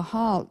to a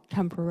halt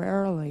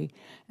temporarily.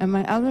 And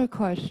my other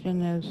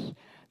question is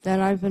that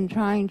I've been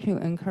trying to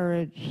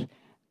encourage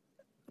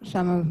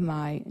some of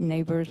my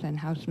neighbors and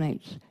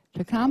housemates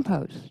to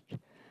compost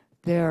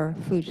their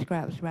food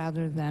scraps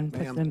rather than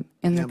put them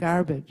in the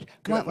garbage.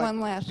 One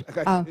last...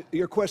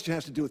 your question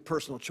has to do with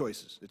personal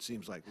choices, it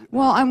seems like.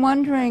 Well, I'm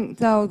wondering,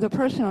 though, the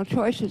personal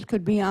choices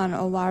could be on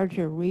a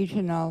larger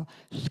regional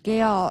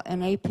scale.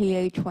 An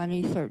APA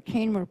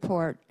 2013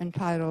 report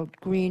entitled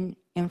Green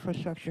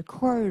Infrastructure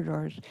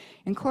Corridors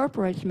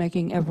incorporates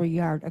making every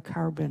yard a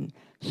carbon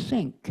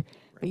sink.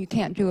 But you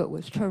can't do it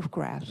with turf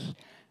grass.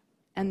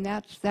 And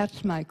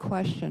that's my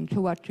question.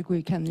 To what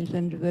degree can these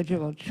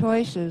individual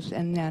choices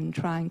and then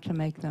trying to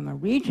make them a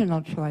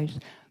regional choice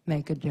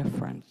make a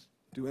difference?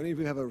 Do any of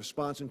you have a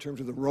response in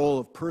terms of the role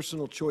of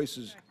personal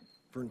choices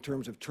in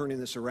terms of turning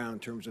this around, in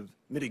terms of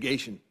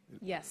mitigation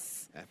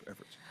Yes.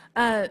 efforts?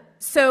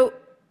 So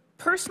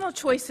personal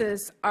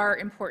choices are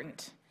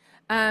important.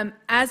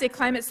 As a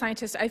climate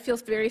scientist, I feel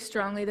very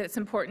strongly that it's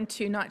important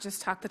to not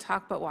just talk the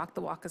talk, but walk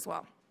the walk as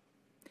well.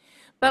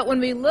 But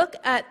when we look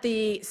at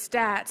the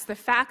stats, the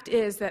fact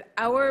is that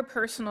our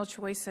personal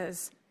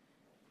choices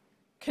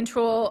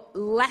control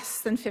less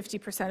than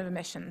 50% of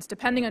emissions.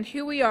 Depending on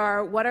who we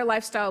are, what our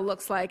lifestyle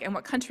looks like, and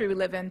what country we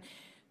live in,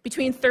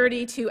 between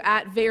 30 to,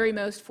 at very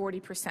most,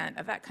 40%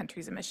 of that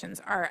country's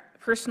emissions are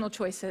personal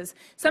choices,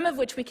 some of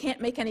which we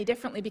can't make any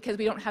differently because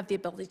we don't have the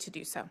ability to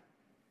do so.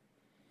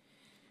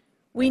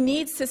 We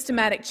need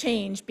systematic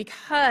change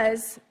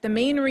because the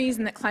main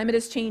reason that climate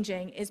is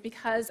changing is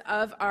because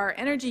of our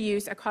energy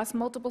use across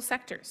multiple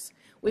sectors.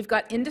 We've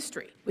got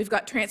industry, we've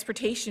got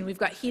transportation, we've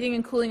got heating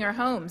and cooling our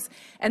homes,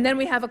 and then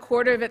we have a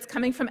quarter of it's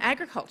coming from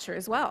agriculture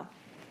as well.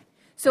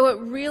 So it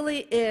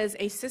really is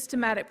a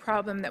systematic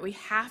problem that we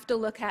have to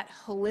look at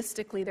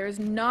holistically. There is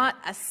not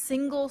a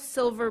single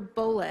silver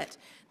bullet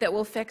that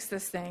will fix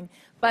this thing,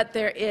 but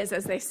there is,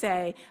 as they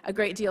say, a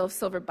great deal of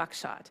silver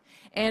buckshot.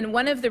 And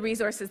one of the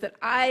resources that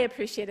I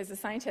appreciate as a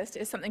scientist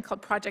is something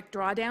called Project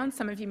Drawdown.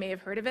 Some of you may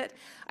have heard of it.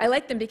 I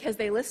like them because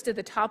they listed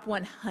the top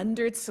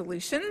 100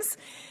 solutions.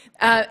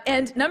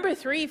 And number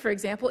 3, for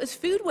example, is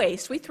food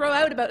waste. We throw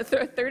out about a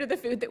third of the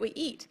food that we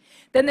eat.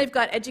 Then they've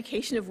got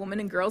education of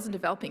women and girls in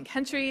developing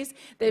countries.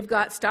 They've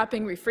got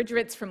stopping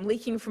refrigerants from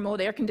leaking from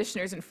old air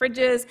conditioners and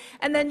fridges.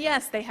 And then,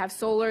 yes, they have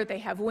solar, they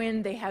have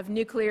wind, they have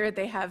nuclear,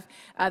 they have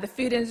the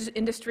food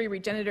industry,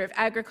 regenerative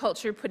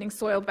agriculture, putting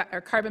soil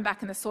or carbon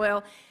back in the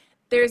soil.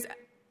 There's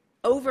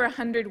over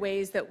 100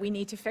 ways that we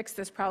need to fix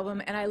this problem,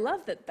 and I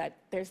love that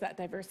there's that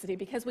diversity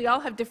because we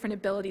all have different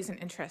abilities and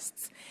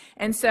interests.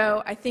 And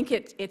so I think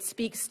it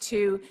speaks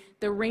to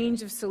the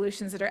range of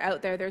solutions that are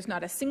out there. There's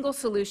not a single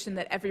solution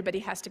that everybody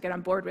has to get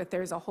on board with.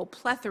 There's a whole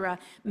plethora,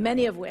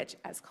 many of which,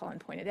 as Collin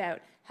pointed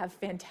out, have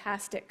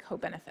fantastic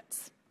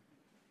co-benefits.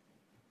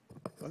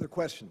 Other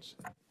questions?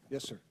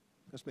 Yes, sir.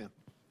 Yes, ma'am.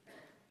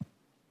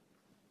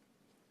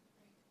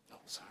 Oh,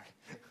 sorry.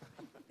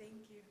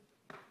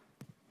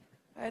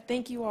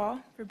 Thank you all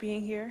for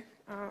being here.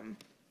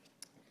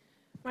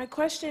 My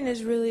question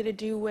is really to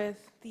do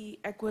with the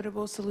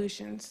equitable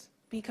solutions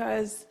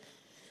because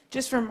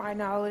just from my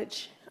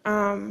knowledge,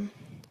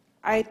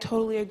 I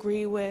totally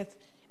agree with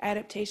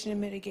adaptation and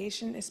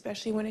mitigation,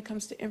 especially when it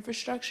comes to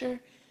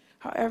infrastructure.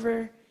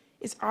 However,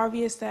 it's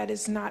obvious that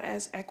it's not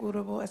as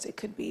equitable as it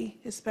could be,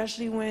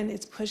 especially when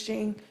it's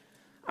pushing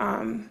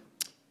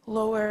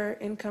lower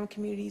income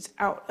communities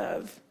out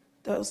of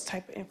those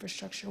type of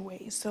infrastructure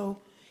ways.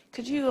 So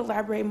could you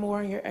elaborate more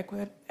on your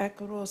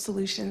equitable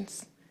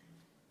solutions?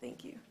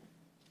 Thank you.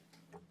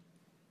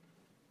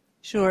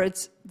 Sure.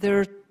 There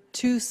are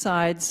two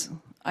sides,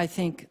 I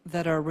think,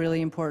 that are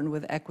really important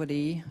with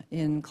equity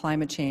in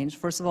climate change.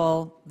 First of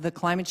all, the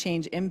climate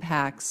change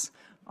impacts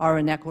are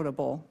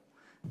inequitable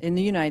in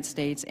the United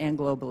States and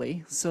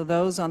globally. So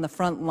those on the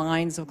front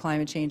lines of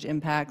climate change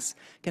impacts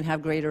can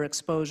have greater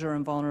exposure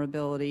and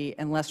vulnerability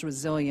and less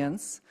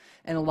resilience.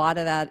 And a lot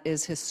of that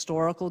is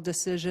historical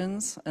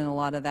decisions, and a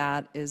lot of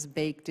that is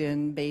baked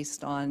in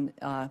based on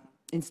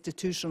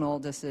institutional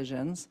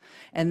decisions.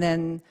 And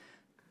then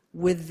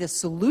with the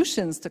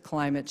solutions to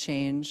climate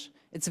change,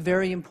 It's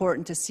very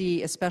important to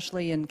see,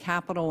 especially in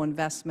capital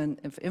investment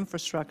of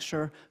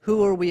infrastructure,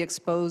 who are we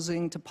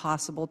exposing to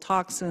possible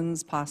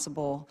toxins,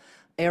 possible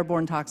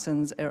airborne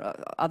toxins,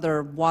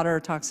 other water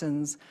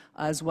toxins,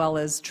 as well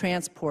as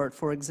transport,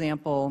 for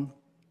example,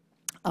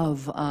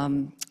 of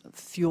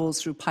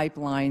fuels through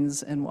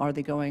pipelines, and are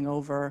they going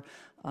over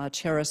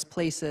cherished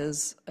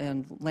places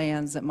and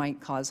lands that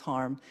might cause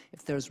harm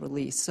if there's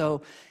release.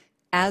 So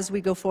as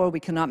we go forward, we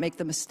cannot make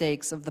the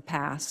mistakes of the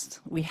past.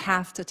 We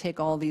have to take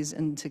all these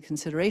into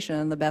consideration,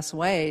 and the best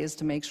way is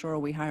to make sure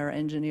we hire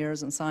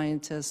engineers and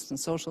scientists and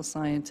social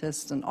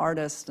scientists and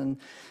artists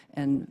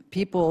and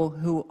people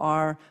who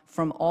are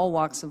from all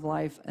walks of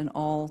life and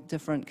all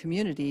different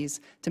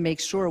communities to make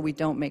sure we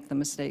don't make the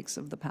mistakes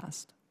of the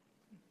past.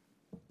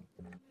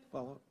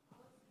 Follow-up.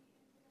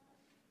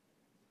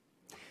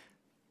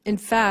 In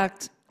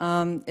fact,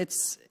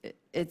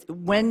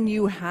 when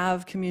you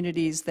have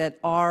communities that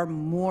are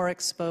more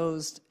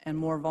exposed and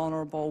more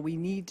vulnerable, we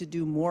need to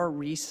do more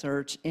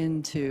research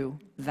into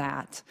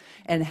that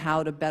and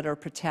how to better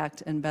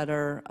protect and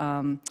better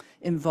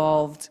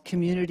involve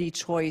community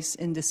choice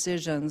in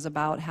decisions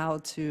about how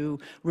to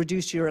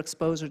reduce your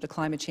exposure to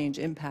climate change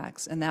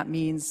impacts. And that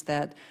means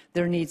that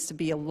there needs to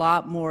be a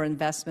lot more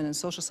investment in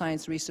social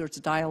science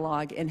research,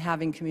 dialogue, and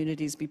having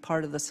communities be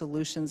part of the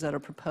solutions that are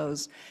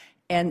proposed.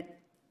 And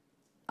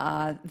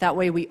that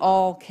way we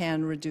all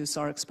can reduce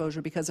our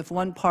exposure, because if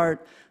one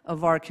part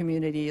of our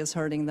community is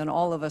hurting, then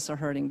all of us are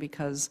hurting,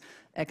 because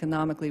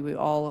economically we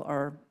all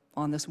are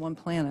on this one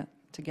planet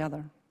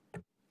together.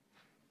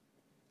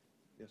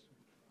 Yes.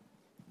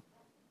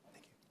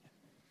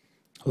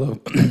 Hello.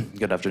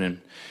 Good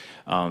afternoon.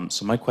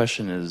 So my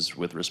question is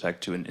with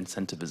respect to an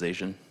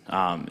incentivization.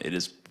 It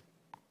is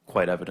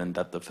quite evident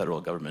that the federal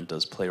government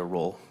does play a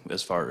role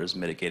as far as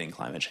mitigating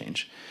climate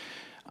change.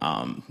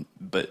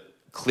 But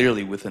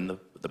clearly within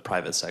the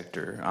private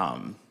sector,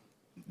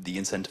 the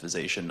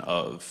incentivization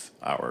of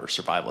our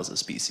survival as a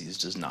species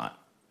does not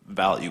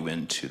value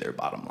into their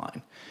bottom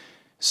line.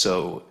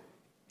 So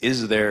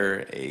is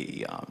there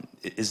a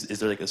is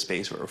there like a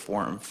space or a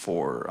forum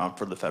for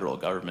the federal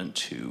government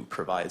to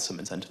provide some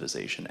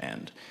incentivization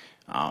and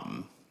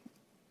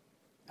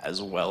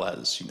as well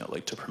as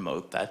like to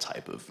promote that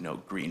type of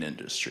green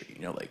industry,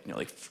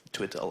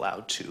 to it to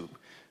allow to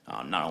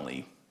not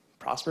only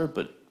prosper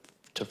but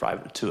to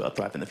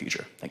thrive in the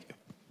future? Thank you.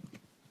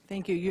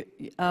 Thank you.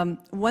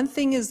 One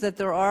thing is that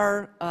there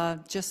are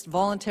just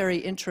voluntary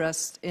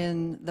interest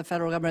in the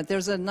federal government.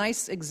 There's a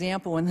nice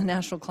example in the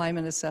National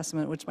Climate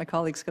Assessment, which my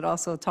colleagues could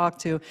also talk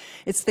to.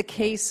 It's the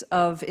case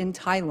of in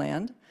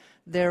Thailand,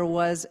 there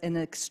was an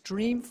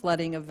extreme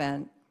flooding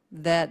event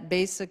that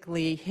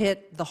basically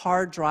hit the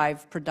hard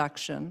drive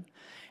production.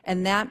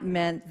 And that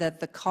meant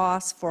that the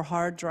cost for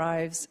hard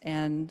drives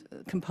and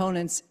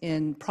components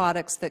in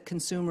products that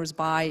consumers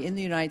buy in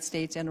the United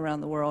States and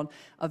around the world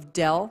of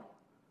Dell,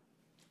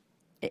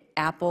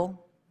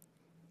 Apple,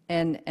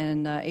 and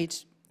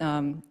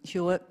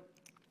Hewlett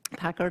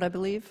Packard, I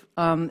believe,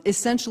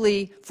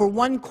 essentially for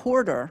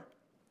 1/4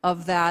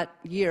 of that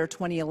year,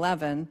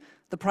 2011,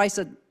 the price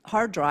of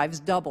hard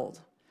drives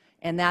doubled,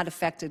 and that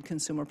affected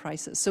consumer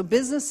prices. So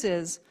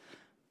businesses,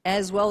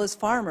 as well as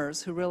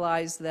farmers who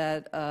realize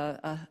that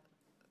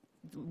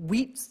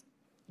wheat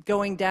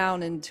going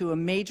down into a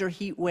major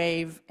heat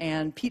wave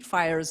and peat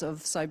fires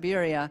of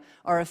Siberia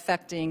are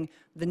affecting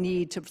the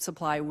need to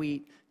supply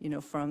wheat,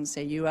 from,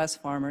 say, U.S.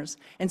 farmers.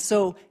 And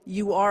so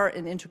you are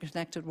an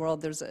interconnected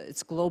world.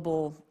 It's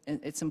global, and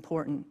it's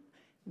important.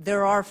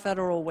 There are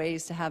federal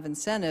ways to have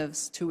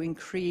incentives to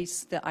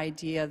increase the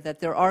idea that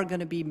there are going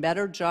to be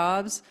better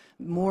jobs,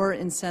 more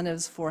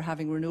incentives for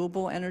having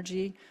renewable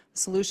energy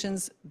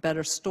solutions,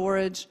 better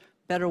storage,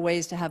 better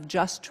ways to have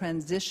just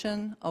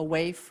transition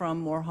away from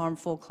more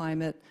harmful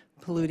climate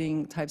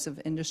polluting types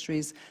of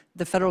industries.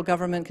 The federal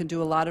government can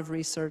do a lot of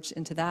research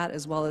into that,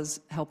 as well as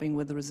helping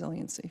with the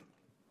resiliency.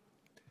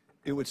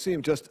 It would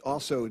seem just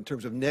also in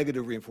terms of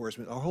negative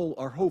reinforcement,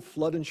 our whole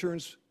flood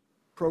insurance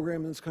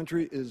program in this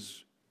country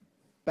is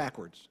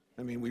backwards.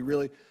 I mean, we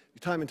really,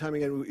 time and time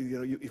again,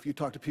 if you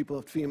talk to people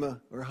at FEMA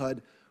or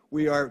HUD,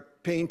 we are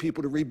paying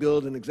people to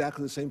rebuild in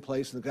exactly the same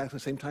place and exactly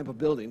the same type of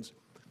buildings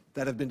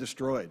that have been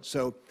destroyed.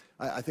 So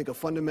I think a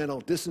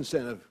fundamental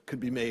disincentive could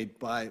be made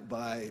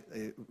by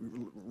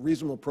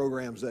reasonable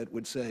programs that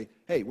would say,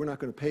 hey, we're not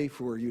going to pay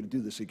for you to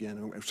do this again,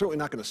 and we're certainly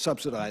not going to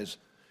subsidize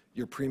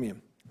your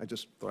premium. I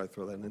just thought I'd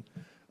throw that in.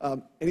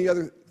 Any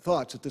other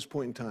thoughts at this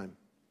point in time?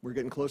 We're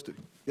getting close to,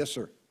 yes,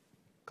 sir.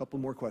 A couple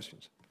more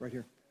questions, right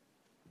here.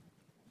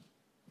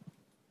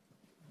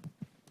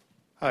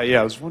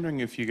 Yeah, I was wondering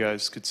if you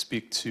guys could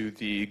speak to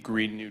the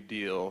Green New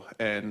Deal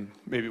and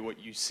maybe what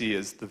you see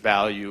as the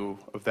value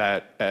of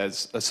that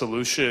as a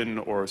solution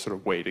or a sort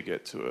of way to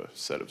get to a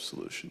set of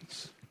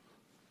solutions.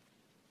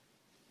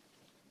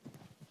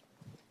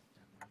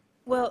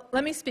 Well,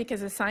 let me speak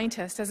as a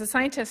scientist. As a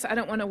scientist, I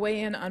don't want to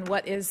weigh in on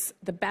what is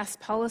the best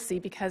policy,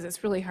 because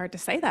it's really hard to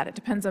say that. It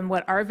depends on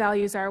what our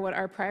values are, what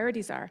our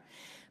priorities are.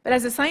 But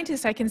as a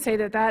scientist, I can say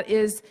that that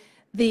is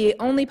the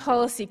only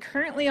policy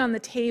currently on the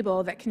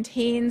table that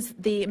contains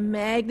the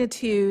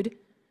magnitude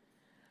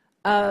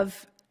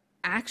of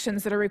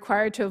actions that are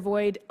required to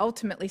avoid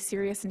ultimately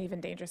serious and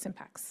even dangerous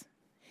impacts.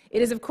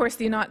 It is, of course,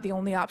 not the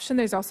only option.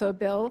 There's also a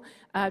bill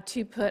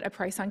to put a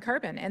price on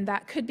carbon, and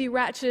that could be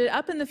ratcheted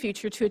up in the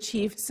future to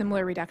achieve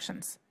similar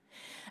reductions.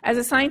 As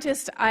a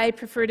scientist, I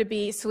prefer to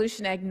be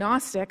solution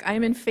agnostic. I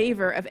am in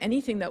favor of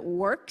anything that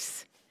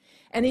works,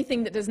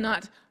 anything that does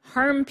not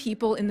harm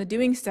people in the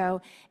doing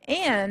so,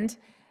 and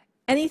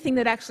anything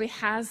that actually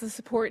has the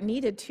support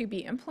needed to be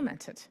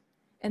implemented.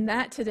 And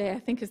that today, I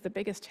think, is the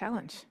biggest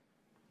challenge.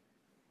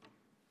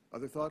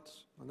 Other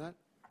thoughts on that?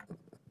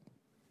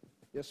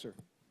 Yes, sir.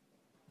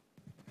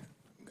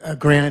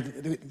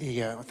 Granted,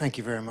 thank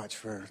you very much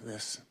for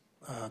this.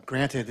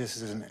 Granted, this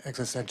is an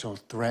existential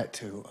threat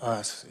to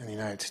us in the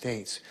United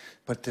States,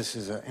 but this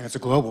is and it's a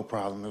global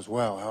problem as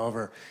well.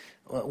 However,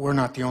 we're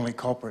not the only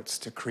culprits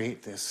to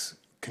create this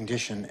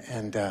condition.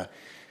 And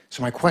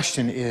so my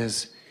question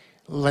is,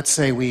 let's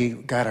say we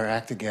got our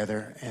act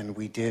together and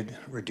we did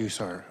reduce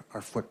our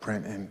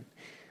footprint, and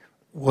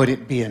would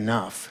it be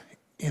enough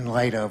in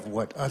light of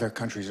what other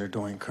countries are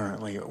doing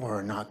currently or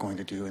are not going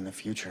to do in the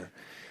future?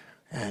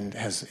 And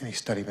has any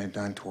study been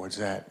done towards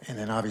that? And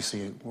then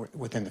obviously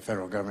within the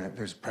federal government,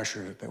 there's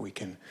pressure that we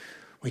can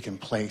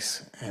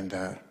place, and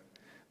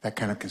that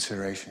kind of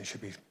consideration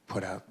should be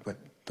put out. But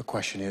the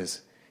question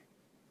is,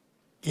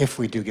 if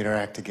we do get our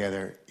act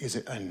together, is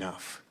it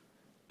enough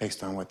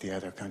based on what the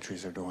other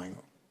countries are doing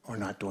or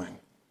not doing?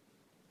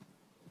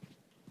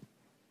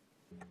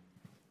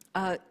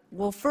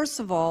 Well, first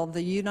of all,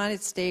 the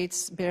United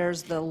States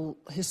bears the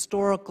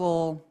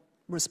historical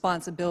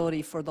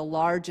responsibility for the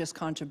largest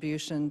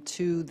contribution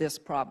to this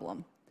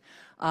problem.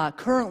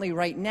 Currently,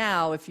 right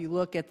now, if you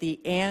look at the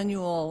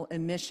annual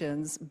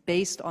emissions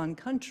based on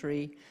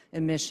country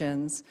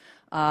emissions,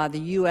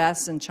 the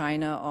U.S. and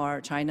China are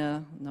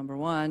China number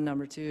 1,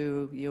 number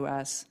 2,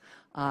 U.S.,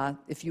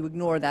 if you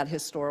ignore that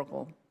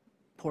historical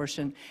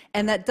portion.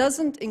 And that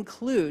doesn't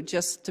include,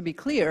 just to be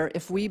clear,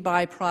 if we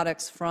buy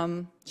products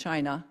from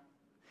China,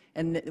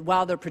 and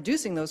while they're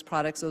producing those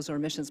products, those are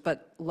emissions,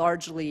 but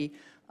largely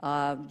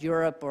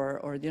Europe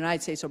or the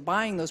United States are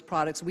buying those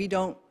products,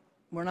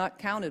 we're not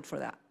counted for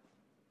that.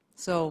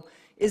 So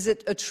is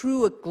it a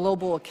true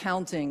global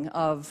accounting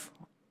of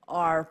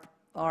our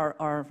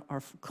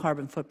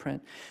carbon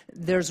footprint?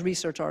 There's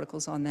research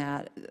articles on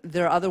that.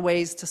 There are other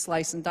ways to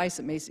slice and dice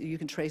it. You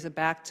can trace it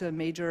back to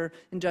major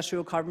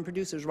industrial carbon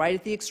producers right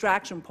at the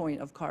extraction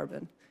point of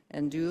carbon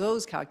and do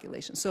those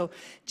calculations. So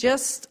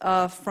just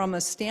from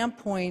a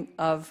standpoint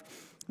of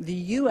the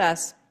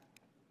U.S.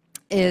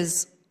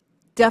 is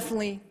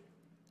definitely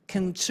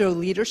can show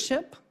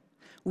leadership.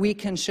 We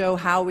can show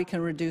how we can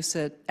reduce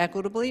it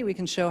equitably. We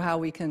can show how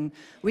we can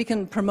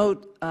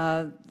promote,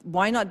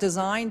 why not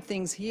design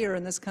things here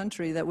in this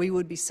country that we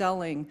would be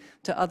selling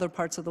to other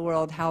parts of the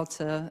world, how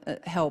to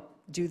help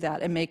do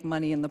that and make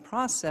money in the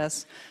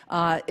process,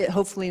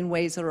 hopefully in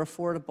ways that are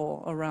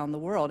affordable around the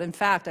world. In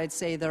fact, I'd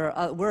say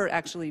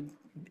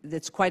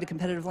it's quite a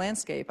competitive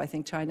landscape. I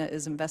think China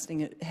is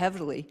investing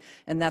heavily,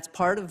 and that's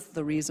part of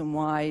the reason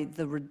why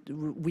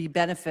we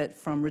benefit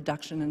from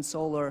reduction in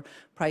solar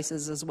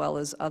prices as well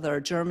as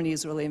other. Germany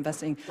is really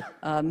investing.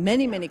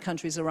 Many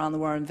countries around the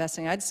world are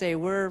investing. I'd say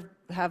we're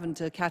having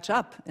to catch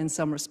up in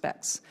some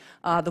respects.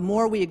 The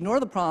more we ignore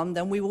the problem,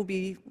 then we will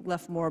be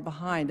left more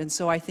behind. And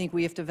so I think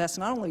we have to invest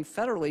not only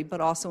federally, but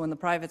also in the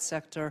private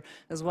sector,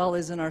 as well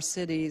as in our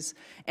cities.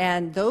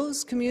 And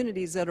those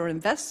communities that are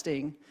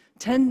investing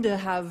tend to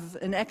have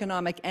an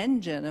economic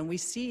engine, and we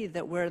see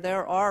that where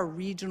there are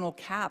regional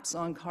caps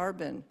on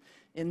carbon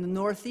in the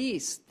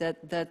Northeast,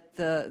 that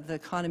the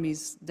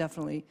economies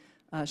definitely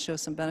show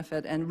some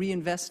benefit. And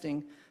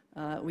reinvesting,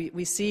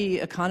 we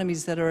see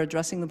economies that are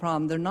addressing the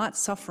problem. They're not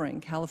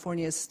suffering.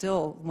 California is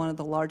still one of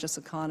the largest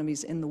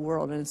economies in the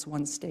world, and it's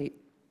one state.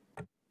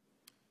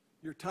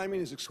 Your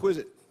timing is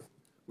exquisite.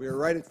 We are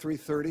right at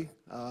 3:30.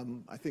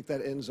 I think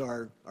that ends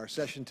our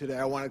session today.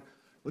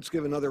 Let's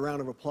give another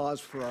round of applause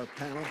for our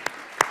panel.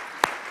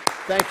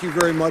 Thank you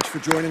very much for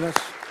joining us.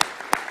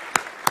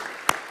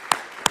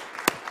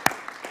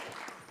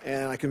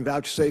 And I can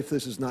vouchsafe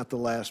this is not the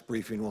last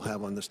briefing we'll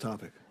have on this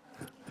topic.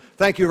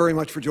 Thank you very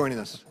much for joining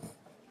us.